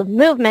with all the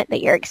movement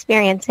that you're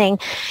experiencing.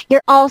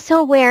 You're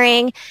also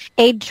wearing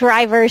a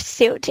driver's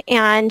suit,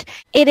 and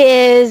it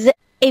is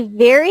a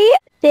very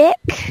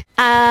thick,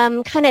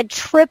 kind of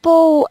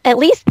triple, at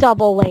least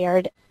double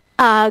layered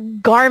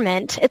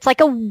garment. It's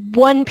like a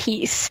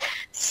one-piece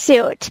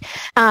suit.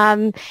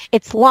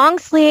 It's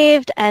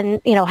long-sleeved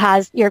and,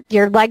 has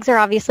your legs are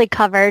obviously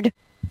covered.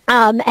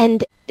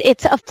 And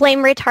it's a flame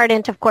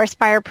retardant, of course,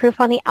 fireproof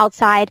on the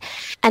outside.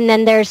 And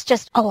then there's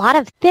just a lot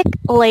of thick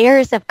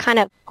layers of kind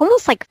of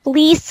almost like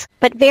fleece,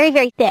 but very,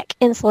 very thick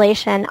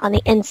insulation on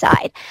the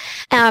inside.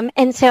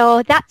 And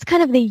so that's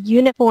kind of the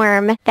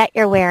uniform that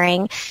you're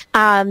wearing.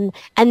 And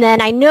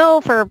then I know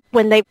for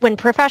when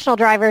professional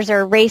drivers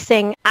are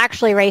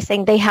actually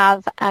racing, they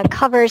have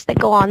covers that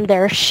go on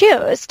their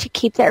shoes to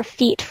keep their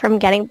feet from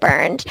getting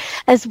burned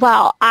as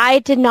well. I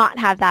did not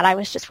have that. I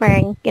was just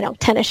wearing,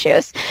 tennis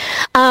shoes.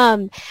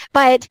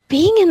 But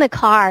being in the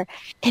car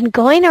and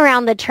going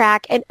around the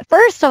track, and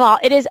first of all,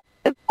 it is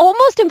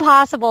almost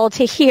impossible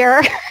to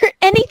hear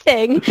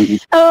anything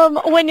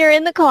when you're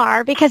in the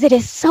car because it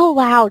is so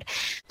loud.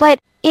 But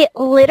it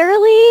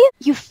literally,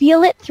 you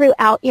feel it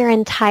throughout your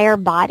entire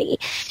body.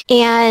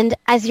 And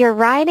as you're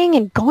riding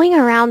and going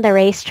around the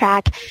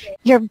racetrack,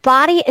 your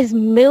body is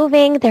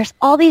moving. There's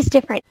all these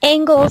different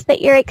angles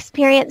that you're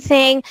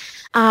experiencing.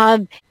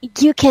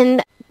 You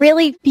can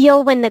really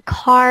feel when the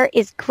car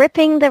is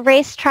gripping the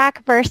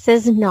racetrack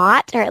versus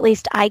not, or at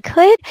least I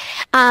could.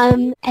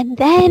 And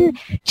then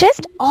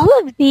just all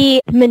of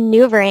the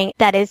maneuvering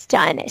that is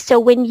done.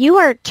 So when you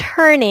are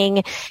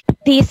turning,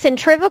 the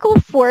centrifugal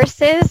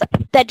forces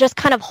that just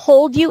kind of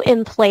hold you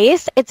in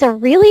place. It's a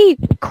really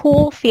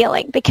cool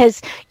feeling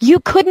because you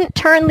couldn't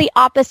turn the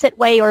opposite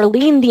way or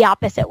lean the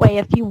opposite way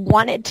if you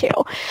wanted to.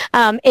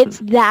 It's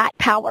that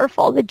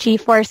powerful, the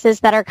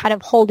G-forces that are kind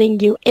of holding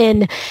you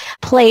in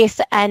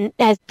place, and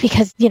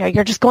because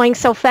you're just going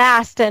so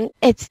fast, and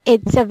it's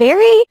a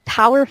very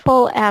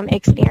powerful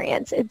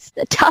experience. It's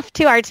tough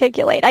to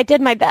articulate. I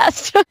did my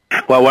best.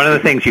 Well, one of the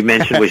things you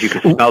mentioned was you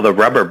could smell the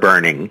rubber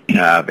burning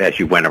as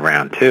you went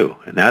around too,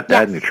 and that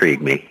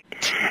intrigued me.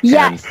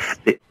 Yes.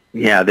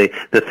 And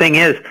the thing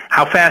is,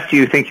 how fast do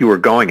you think you were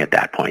going at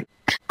that point?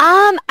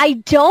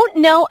 I don't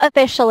know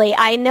officially.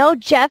 I know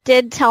Jeff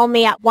did tell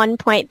me at one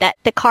point that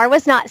the car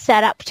was not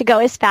set up to go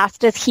as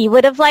fast as he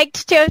would have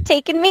liked to have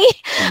taken me.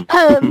 But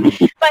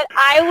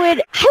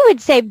I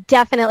would say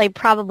definitely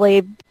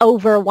probably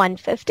over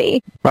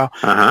 150. Wow.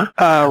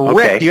 Okay.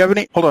 Rick, do you have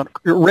any? Hold on,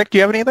 Rick, do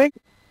you have anything?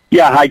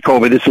 Yeah, hi,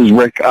 Colby. This is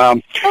Rick.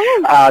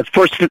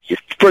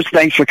 First,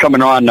 thanks for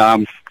coming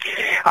on.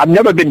 I've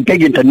never been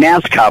big into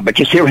NASCAR, but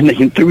just hearing the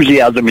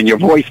enthusiasm in your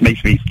voice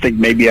makes me think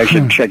maybe I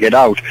should check it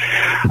out.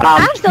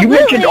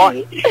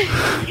 Absolutely.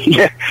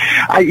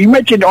 You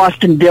mentioned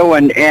Austin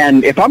Dillon,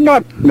 and if I'm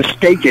not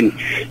mistaken,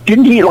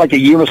 didn't he like a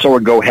year or so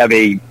ago have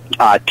a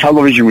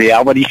television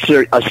reality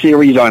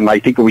series on, I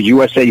think it was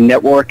USA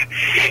Network?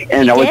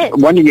 And I was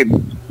wondering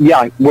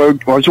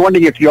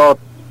if your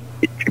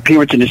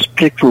appearance in his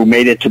pit crew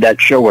made it to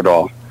that show at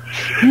all.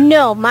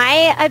 No,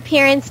 my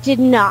appearance did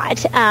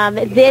not.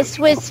 This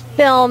was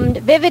filmed,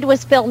 Vivid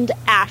was filmed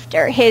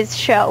after his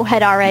show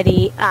had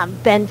already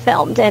been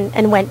filmed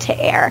and went to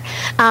air.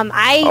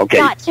 I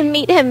got to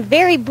meet him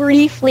very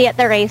briefly at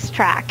the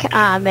racetrack,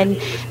 and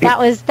that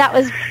was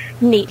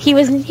neat. He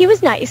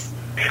was nice.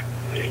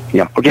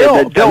 Yeah. Okay.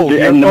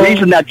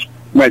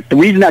 The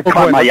reason that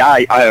caught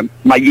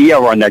my ear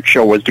on that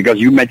show was because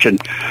you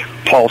mentioned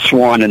Paul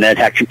Swan, and that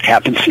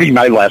happens to be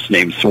my last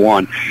name,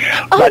 Swan.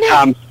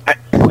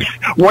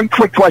 One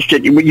quick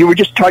question: you were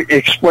just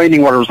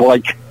explaining what it was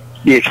like,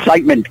 the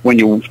excitement when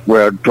you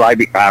were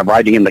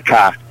riding in the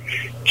car.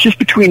 Just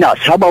between us,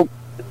 how about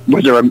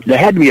there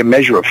had to be a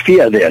measure of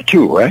fear there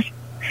too, right?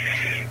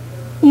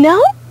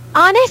 No,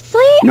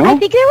 honestly, I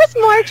think there was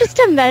more just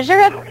a measure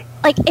of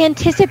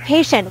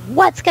anticipation.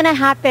 What's going to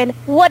happen?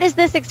 What is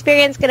this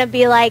experience going to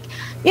be like?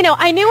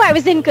 I knew I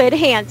was in good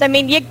hands. I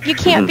mean, you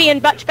can't be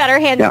in much better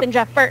hands than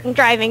Jeff Burton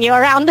driving you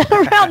around the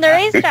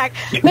racetrack.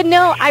 But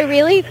no,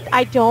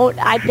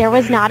 there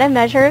was not a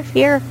measure of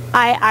fear.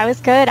 I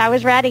was good. I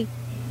was ready.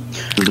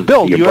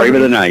 Bill, you're braver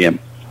than I am.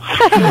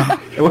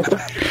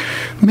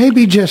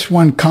 Maybe just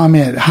one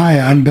comment. Hi,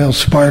 I'm Bill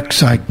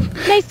Sparks.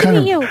 Nice to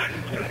meet you.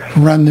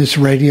 Run this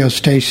radio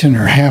station,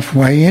 or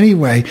halfway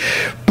anyway,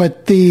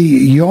 but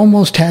you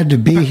almost had to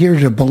be here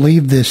to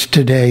believe this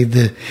today,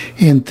 the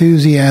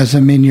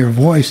enthusiasm in your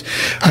voice.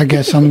 I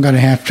guess I'm going to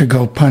have to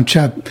go punch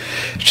up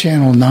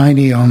channel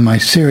 90 on my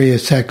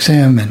Sirius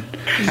XM and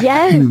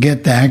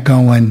get that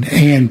going.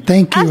 And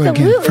thank you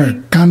again for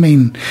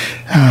coming.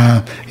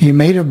 You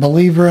made a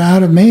believer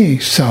out of me,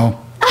 so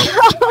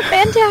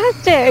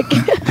fantastic.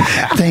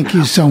 Thank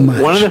you so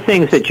much. One of the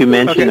things that you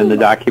mentioned in the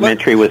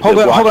documentary was hold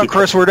on,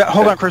 Chris. We're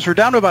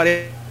down to about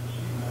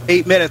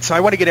 8 minutes. So I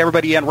want to get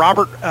everybody in.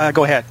 Robert,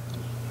 go ahead.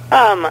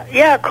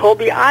 Yeah,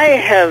 Colby, I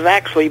have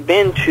actually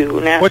been to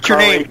NASCAR. What's your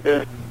name?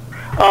 races.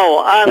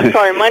 Oh, I'm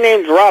sorry. My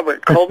name's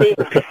Robert, Colby.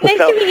 Nice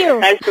to meet you.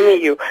 Nice to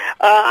meet you.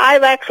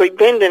 I've actually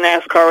been to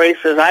NASCAR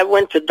races. I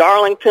went to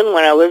Darlington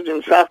when I lived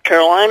in South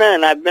Carolina,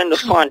 and I've been to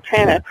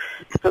Fontana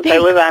since I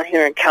live out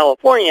here in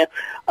California.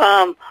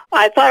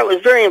 I thought it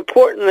was very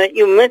important that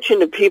you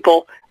mentioned to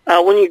people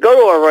when you go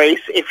to a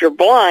race, if you're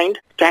blind,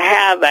 to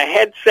have a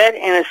headset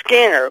and a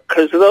scanner,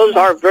 because those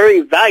are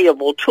very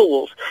valuable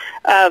tools.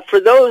 For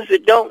those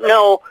that don't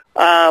know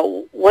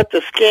what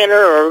the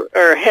scanner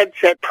or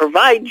headset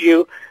provides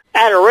you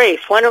at a race,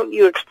 why don't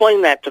you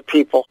explain that to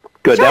people?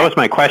 Good. Sure. That was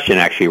my question,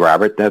 actually,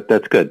 Robert.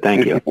 That's good.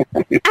 Thank you.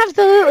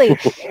 Absolutely.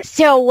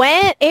 So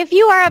if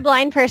you are a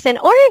blind person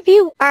or if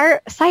you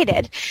are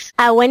sighted,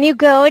 when you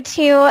go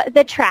to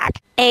the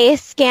track, a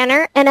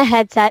scanner and a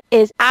headset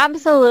is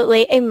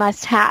absolutely a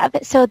must-have.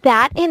 So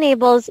that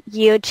enables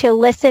you to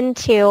listen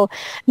to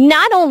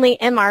not only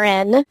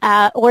MRN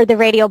or the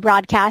radio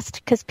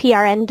broadcast, because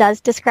PRN does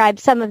describe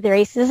some of the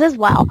races as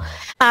well.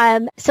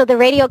 So the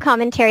radio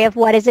commentary of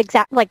what is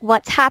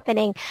what's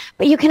happening,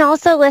 but you can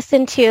also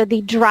listen to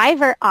the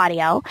driver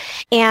audio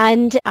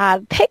and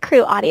pit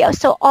crew audio.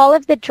 So all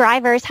of the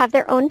drivers have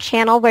their own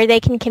channel where they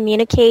can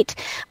communicate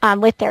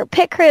with their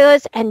pit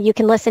crews, and you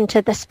can listen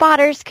to the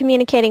spotters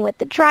communicating with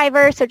the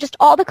driver. So just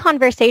all the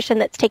conversation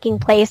that's taking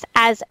place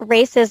as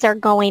races are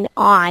going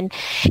on.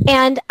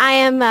 And I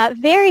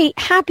am very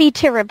happy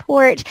to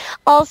report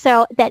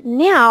also that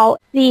now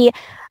the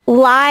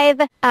live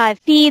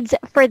feeds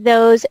for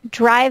those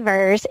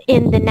drivers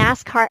in the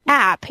NASCAR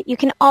app, you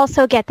can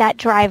also get that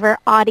driver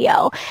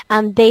audio.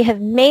 They have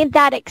made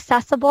that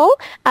accessible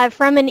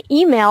from an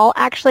email,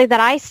 actually, that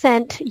I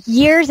sent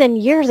years and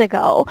years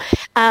ago,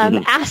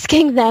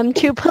 asking them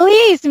to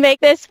please make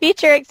this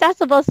feature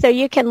accessible so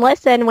you can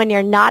listen when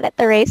you're not at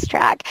the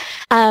racetrack.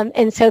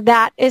 And so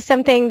that is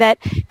something that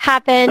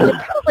happened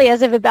probably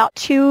as of about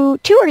two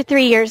or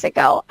 3 years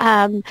ago.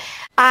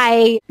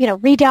 I,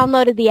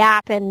 re-downloaded the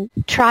app and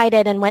tried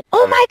it and went,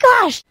 oh my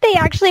gosh, they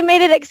actually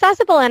made it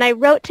accessible. And I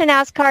wrote to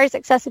NASCAR's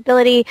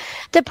accessibility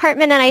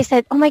department and I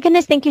said, oh my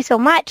goodness, thank you so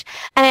much.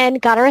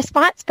 And got a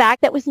response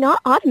back that was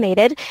not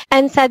automated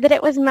and said that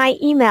it was my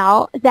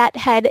email that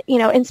had,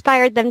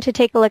 inspired them to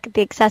take a look at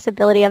the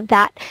accessibility of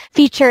that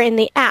feature in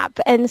the app.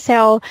 And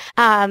so,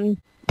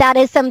 that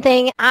is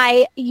something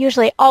I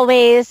usually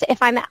always,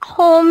 if I'm at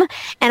home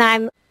and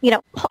I'm,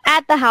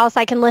 at the house,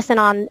 I can listen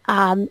on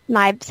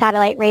my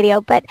satellite radio,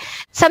 but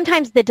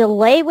sometimes the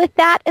delay with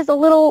that is a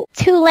little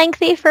too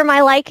lengthy for my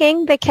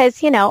liking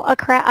because,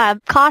 a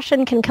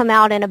caution can come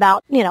out in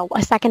about,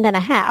 a second and a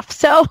half.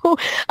 So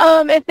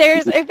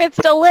if it's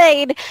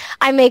delayed,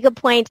 I make a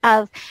point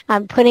of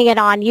putting it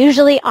on,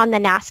 usually on the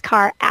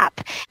NASCAR app,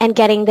 and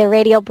getting the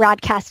radio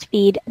broadcast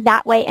feed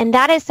that way. And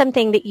that is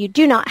something that you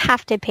do not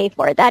have to pay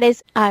for. That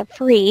is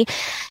free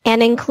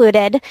and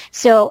included.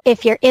 So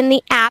if you're in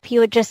the app, you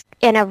would just,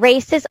 a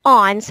race is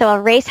on, so a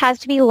race has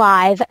to be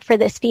live for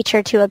this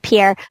feature to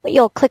appear, but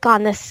you'll click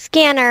on the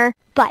scanner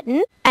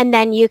button and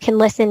then you can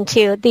listen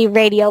to the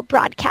radio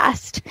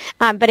broadcast.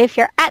 But if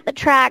you're at the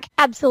track,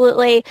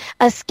 absolutely,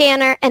 a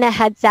scanner and a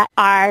headset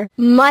are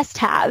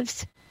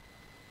must-haves.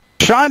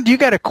 Sean, do you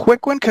got a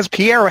quick one? Because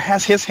Pierre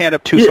has his hand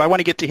up too, so I want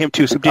to get to him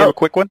too. So do you have a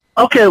quick one?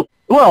 Okay,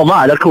 well,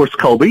 mine, of course,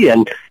 Colby.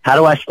 And how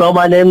do I spell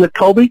my name,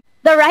 Colby?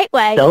 The right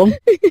way.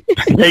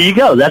 There you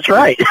go. That's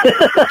right.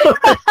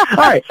 All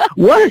right.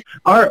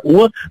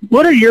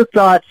 What are your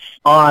thoughts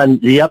on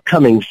the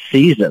upcoming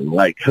season?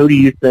 Like, who do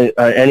you think?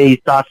 Any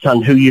thoughts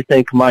on who you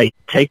think might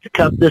take the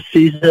Cup this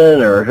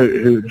season, or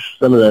who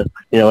some of the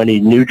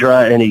any new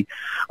any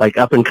like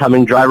up and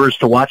coming drivers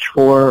to watch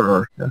for?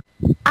 Or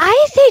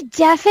I say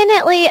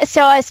definitely.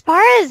 So as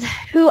far as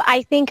who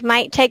I think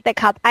might take the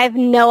Cup, I have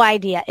no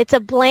idea. It's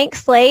a blank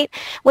slate,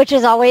 which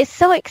is always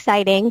so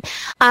exciting.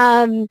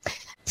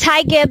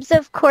 Ty Gibbs,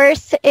 of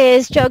course,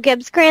 is Joe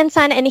Gibbs'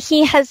 grandson, and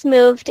he has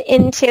moved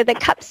into the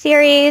Cup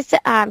Series.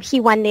 He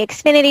won the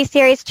Xfinity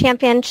Series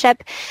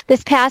championship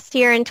this past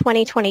year in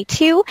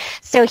 2022,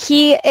 so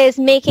he is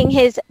making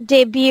his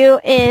debut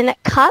in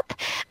Cup.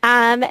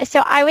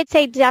 So I would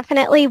say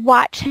definitely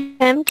watch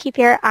him. Keep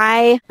your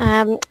eye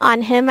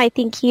on him. I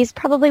think he's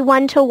probably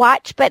one to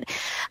watch, but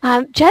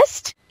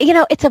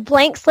it's a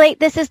blank slate.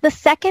 This is the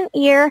second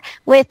year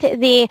with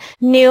the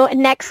new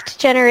next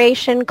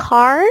generation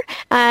car.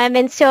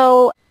 And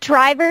so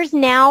drivers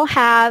now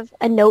have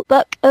a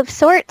notebook of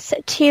sorts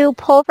to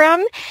pull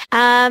from.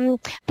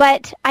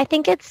 But I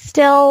think it's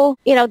still,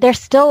 there's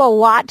still a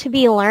lot to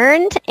be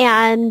learned.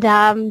 And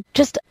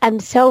I'm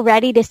so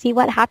ready to see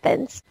what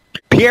happens.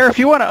 Pierre, if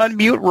you want to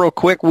unmute real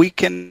quick, we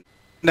can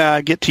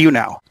get to you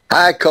now.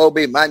 Hi,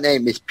 Colby. My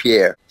name is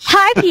Pierre.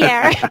 Hi,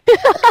 Pierre.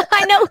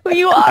 I know who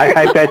you are.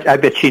 I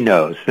bet she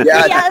knows.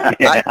 Yeah,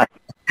 yes.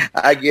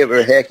 I give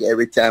her heck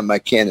every time I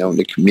can on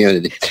the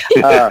community.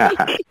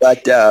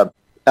 But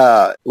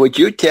would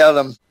you tell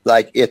them,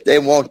 like, if they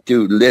want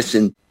to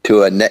listen to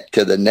the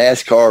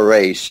NASCAR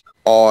race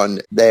on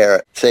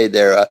their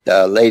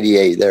Lady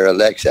A, their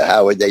Alexa,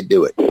 how would they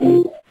do it?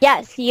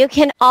 Yes, you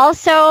can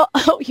also...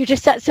 Oh, you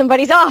just set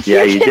somebody's off.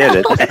 Yeah, you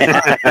did it.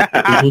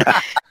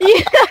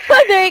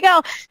 There you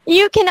go.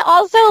 You can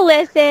also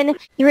listen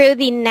through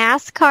the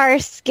NASCAR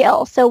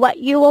skill. So what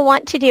you will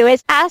want to do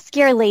is ask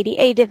your Lady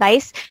A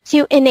device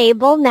to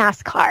enable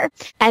NASCAR.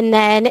 And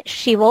then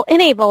she will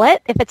enable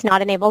it if it's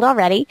not enabled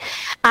already.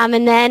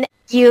 And then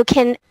you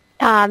can...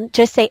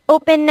 just say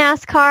open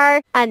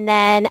NASCAR, and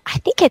then I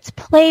think it's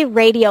play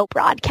radio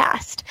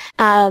broadcast.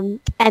 And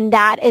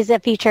that is a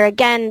feature,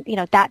 again,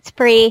 that's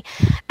free.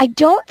 I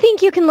don't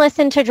think you can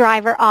listen to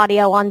driver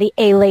audio on the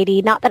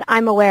A-Lady, not that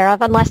I'm aware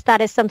of, unless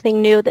that is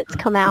something new that's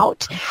come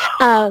out.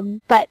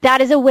 But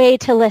that is a way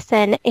to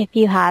listen if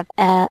you have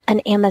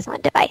an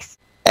Amazon device.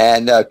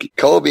 And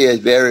Colby is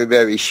very,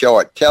 very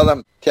short. Tell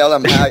him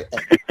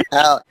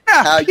how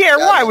Pierre,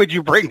 why would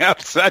you bring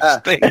up such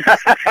things?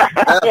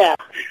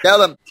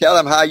 Tell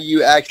him how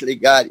you actually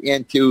got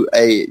into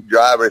a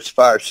driver's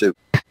fire suit.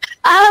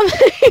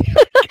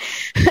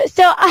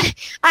 So I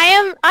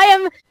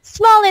am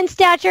small in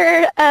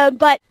stature,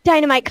 but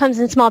dynamite comes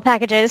in small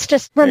packages.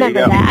 Just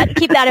remember that.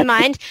 Keep that in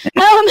mind.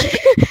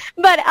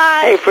 But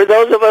hey, for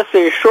those of us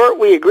that are short,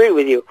 we agree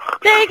with you.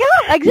 There you go.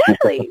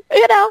 Exactly.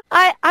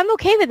 I'm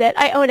okay with it.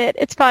 I own it.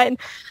 It's fine.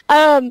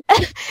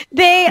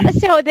 They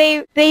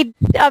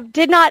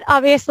did not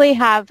obviously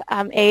have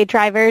a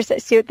driver's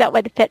suit that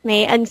would fit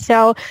me, and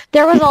so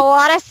there was a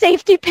lot of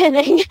safety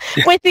pinning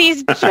with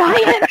these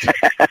giant,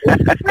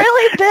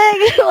 really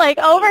big, like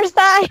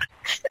oversized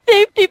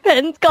safety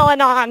pins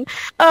going on.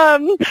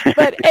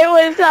 But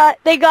it was,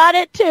 they got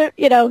it to,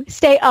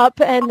 stay up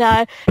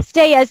and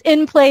stay as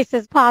in place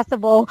as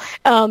possible.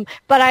 But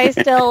I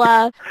still,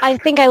 I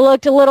think I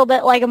looked a little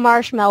bit like a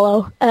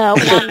marshmallow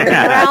wandering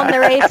around the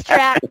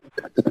racetrack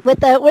with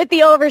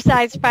the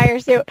oversized fire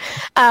suit.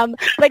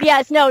 But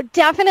yes, no,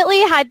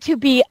 definitely had to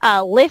be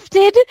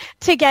lifted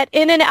to get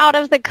in and out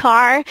of the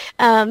car.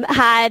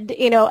 Had,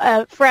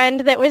 a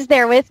friend that was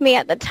there with me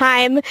at the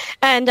time,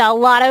 and a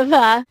lot of,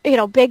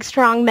 big,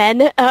 strong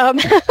men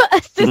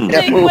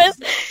assisting with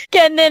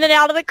getting in and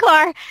out of the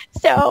car.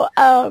 So,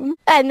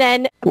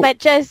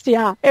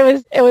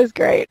 it was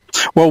great.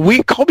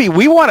 Well, Colby,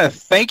 we want to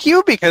thank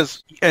you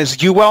because,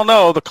 as you well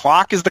know, the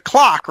clock is the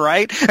clock,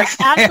 right?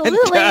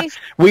 Absolutely. And,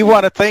 we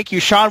want to thank you,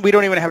 Sean. We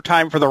don't even have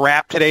time for the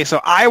wrap today,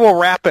 so I will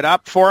wrap it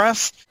up for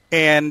us.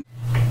 And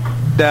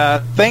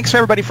thanks,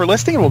 everybody, for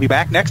listening, and we'll be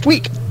back next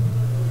week.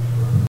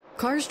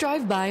 Cars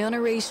drive by on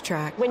a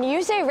racetrack. When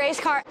you say race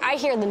car, I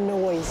hear the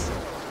noise.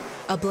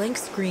 A blank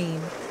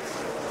screen.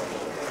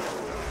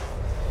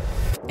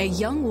 A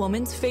young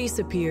woman's face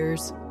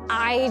appears.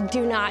 I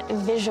do not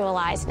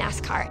visualize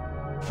NASCAR.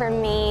 For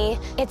me,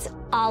 it's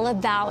all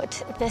about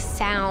the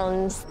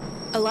sounds.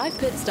 A live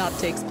pit stop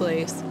takes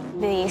place.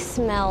 The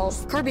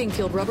smells. Car being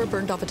fueled, rubber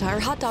burned off a tire,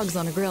 hot dogs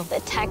on a grill.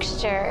 The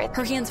texture.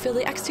 Her hands feel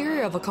the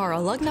exterior of a car, a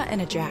lug nut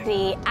and a jack.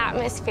 The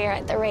atmosphere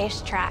at the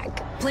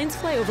racetrack. Planes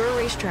fly over a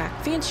racetrack.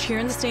 Fans cheer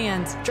in the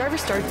stands. Driver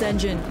starts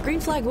engine. Green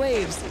flag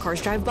waves.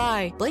 Cars drive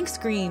by. Blank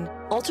screen.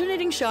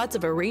 Alternating shots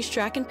of a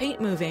racetrack and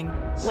paint moving.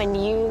 When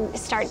you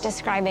start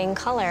describing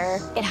color,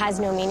 it has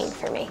no meaning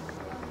for me.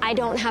 I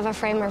don't have a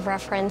frame of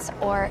reference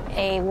or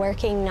a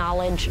working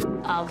knowledge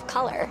of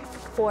color.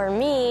 For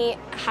me,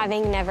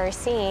 having never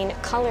seen,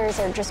 colors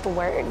are just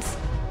words.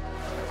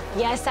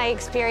 Yes, I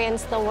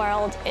experience the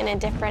world in a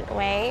different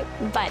way,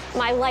 but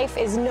my life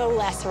is no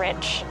less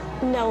rich,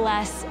 no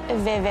less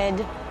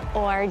vivid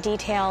or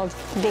detailed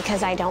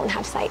because I don't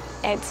have sight.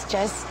 It's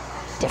just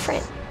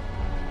different.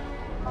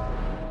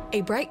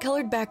 A bright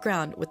colored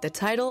background with the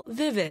title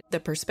Vivid, the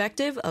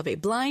perspective of a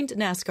blind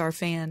NASCAR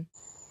fan.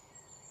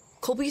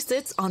 Colby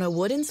sits on a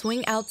wooden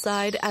swing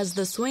outside as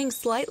the swing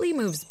slightly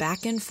moves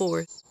back and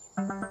forth.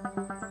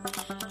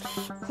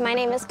 My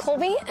name is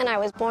Colby, and I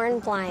was born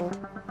blind.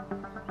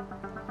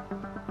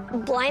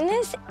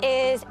 Blindness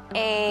is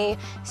a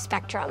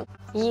spectrum.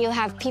 You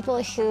have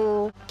people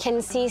who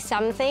can see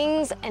some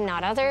things and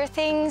not other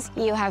things.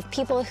 You have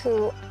people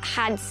who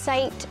had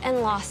sight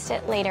and lost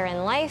it later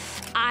in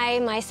life. I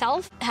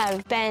myself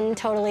have been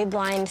totally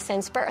blind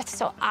since birth,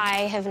 so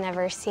I have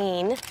never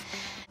seen.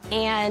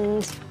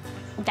 And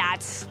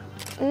that's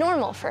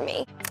normal for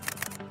me.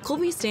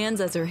 Colby stands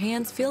as her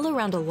hands feel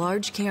around a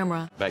large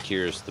camera. Back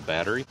here is the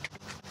battery.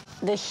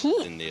 The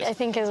heat, I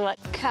think, is what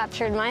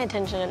captured my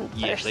attention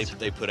Yes, first.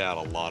 they put out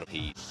a lot of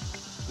heat.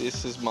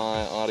 This is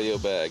my audio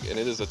bag, and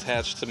it is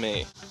attached to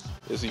me.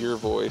 Is your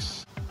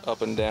voice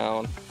up and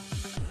down?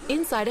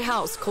 Inside a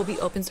house, Colby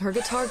opens her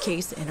guitar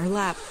case in her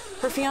lap.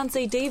 Her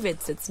fiancé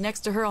David sits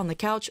next to her on the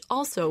couch,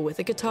 also with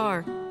a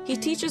guitar. He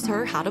teaches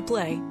her how to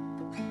play.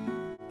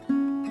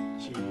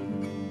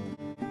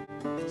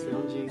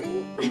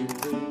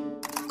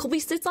 Colby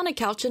sits on a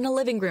couch in a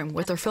living room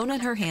with her phone in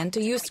her hand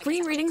to use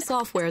screen reading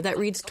software that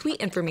reads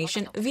tweet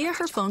information via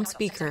her phone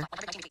speaker.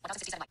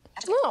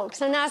 Oh,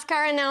 so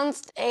NASCAR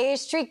announced a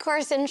street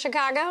course in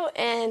Chicago,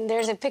 and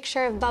there's a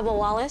picture of Bubba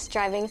Wallace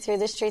driving through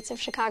the streets of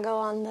Chicago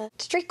on the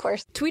street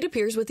course. Tweet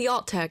appears with the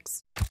alt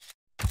text.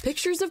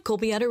 Pictures of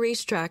Colby at a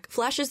racetrack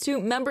flashes to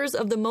members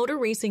of the Motor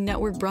Racing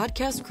Network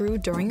broadcast crew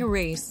during a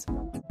race.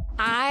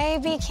 I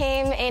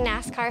became a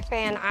NASCAR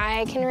fan.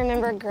 I can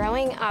remember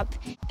growing up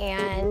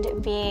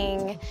and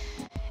being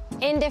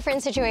in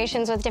different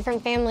situations with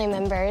different family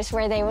members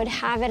where they would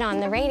have it on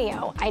the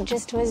radio. I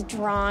just was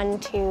drawn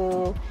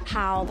to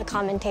how the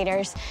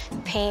commentators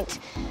paint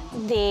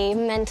the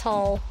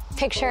mental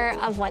picture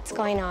of what's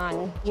going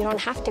on. You don't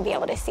have to be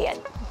able to see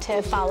it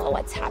to follow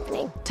what's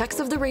happening. Text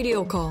of the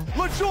radio call.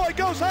 LaJoy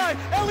goes high.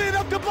 Elliott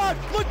up to block.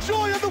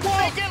 LaJoy on the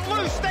wall. They get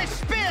loose. They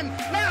spin.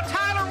 Now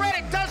Tyler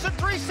Reddick does a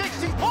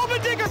 360.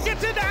 Allmendinger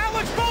gets into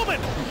Alex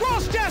Bowman.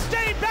 Ross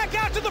Chastain back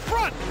out to the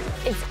front.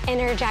 It's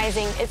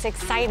energizing. It's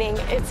exciting.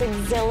 It's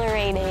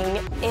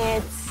exhilarating.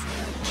 It's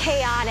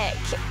chaotic.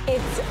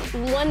 It's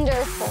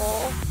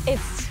wonderful.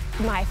 It's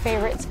my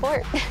favorite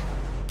sport.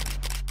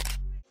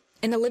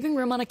 In a living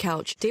room on a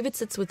couch, David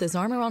sits with his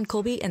arm around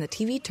Colby and the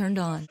TV turned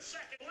on.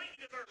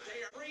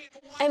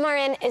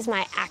 MRN is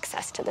my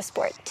access to the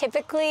sport.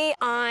 Typically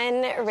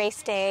on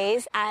race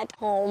days at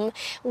home,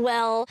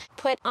 we'll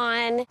put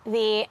on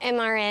the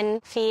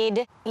MRN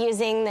feed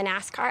using the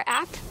NASCAR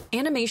app.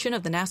 Animation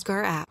of the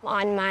NASCAR app.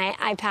 On my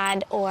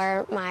iPad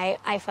or my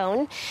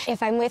iPhone.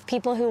 If I'm with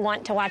people who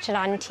want to watch it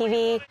on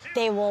TV,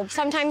 they will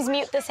sometimes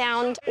mute the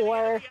sound,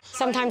 or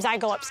sometimes I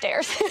go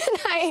upstairs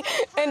and I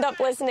end up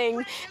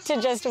listening to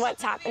just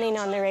what's happening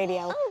on the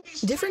radio.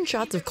 Different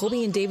shots of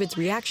Colby and David's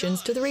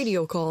reactions to the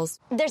radio calls.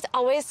 there's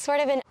always sort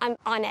of I'm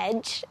on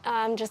edge,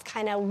 just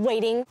kind of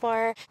waiting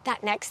for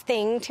that next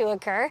thing to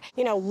occur.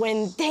 You know,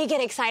 when they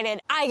get excited,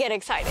 I get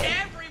excited.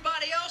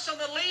 Everybody else on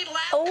the lead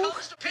lap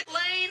comes to pit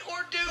lane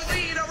or do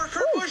lead over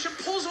Kurt Busch and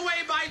pulls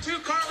away by 2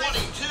 car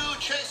lengths. 22,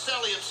 Chase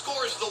Elliott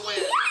scores the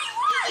win.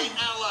 The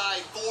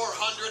Ally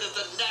 400 at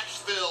the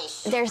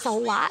Nashville. There's a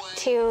lot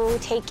to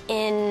take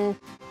in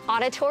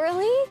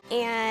auditorily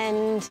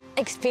and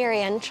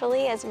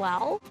experientially as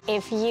well.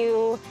 If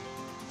you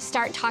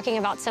start talking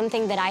about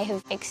something that I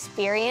have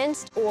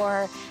experienced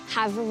or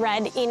have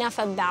read enough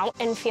about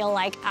and feel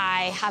like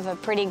I have a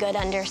pretty good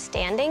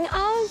understanding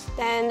of,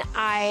 then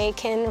I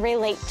can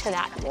relate to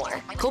that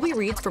more. Colby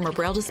reads from a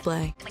braille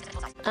display.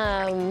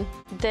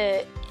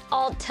 The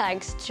alt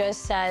text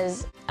just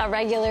says a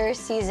regular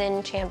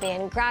season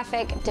champion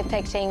graphic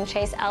depicting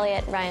Chase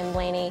Elliott, Ryan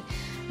Blaney,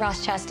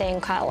 Ross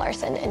Chastain, Kyle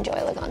Larson, and Joey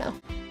Logano.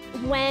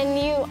 When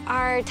you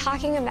are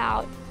talking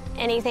about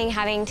anything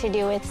having to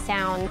do with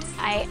sound,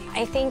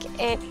 I think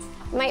it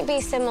might be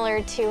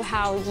similar to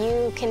how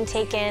you can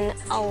take in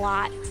a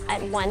lot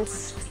at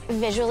once,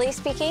 visually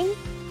speaking.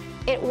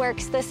 It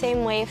works the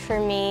same way for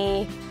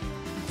me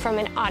from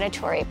an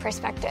auditory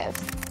perspective.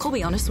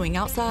 Colby on a swing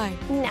outside.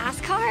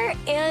 NASCAR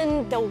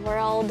and the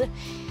world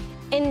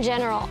in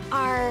general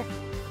are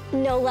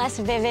no less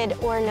vivid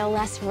or no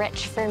less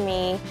rich for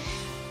me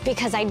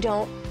because I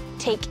don't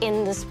take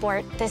in the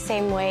sport the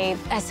same way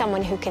as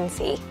someone who can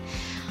see.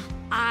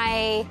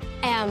 I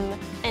am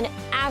an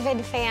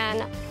avid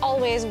fan,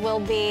 always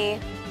will be,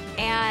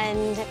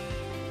 and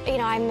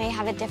I may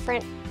have a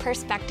different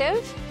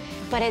perspective,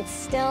 but it's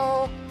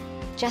still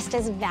just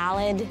as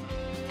valid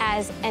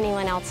as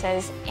anyone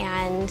else's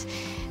and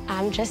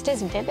just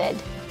as vivid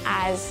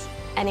as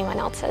anyone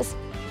else's.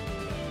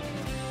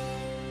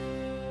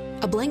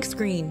 A blank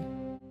screen.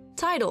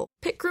 Title,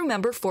 Pit Crew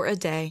Member for a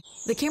Day.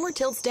 The camera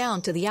tilts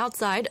down to the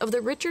outside of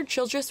the Richard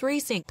Childress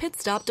Racing Pit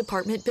Stop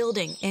Department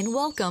building in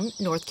Welcome,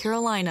 North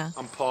Carolina.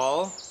 I'm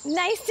Paul.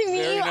 Nice to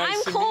meet you.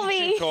 I'm Colby.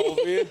 Meet you,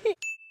 Colby.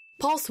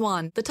 Paul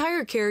Swan, the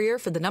tire carrier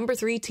for the number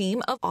 3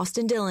 team of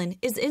Austin Dillon,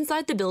 is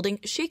inside the building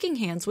shaking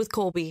hands with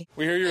Colby.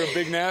 We hear you're a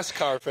big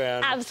NASCAR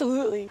fan.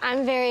 Absolutely.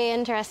 I'm very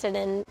interested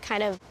in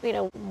kind of,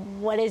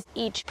 what is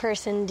each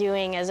person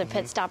doing as a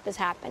pit stop is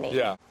happening.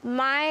 Yeah.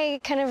 My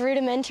kind of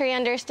rudimentary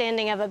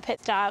understanding of a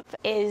pit stop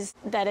is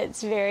that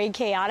it's very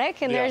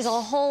chaotic and there's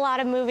a whole lot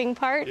of moving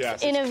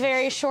parts in a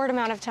very short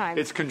amount of time.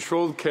 It's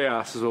controlled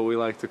chaos is what we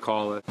like to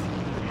call it.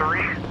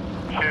 3,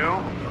 2,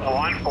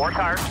 1, 4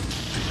 tires.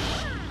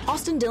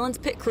 Austin Dillon's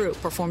pit crew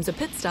performs a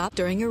pit stop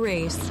during a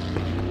race.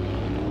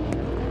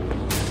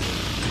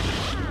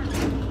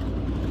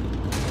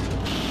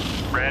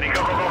 Ready,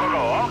 go, go, go, go, go.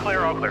 All clear,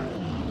 all clear.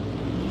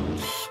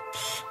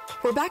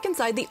 We're back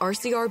inside the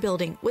RCR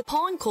building with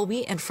Paul and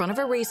Colby in front of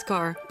a race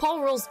car.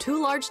 Paul rolls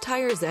 2 large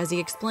tires as he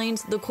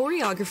explains the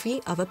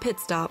choreography of a pit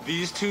stop.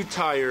 These 2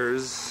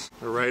 tires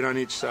are right on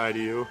each side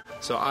of you.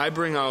 So I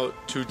bring out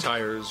 2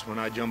 tires when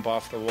I jump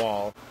off the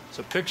wall.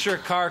 So picture a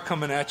car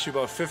coming at you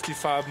about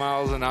 55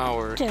 miles an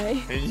hour.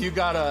 Okay. And you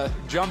gotta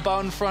jump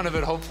out in front of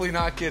it, hopefully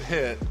not get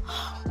hit.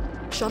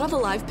 Shot of a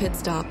live pit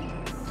stop.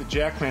 The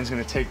Jackman's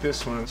gonna take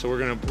this one, so we're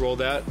gonna roll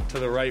that to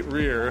the right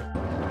rear.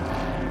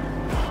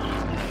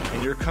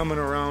 And you're coming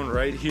around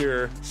right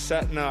here,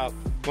 setting up.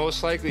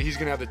 Most likely he's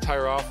gonna have the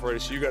tire off already,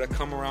 so you gotta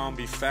come around,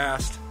 be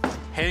fast,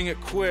 hang it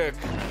quick.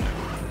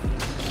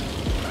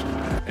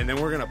 And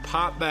then we're gonna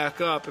pop back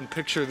up and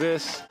picture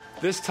this.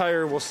 This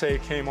tire, we'll say,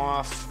 came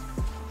off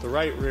the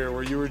right rear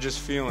where you were just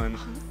feeling.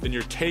 Then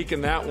you're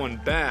taking that one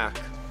back,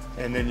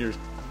 and then you're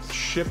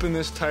shipping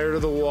this tire to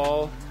the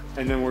wall,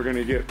 and then we're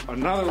gonna get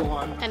another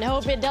one. And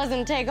hope it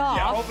doesn't take off.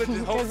 Yeah,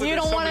 because you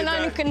don't want it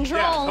uncontrolled.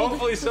 Yeah,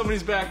 hopefully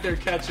somebody's back there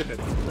catching it.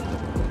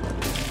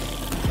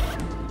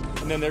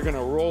 And then they're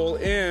gonna roll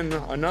in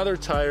another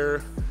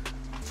tire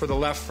for the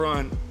left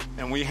front,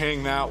 and we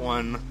hang that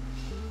one,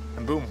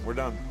 and boom, we're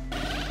done.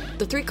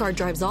 The 3-car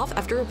drives off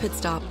after a pit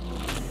stop.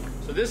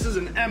 So this is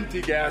an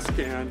empty gas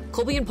can.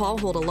 Colby and Paul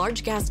hold a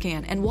large gas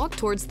can and walk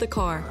towards the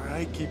car. All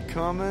right, keep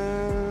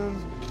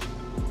coming.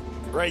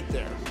 Right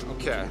there.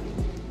 Okay.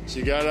 So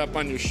you got it up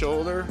on your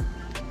shoulder.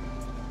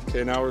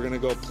 Okay, now we're gonna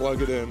go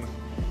plug it in.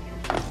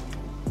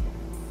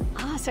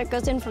 So it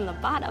goes in from the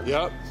bottom.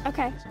 Yep.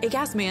 Okay. A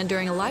gas man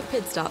during a live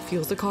pit stop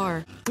fuels the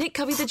car. Nick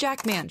Covey, the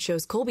jack man,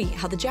 shows Colby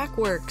how the jack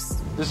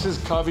works. This is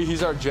Covey.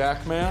 He's our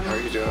jack man. How are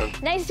you doing?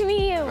 Nice to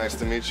meet you. Nice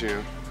to meet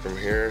you. From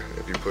here,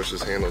 if you push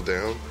this handle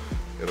down,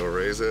 it'll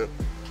raise it.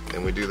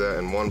 And we do that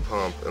in one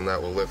pump, and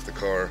that will lift the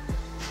car.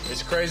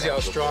 It's crazy how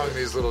strong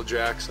these little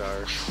jacks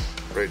are.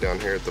 Right down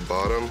here at the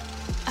bottom.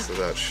 So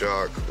that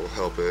shock will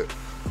help it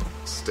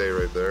stay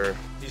right there.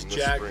 These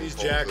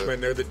jackmen,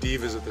 they're the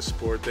divas of the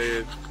sport.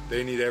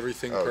 They need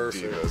everything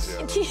perfect.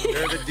 Divas, yeah.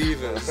 They're the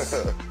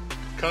divas.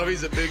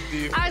 Covey's a big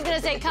diva. I was going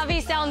to say,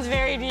 Covey sounds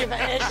very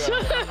diva-ish.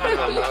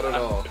 No, not at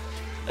all.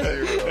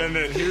 And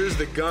then here's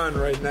the gun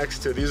right next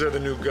to it. These are the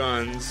new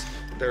guns.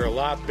 They're a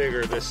lot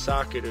bigger. This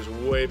socket is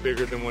way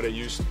bigger than what it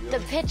used to be. The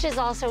pitch is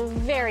also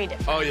very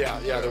different. Oh,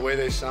 yeah, the way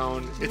they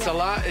sound. It's a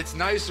lot, it's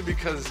nicer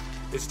because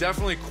It's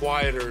definitely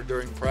quieter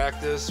during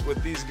practice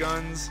with these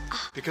guns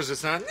because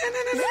it's not.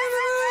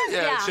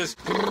 Yeah, it's just.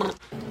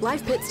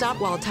 Live pit stop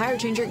while a tire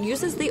changer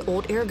uses the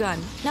old air gun,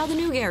 now the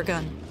new air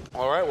gun.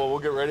 All right, well, we'll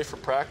get ready for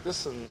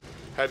practice and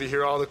have you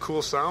hear all the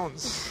cool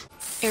sounds.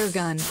 Air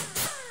gun.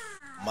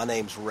 My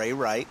name's Ray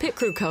Wright. Pit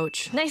crew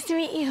coach. Nice to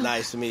meet you.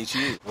 Nice to meet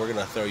you. We're going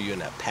to throw you in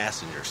that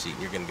passenger seat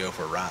and you're going to go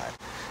for a ride.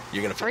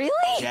 You're going to really?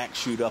 jack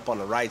shoot up on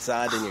the right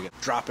side, then you're going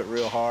to drop it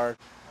real hard.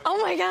 Oh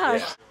my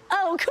gosh. Yeah.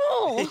 Oh,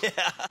 cool.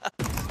 Yeah.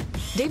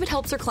 David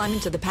helps her climb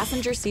into the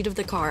passenger seat of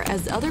the car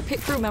as the other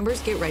pit crew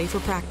members get ready for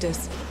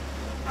practice.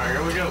 All right,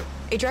 here we go.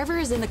 A driver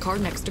is in the car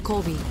next to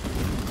Colby.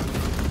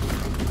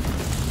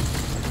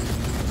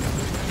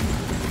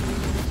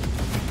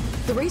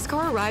 The race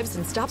car arrives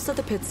and stops at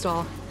the pit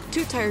stall.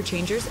 2 tire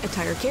changers, a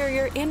tire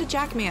carrier, and a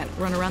jackman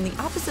run around the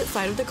opposite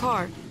side of the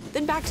car,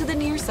 then back to the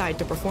near side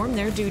to perform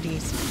their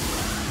duties.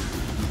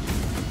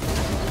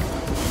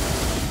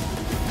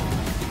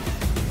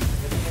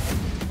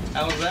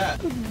 How was that?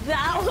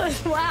 That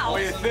was, wow. What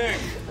do you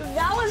think?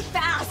 That was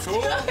fast.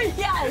 Cool?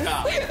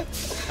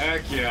 Yes. Yeah.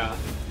 Heck yeah.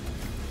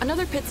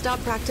 Another pit stop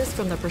practice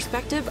from the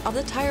perspective of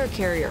the tire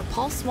carrier,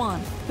 Paul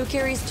Swan, who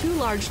carries 2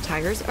 large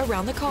tires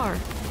around the car.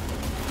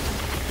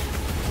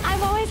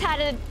 I've always had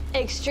an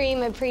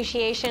extreme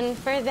appreciation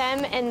for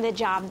them and the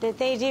job that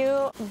they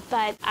do,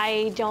 but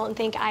I don't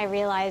think I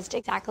realized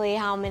exactly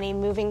how many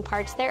moving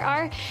parts there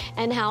are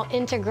and how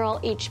integral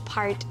each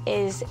part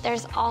is.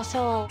 There's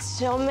also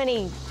so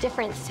many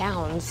different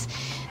sounds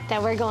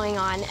that were going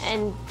on,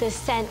 and the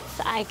scents,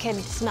 I could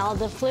smell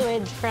the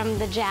fluid from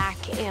the jack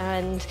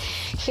and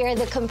hear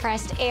the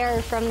compressed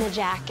air from the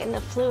jack and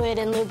the fluid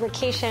and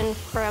lubrication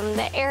from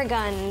the air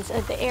guns,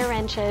 the air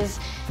wrenches.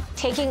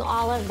 Taking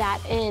all of that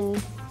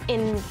in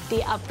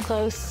the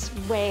up-close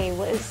way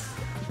was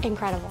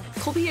incredible.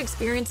 Colby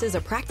experiences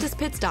a practice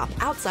pit stop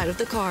outside of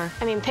the car.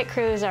 I mean, pit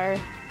crews are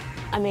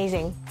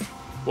amazing.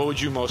 What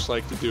would you most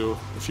like to do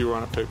if you were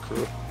on a pit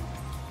crew?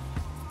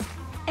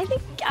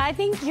 I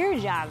think your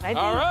job.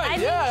 All right,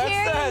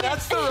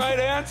 that's the right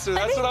answer.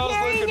 That's what I was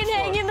looking for.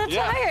 Carrying and hanging the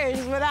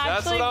tires would actually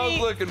That's what I was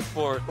looking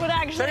for. Would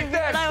actually Take be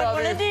that, what I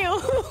would want to do.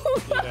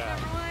 Yeah.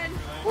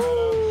 1,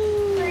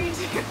 3,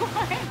 2,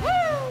 1.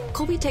 Woo!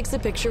 Colby takes a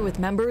picture with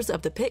members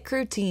of the pit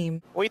crew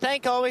team. What do you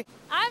think, Colby?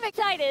 I'm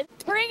excited.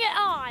 Bring it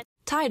on.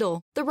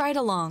 Title, The Ride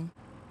Along.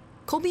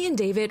 Colby and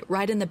David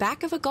ride in the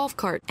back of a golf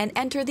cart and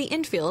enter the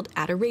infield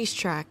at a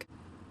racetrack.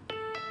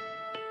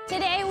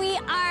 Today we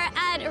are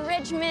at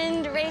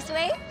Richmond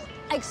Raceway,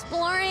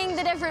 exploring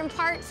the different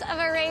parts of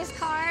a race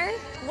car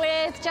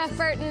with Jeff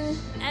Burton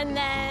and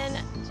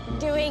then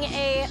doing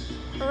a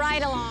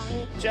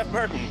ride-along. Jeff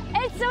Burton.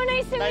 It's so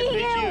nice to meet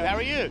you. How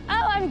are you?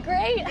 Oh, I'm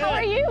great. Good. How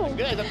are you?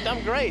 Good.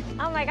 I'm great.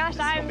 Oh my gosh,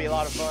 I'm gonna be a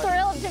lot of fun.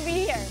 Thrilled to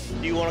be here.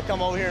 Do you want to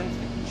come over here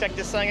and check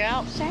this thing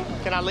out? Sure.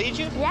 Can I lead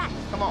you? Yeah.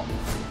 Come on.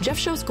 Jeff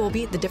shows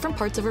Colby the different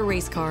parts of a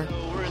race car. So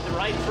we're at the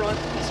right front.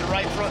 It's the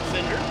right front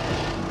fender.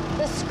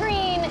 The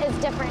screen is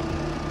different.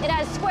 It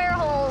has square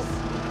holes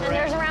and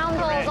there's round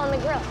holes on the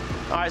grill.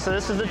 All right, so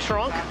this is the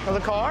trunk of the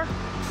car,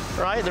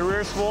 right? The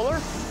rear spoiler.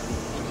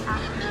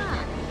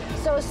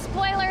 So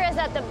spoiler is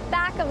at the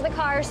back of the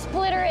car,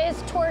 splitter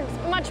is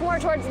much more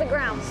towards the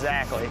ground.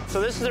 Exactly.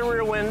 So this is the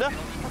rear window.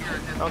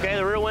 Okay,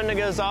 the rear window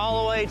goes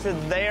all the way to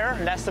there,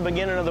 and that's the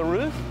beginning of the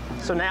roof.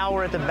 So now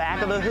we're at the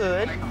back of the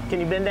hood. Can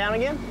you bend down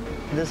again?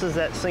 This is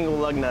that single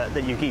lug nut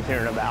that you keep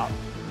hearing about.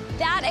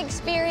 That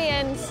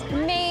experience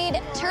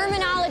made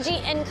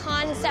terminology and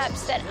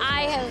concepts that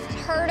I have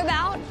heard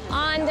about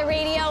on the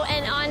radio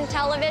and on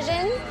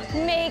television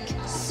make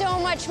so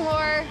much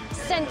more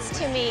sense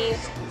to me.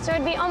 So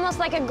it'd be almost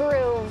like a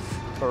groove.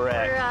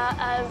 Correct.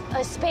 Or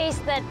a space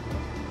that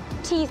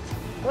teeth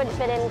would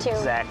fit into.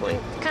 Exactly.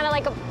 Kind of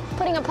like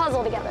putting a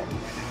puzzle together.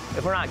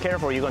 If we're not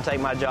careful, you're going to take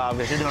my job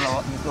because you're doing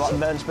a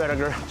lot better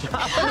job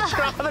of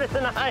describing it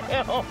than I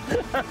am.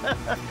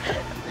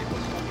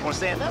 Want to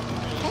stand up?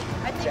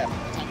 Okay.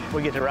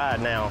 We get to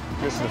ride now.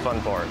 This is the fun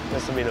part.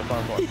 This will be the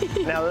fun part.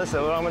 Now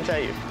listen, what I'm going to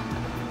tell you.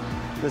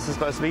 This is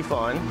supposed to be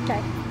fun. Okay.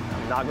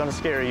 I'm not going to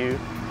scare you.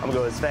 I'm going to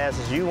go as fast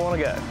as you want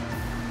to go.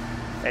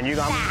 And you're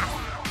going to...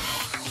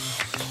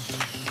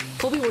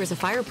 Colby wears a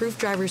fireproof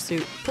driver's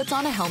suit, puts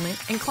on a helmet,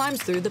 and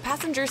climbs through the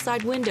passenger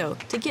side window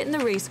to get in the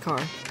race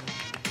car.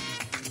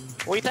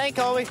 What do you think,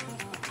 Colby?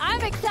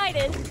 I'm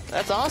excited.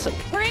 That's awesome.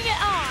 Bring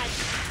it on.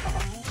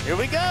 Here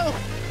we go.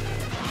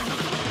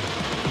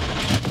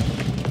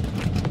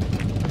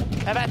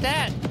 How about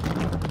that?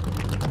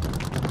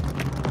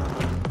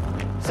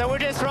 So we're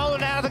just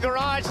rolling out of the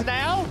garage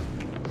now.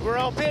 We're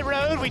on pit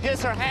road. We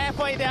just are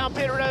halfway down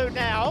pit road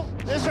now.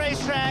 This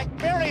racetrack,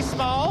 very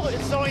small.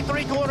 It's only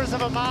 3/4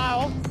 of a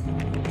mile.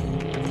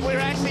 We're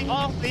actually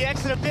off the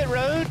exit of pit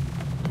road.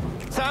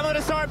 So I'm going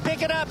to start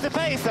picking up the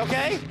pace,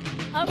 okay?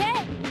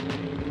 Okay.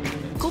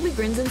 Colby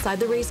grins inside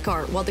the race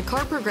car while the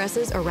car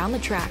progresses around the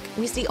track.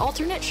 We see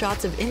alternate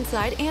shots of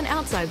inside and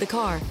outside the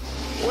car.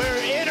 We're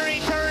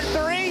entering turn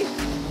 3.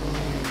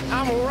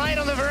 I'm right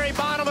on the very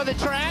bottom of the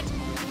track.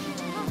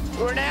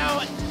 We're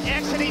now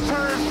exiting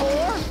turn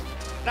 4.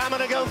 I'm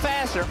going to go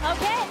faster.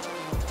 Okay.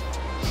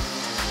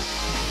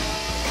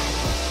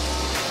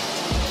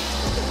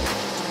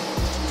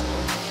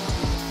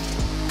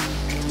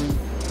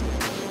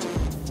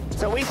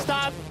 So we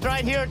stopped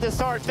right here at the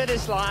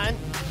start-finish line.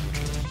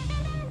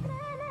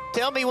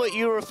 Tell me what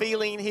you were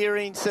feeling,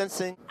 hearing,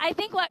 sensing. I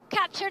think what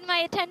captured my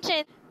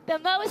attention the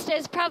most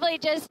is probably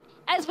just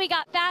as we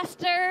got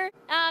faster,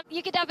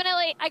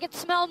 I could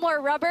smell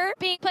more rubber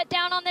being put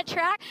down on the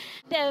track.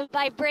 The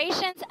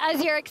vibrations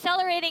as you're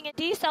accelerating and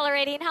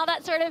decelerating, how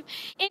that sort of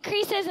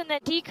increases and then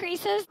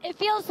decreases. It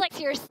feels like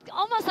you're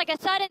almost like a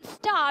sudden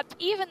stop,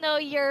 even though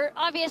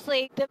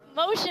the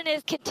motion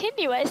is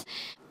continuous.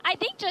 I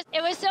think just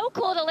it was so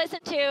cool to listen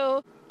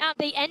to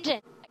the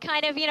engine.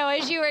 Kind of,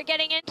 as you were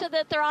getting into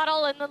the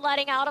throttle and then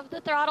letting out of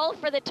the throttle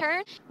for the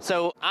turn.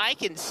 So I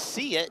can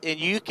see it and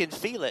you can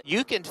feel it.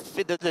 You can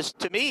feel this.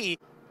 To me,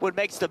 what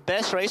makes the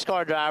best race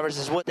car drivers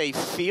is what they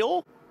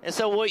feel. And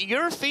so what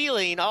you're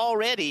feeling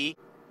already,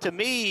 to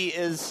me,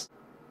 is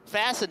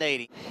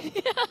fascinating.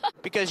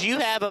 Because you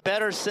have a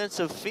better sense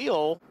of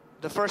feel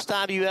the first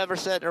time you ever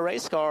sat in a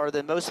race car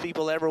than most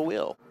people ever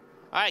will.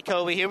 All right,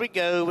 Colby, here we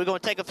go. We're going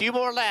to take a few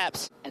more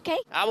laps. Okay.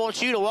 I want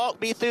you to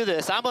walk me through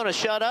this. I'm going to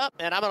shut up,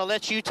 and I'm going to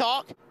let you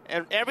talk.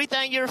 And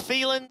everything you're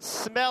feeling,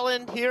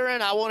 smelling,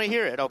 hearing, I want to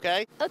hear it,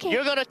 okay? Okay.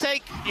 You're going to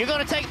take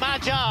my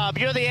job.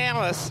 You're the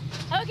analyst.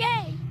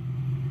 Okay.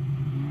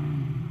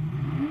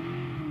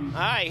 All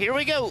right, here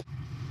we go.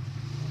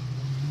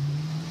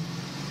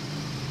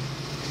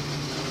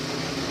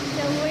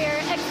 So we're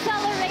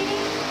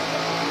accelerating.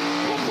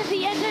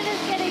 The engine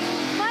is getting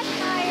much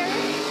higher.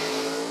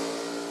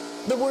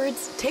 The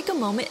words, "Take a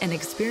moment and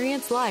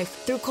experience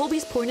life through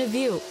Colby's point of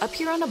view,"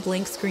 appear on a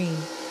blank screen.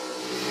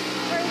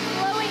 We're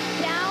slowing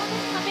down,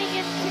 coming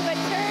into a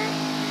turn,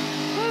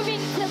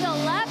 moving to the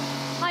left.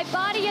 My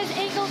body is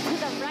angled to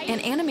the right. An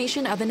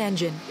animation of an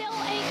engine. Still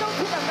angled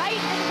to the right,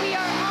 and we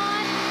are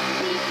on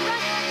the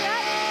front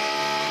stretch.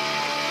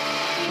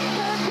 We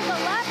turn to the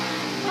left.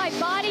 My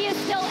body is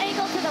still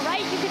angled to the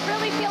right. You can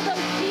really feel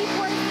those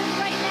G-forces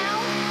right now.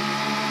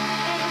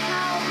 And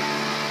how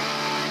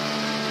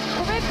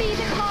grippy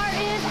the car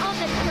is on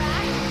the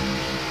track.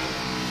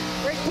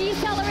 We're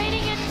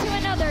decelerating into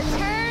another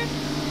turn.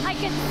 I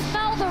can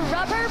smell the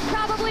rubber,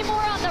 probably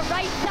more on the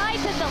right side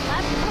than the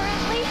left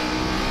currently.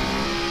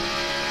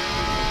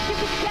 You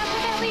can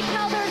definitely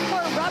tell there's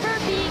more rubber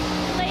being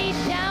laid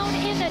down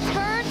in the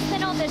turns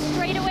than on the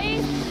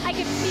straightaways. I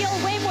can feel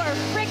way more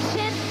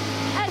friction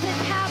as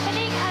it's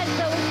happening, as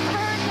those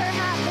turns are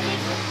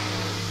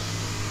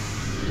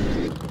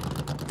happening.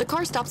 The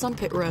car stops on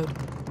pit road.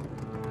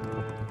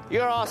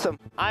 You're awesome.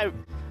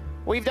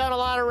 We've done a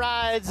lot of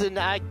rides, and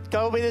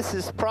Colby, this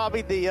is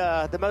probably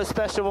the most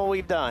special one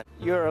we've done.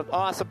 You're an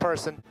awesome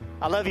person.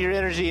 I love your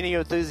energy and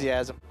your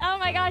enthusiasm. Oh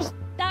my gosh,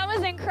 that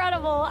was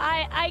incredible.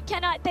 I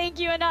cannot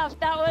thank you enough.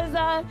 That was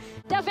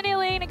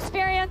definitely an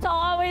experience I'll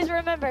always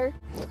remember.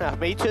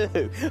 Me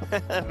too.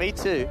 Me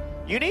too.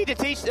 You need to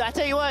teach, I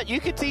tell you what,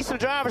 you could teach some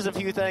drivers a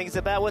few things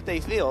about what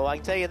they feel. I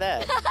can tell you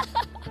that.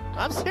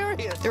 I'm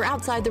serious. They're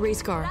outside the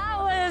race car.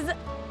 That was,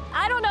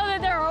 I don't know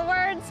that there are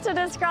words to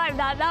describe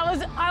that. That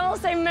was, I will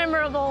say,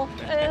 memorable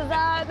is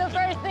the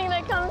first thing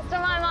that comes to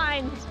my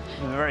mind.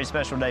 It was a very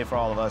special day for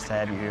all of us to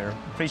have you here.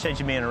 Appreciate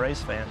you being a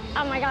race fan.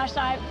 Oh my gosh,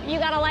 you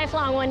got a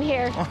lifelong one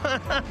here.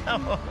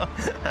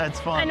 That's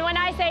fun. And when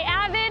I say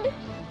avid,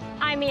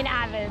 I mean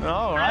avid.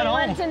 Oh, right I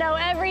on. want to know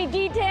every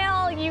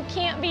detail. You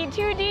can't be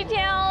too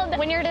detailed.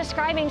 When you're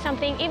describing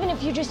something, even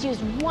if you just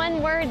use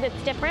one word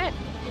that's different,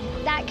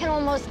 that can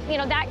almost,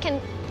 that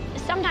can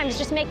sometimes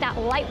just make that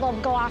light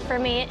bulb go off for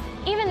me.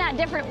 Even that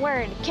different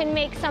word can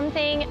make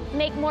something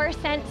make more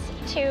sense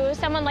to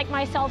someone like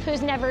myself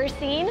who's never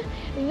seen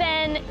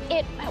than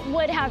it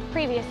would have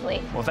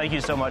previously. Well, thank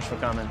you so much for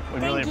coming. We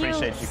really appreciate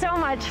you. Thank you so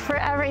much for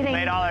everything.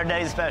 Made all our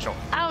days special.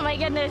 Oh my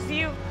goodness,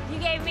 you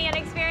gave me an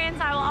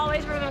experience I will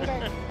always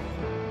remember.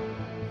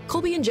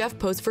 Colby and Jeff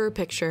pose for a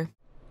picture.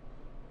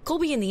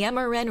 Colby in the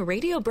MRN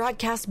radio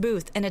broadcast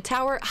booth in a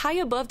tower high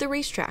above the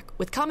racetrack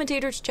with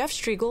commentators Jeff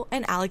Striegel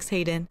and Alex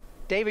Hayden.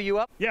 Dave, are you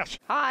up? Yes.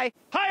 Hi.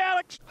 Hi,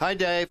 Alex. Hi,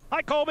 Dave.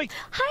 Hi, Colby.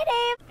 Hi,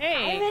 Dave.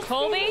 Hey, Hi,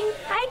 Colby.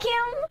 Hi,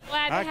 Kim.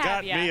 Glad I to have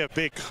got you. me a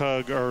big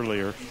hug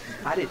earlier.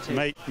 I did too.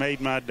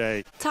 Made my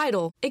day.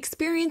 Title,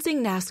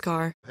 Experiencing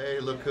NASCAR. Hey,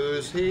 look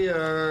who's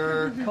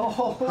here.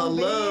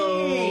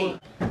 Hello.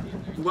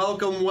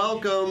 Welcome,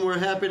 welcome. We're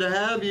happy to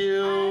have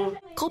you.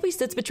 Colby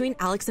sits between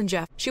Alex and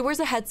Jeff. She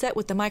wears a headset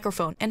with the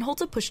microphone and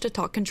holds a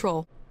push-to-talk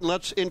control.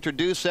 Let's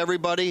introduce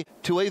everybody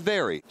to a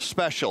very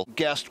special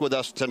guest with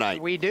us tonight.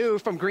 We do.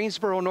 From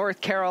Greensboro, North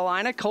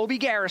Carolina, Colby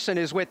Garrison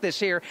is with us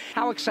here.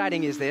 How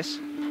exciting is this?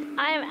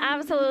 I am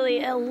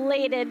absolutely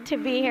elated to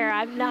be here.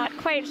 I'm not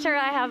quite sure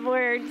I have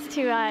words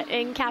to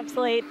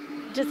encapsulate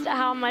just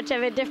how much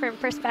of a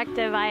different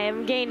perspective I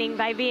am gaining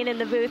by being in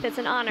the booth. It's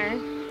an honor.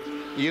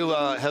 You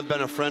have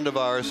been a friend of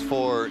ours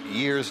for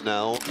years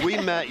now. We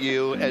met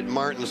you at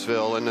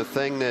Martinsville, and the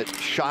thing that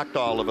shocked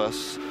all of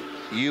us,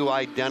 you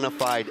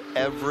identified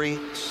every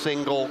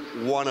single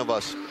one of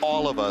us,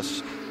 all of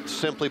us,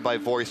 simply by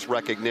voice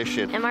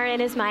recognition. MRN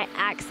is my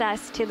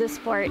access to the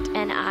sport,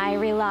 and I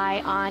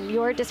rely on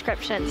your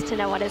descriptions to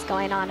know what is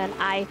going on, and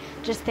I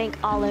just thank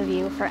all of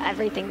you for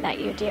everything that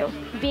you do.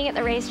 Being at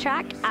the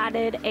racetrack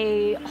added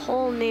a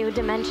whole new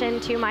dimension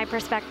to my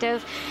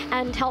perspective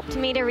and helped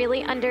me to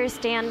really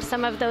understand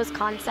some of those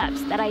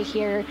concepts that I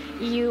hear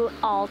you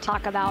all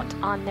talk about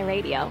on the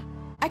radio.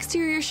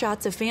 Exterior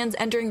shots of fans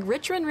entering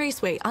Richmond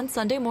Raceway on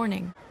Sunday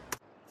morning.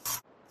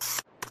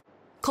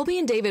 Colby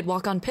and David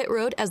walk on pit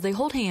road as they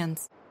hold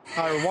hands.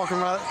 All right, we're walking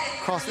right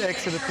across the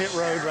exit of pit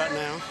road right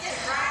now.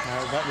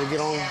 About to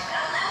get on.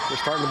 We're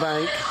starting the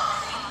bank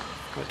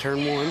at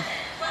turn 1.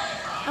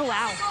 Oh,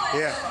 wow.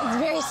 Yeah. It's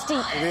very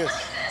steep. It is.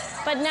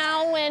 But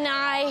now when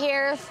I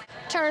hear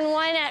turn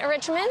 1 at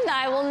Richmond,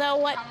 I will know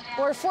what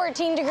we're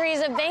 14 degrees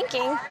of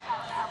banking.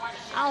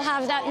 I'll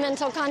have that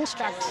mental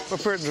construct.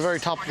 We're at the very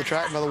top of the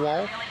track by the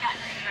wall.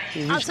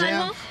 You reach Outside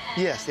down. wall?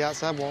 Yes, the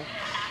outside wall.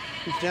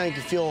 Reach down, you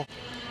can feel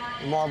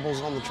the marbles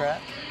on the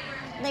track.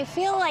 They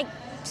feel like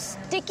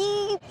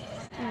sticky,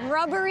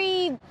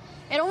 rubbery.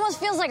 It almost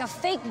feels like a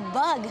fake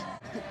bug.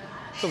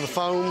 So the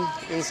foam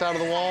inside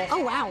of the wall.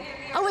 Oh, wow.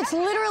 Oh, it's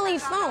literally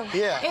foam.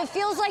 Yeah. It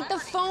feels like the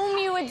foam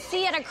you would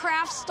see at a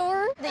craft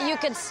store that you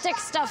could stick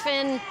stuff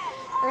in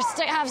or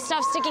have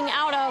stuff sticking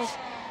out of,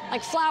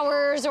 like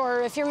flowers,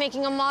 or if you're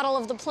making a model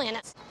of the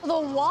planet. The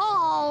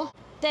wall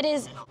that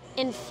is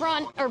in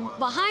front or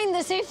behind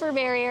the safer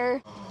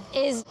barrier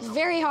is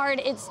very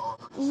hard. It's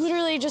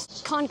literally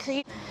just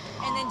concrete.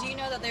 And then do you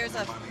know that there's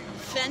a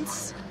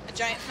fence, a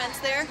giant fence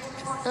there?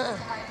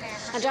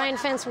 A giant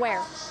fence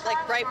where?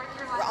 Like right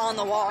on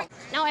the wall.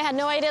 No, I had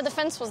no idea the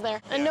fence was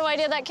there, and no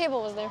idea that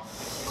cable was there.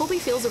 Colby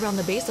feels around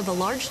the base of a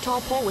large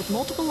tall pole with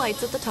multiple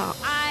lights at the top.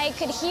 I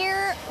could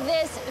hear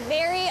this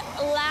very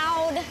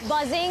loud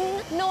buzzing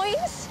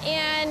noise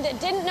and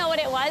didn't know what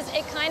it was.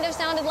 It kind of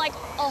sounded like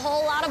a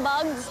whole lot of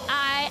bugs.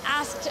 I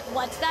asked,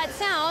 what's that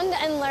sound?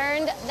 And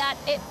learned that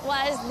it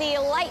was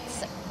the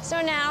lights. So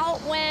now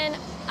when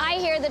I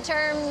hear the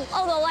term,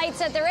 oh, the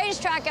lights at the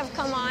racetrack have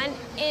come on,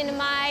 in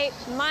my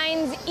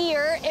mind's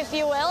ear, if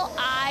you will,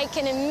 I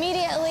can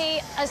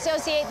immediately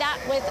associate that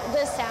with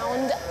the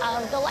sound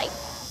of the light.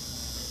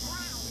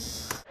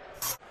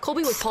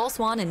 Colby with Paul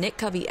Swan and Nick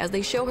Covey as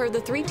they show her the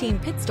 3-team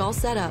pit stall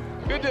setup.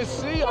 Good to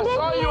see you. I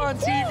saw you on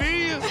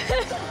TV.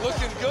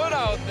 Looking good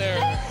out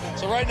there.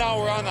 So right now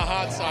we're on the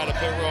hot side of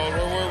pit road.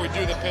 We're where we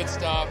do the pit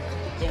stop.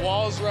 The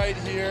wall's right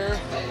here.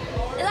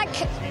 Is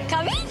that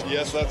Covey?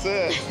 Yes, that's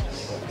it.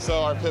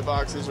 So our pit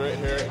box is right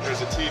here.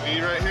 There's a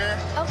TV right here.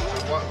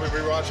 Okay. What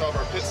we watch all of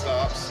our pit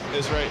stops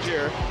is right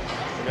here.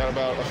 We got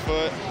about a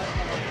foot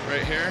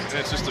right here, and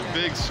it's just a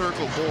big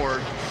circle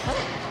board.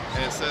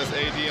 And it says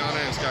AD on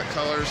it, and it's got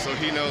colors, so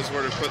he knows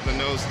where to put the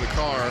nose of the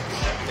car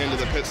into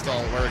the pit stall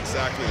and where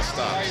exactly to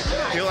stop.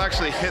 He'll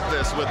actually hit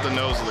this with the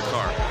nose of the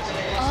car.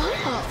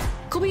 Oh.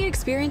 Colby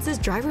experiences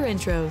driver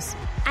intros.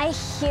 I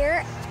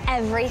hear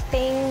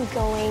everything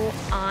going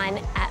on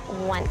at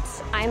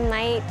once. I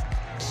might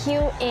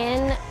cue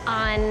in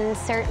on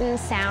certain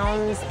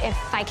sounds if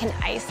I can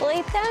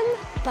isolate them,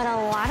 but a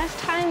lot of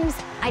times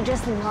I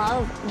just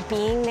love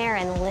being there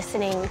and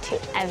listening to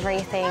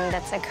everything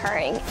that's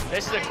occurring.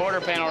 This is the quarter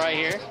panel right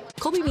here.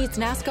 Colby meets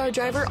NASCAR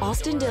driver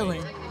Austin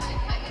Dillon.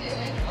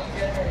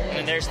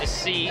 And there's the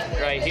seat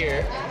right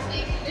here.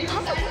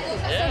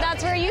 So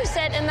that's where you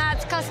sit, and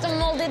that's custom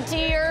molded to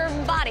your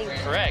body.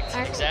 Correct,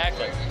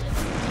 exactly.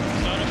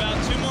 So in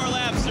about 2 more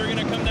laps, they're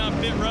gonna come down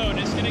pit road.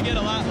 It's gonna get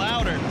a lot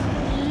louder,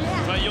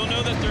 but you'll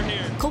know that they're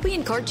here. Colby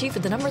and car chief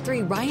of the number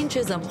 3, Ryan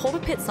Chisholm, hold a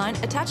pit sign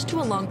attached to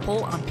a long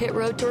pole on pit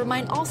road to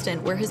remind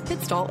Austin where his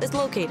pit stall is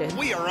located.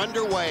 We are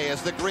underway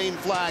as the green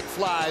flag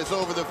flies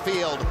over the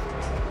field.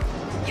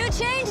 You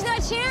changed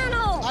the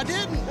channel! I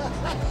didn't!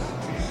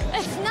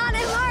 It's not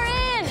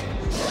MRN!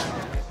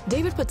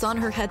 David puts on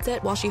her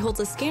headset while she holds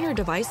a scanner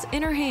device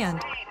in her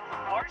hand.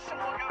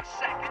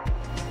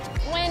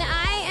 When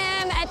I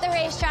am at the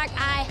racetrack,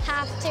 I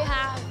have to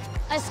have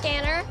a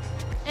scanner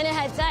and a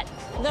headset.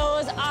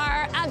 Those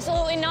are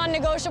absolutely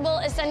non-negotiable,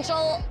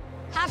 essential,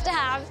 have to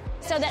have,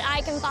 so that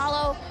I can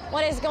follow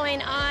what is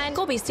going on.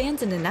 Colby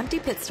stands in an empty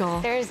pit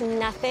stall. There's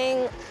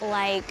nothing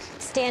like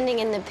standing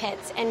in the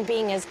pits and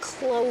being as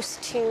close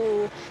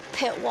to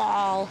pit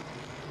wall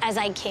as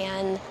I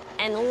can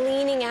and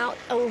leaning out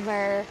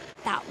over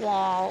that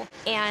wall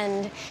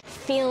and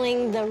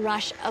feeling the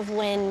rush of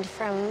wind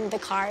from the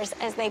cars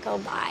as they go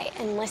by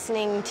and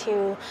listening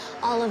to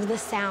all of the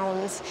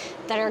sounds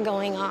that are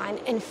going on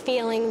and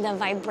feeling the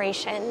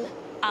vibration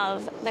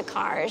of the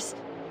cars.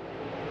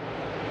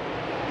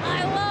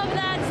 I love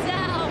that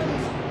sound.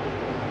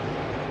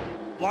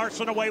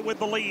 Larson away with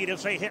the lead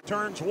as they hit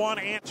turns 1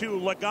 and 2.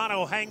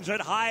 Logano hangs it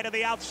high to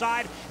the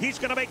outside. He's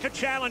going to make a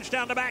challenge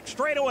down the back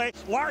straightaway.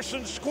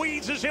 Larson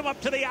squeezes him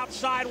up to the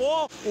outside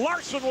wall.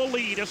 Larson will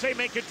lead as they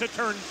make it to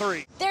turn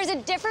 3. There's a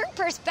different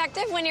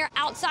perspective when you're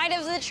outside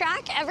of the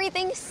track.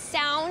 Everything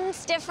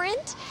sounds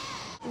different.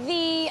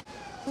 The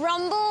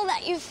rumble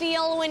that you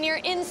feel when you're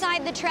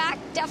inside the track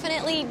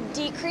definitely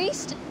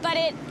decreased, but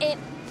it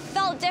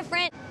felt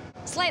different.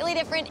 slightly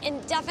different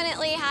and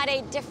definitely had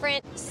a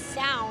different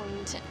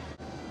sound.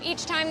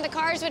 Each time the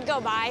cars would go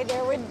by,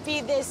 there would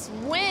be this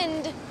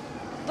wind,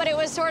 but it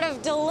was sort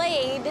of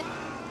delayed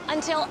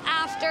until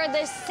after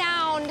the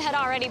sound had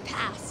already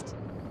passed.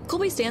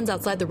 Colby stands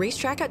outside the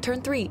racetrack at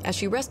turn 3 as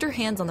she rests her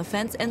hands on the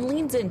fence and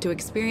leans in to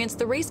experience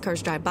the race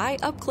cars drive by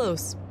up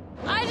close.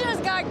 I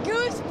just got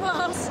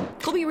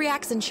goosebumps. Colby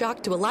reacts in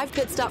shock to a live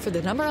pit stop for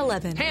the number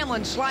 11.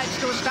 Hamlin slides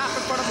to a stop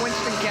in front of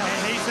Winston Kelly.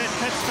 And he's at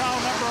pit stall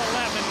number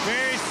 11.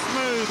 Very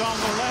smooth on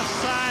the left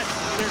side.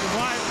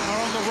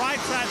 On the right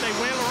side, they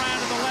wheel around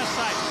to the left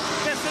side.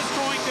 This is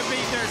going to be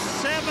their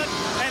 7th,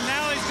 and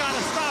now he's got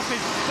a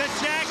stoppage. The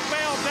jack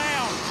fell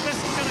down.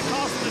 This is going to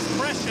cost us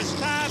precious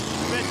time.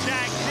 The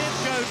jack did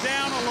go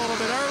down a little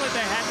bit early.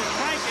 They had to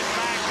crank it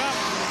back up,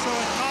 so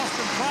it cost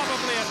them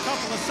probably a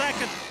couple of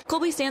seconds.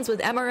 Colby stands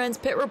with MRN's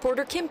pit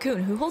reporter Kim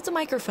Kuhn, who holds a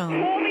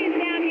microphone. Colby's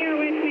down here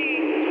with me.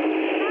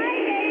 Hi,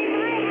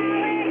 Dave.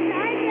 Hi,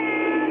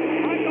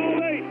 Alex. Hi,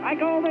 Sam. Hi,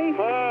 Colby.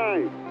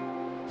 Hi.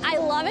 I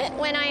love it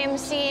when I am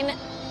seen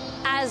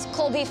as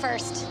Colby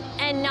first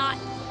and not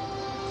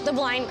the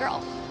blind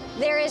girl.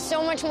 There is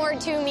so much more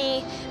to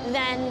me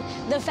than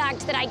the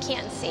fact that I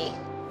can't see.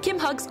 Kim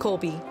hugs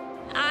Colby.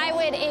 I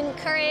would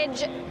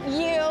encourage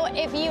you,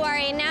 if you are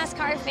a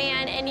NASCAR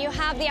fan and you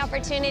have the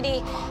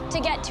opportunity to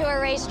get to a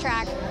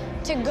racetrack,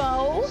 to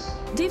go.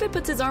 David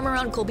puts his arm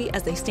around Colby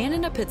as they stand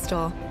in a pit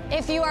stall.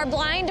 If you are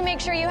blind, make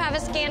sure you have a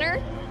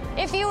scanner.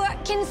 If you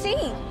can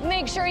see,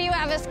 make sure you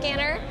have a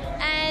scanner.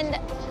 And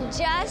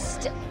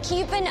just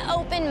keep an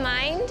open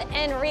mind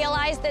and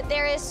realize that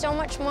there is so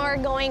much more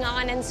going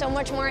on and so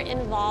much more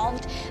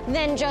involved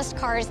than just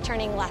cars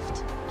turning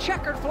left.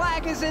 Checkered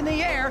flag is in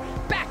the air.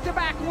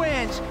 Back-to-back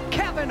wins.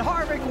 Kevin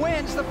Harvick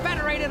wins the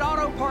Federated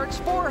Auto Parts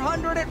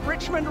 400 at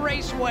Richmond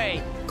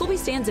Raceway. Colby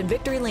stands in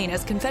victory lane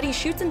as confetti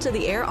shoots into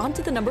the air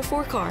onto the number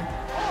 4 car.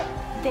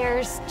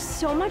 There's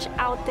so much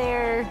out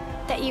there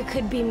that you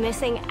could be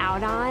missing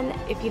out on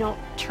if you don't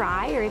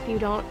try or if you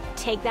don't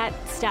take that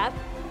step.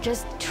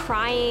 Just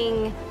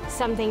trying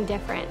something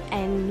different,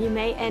 and you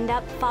may end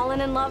up falling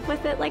in love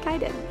with it like I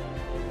did.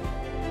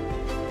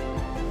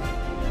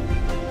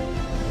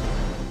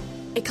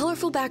 A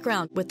colorful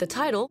background with the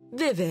title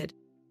Vivid.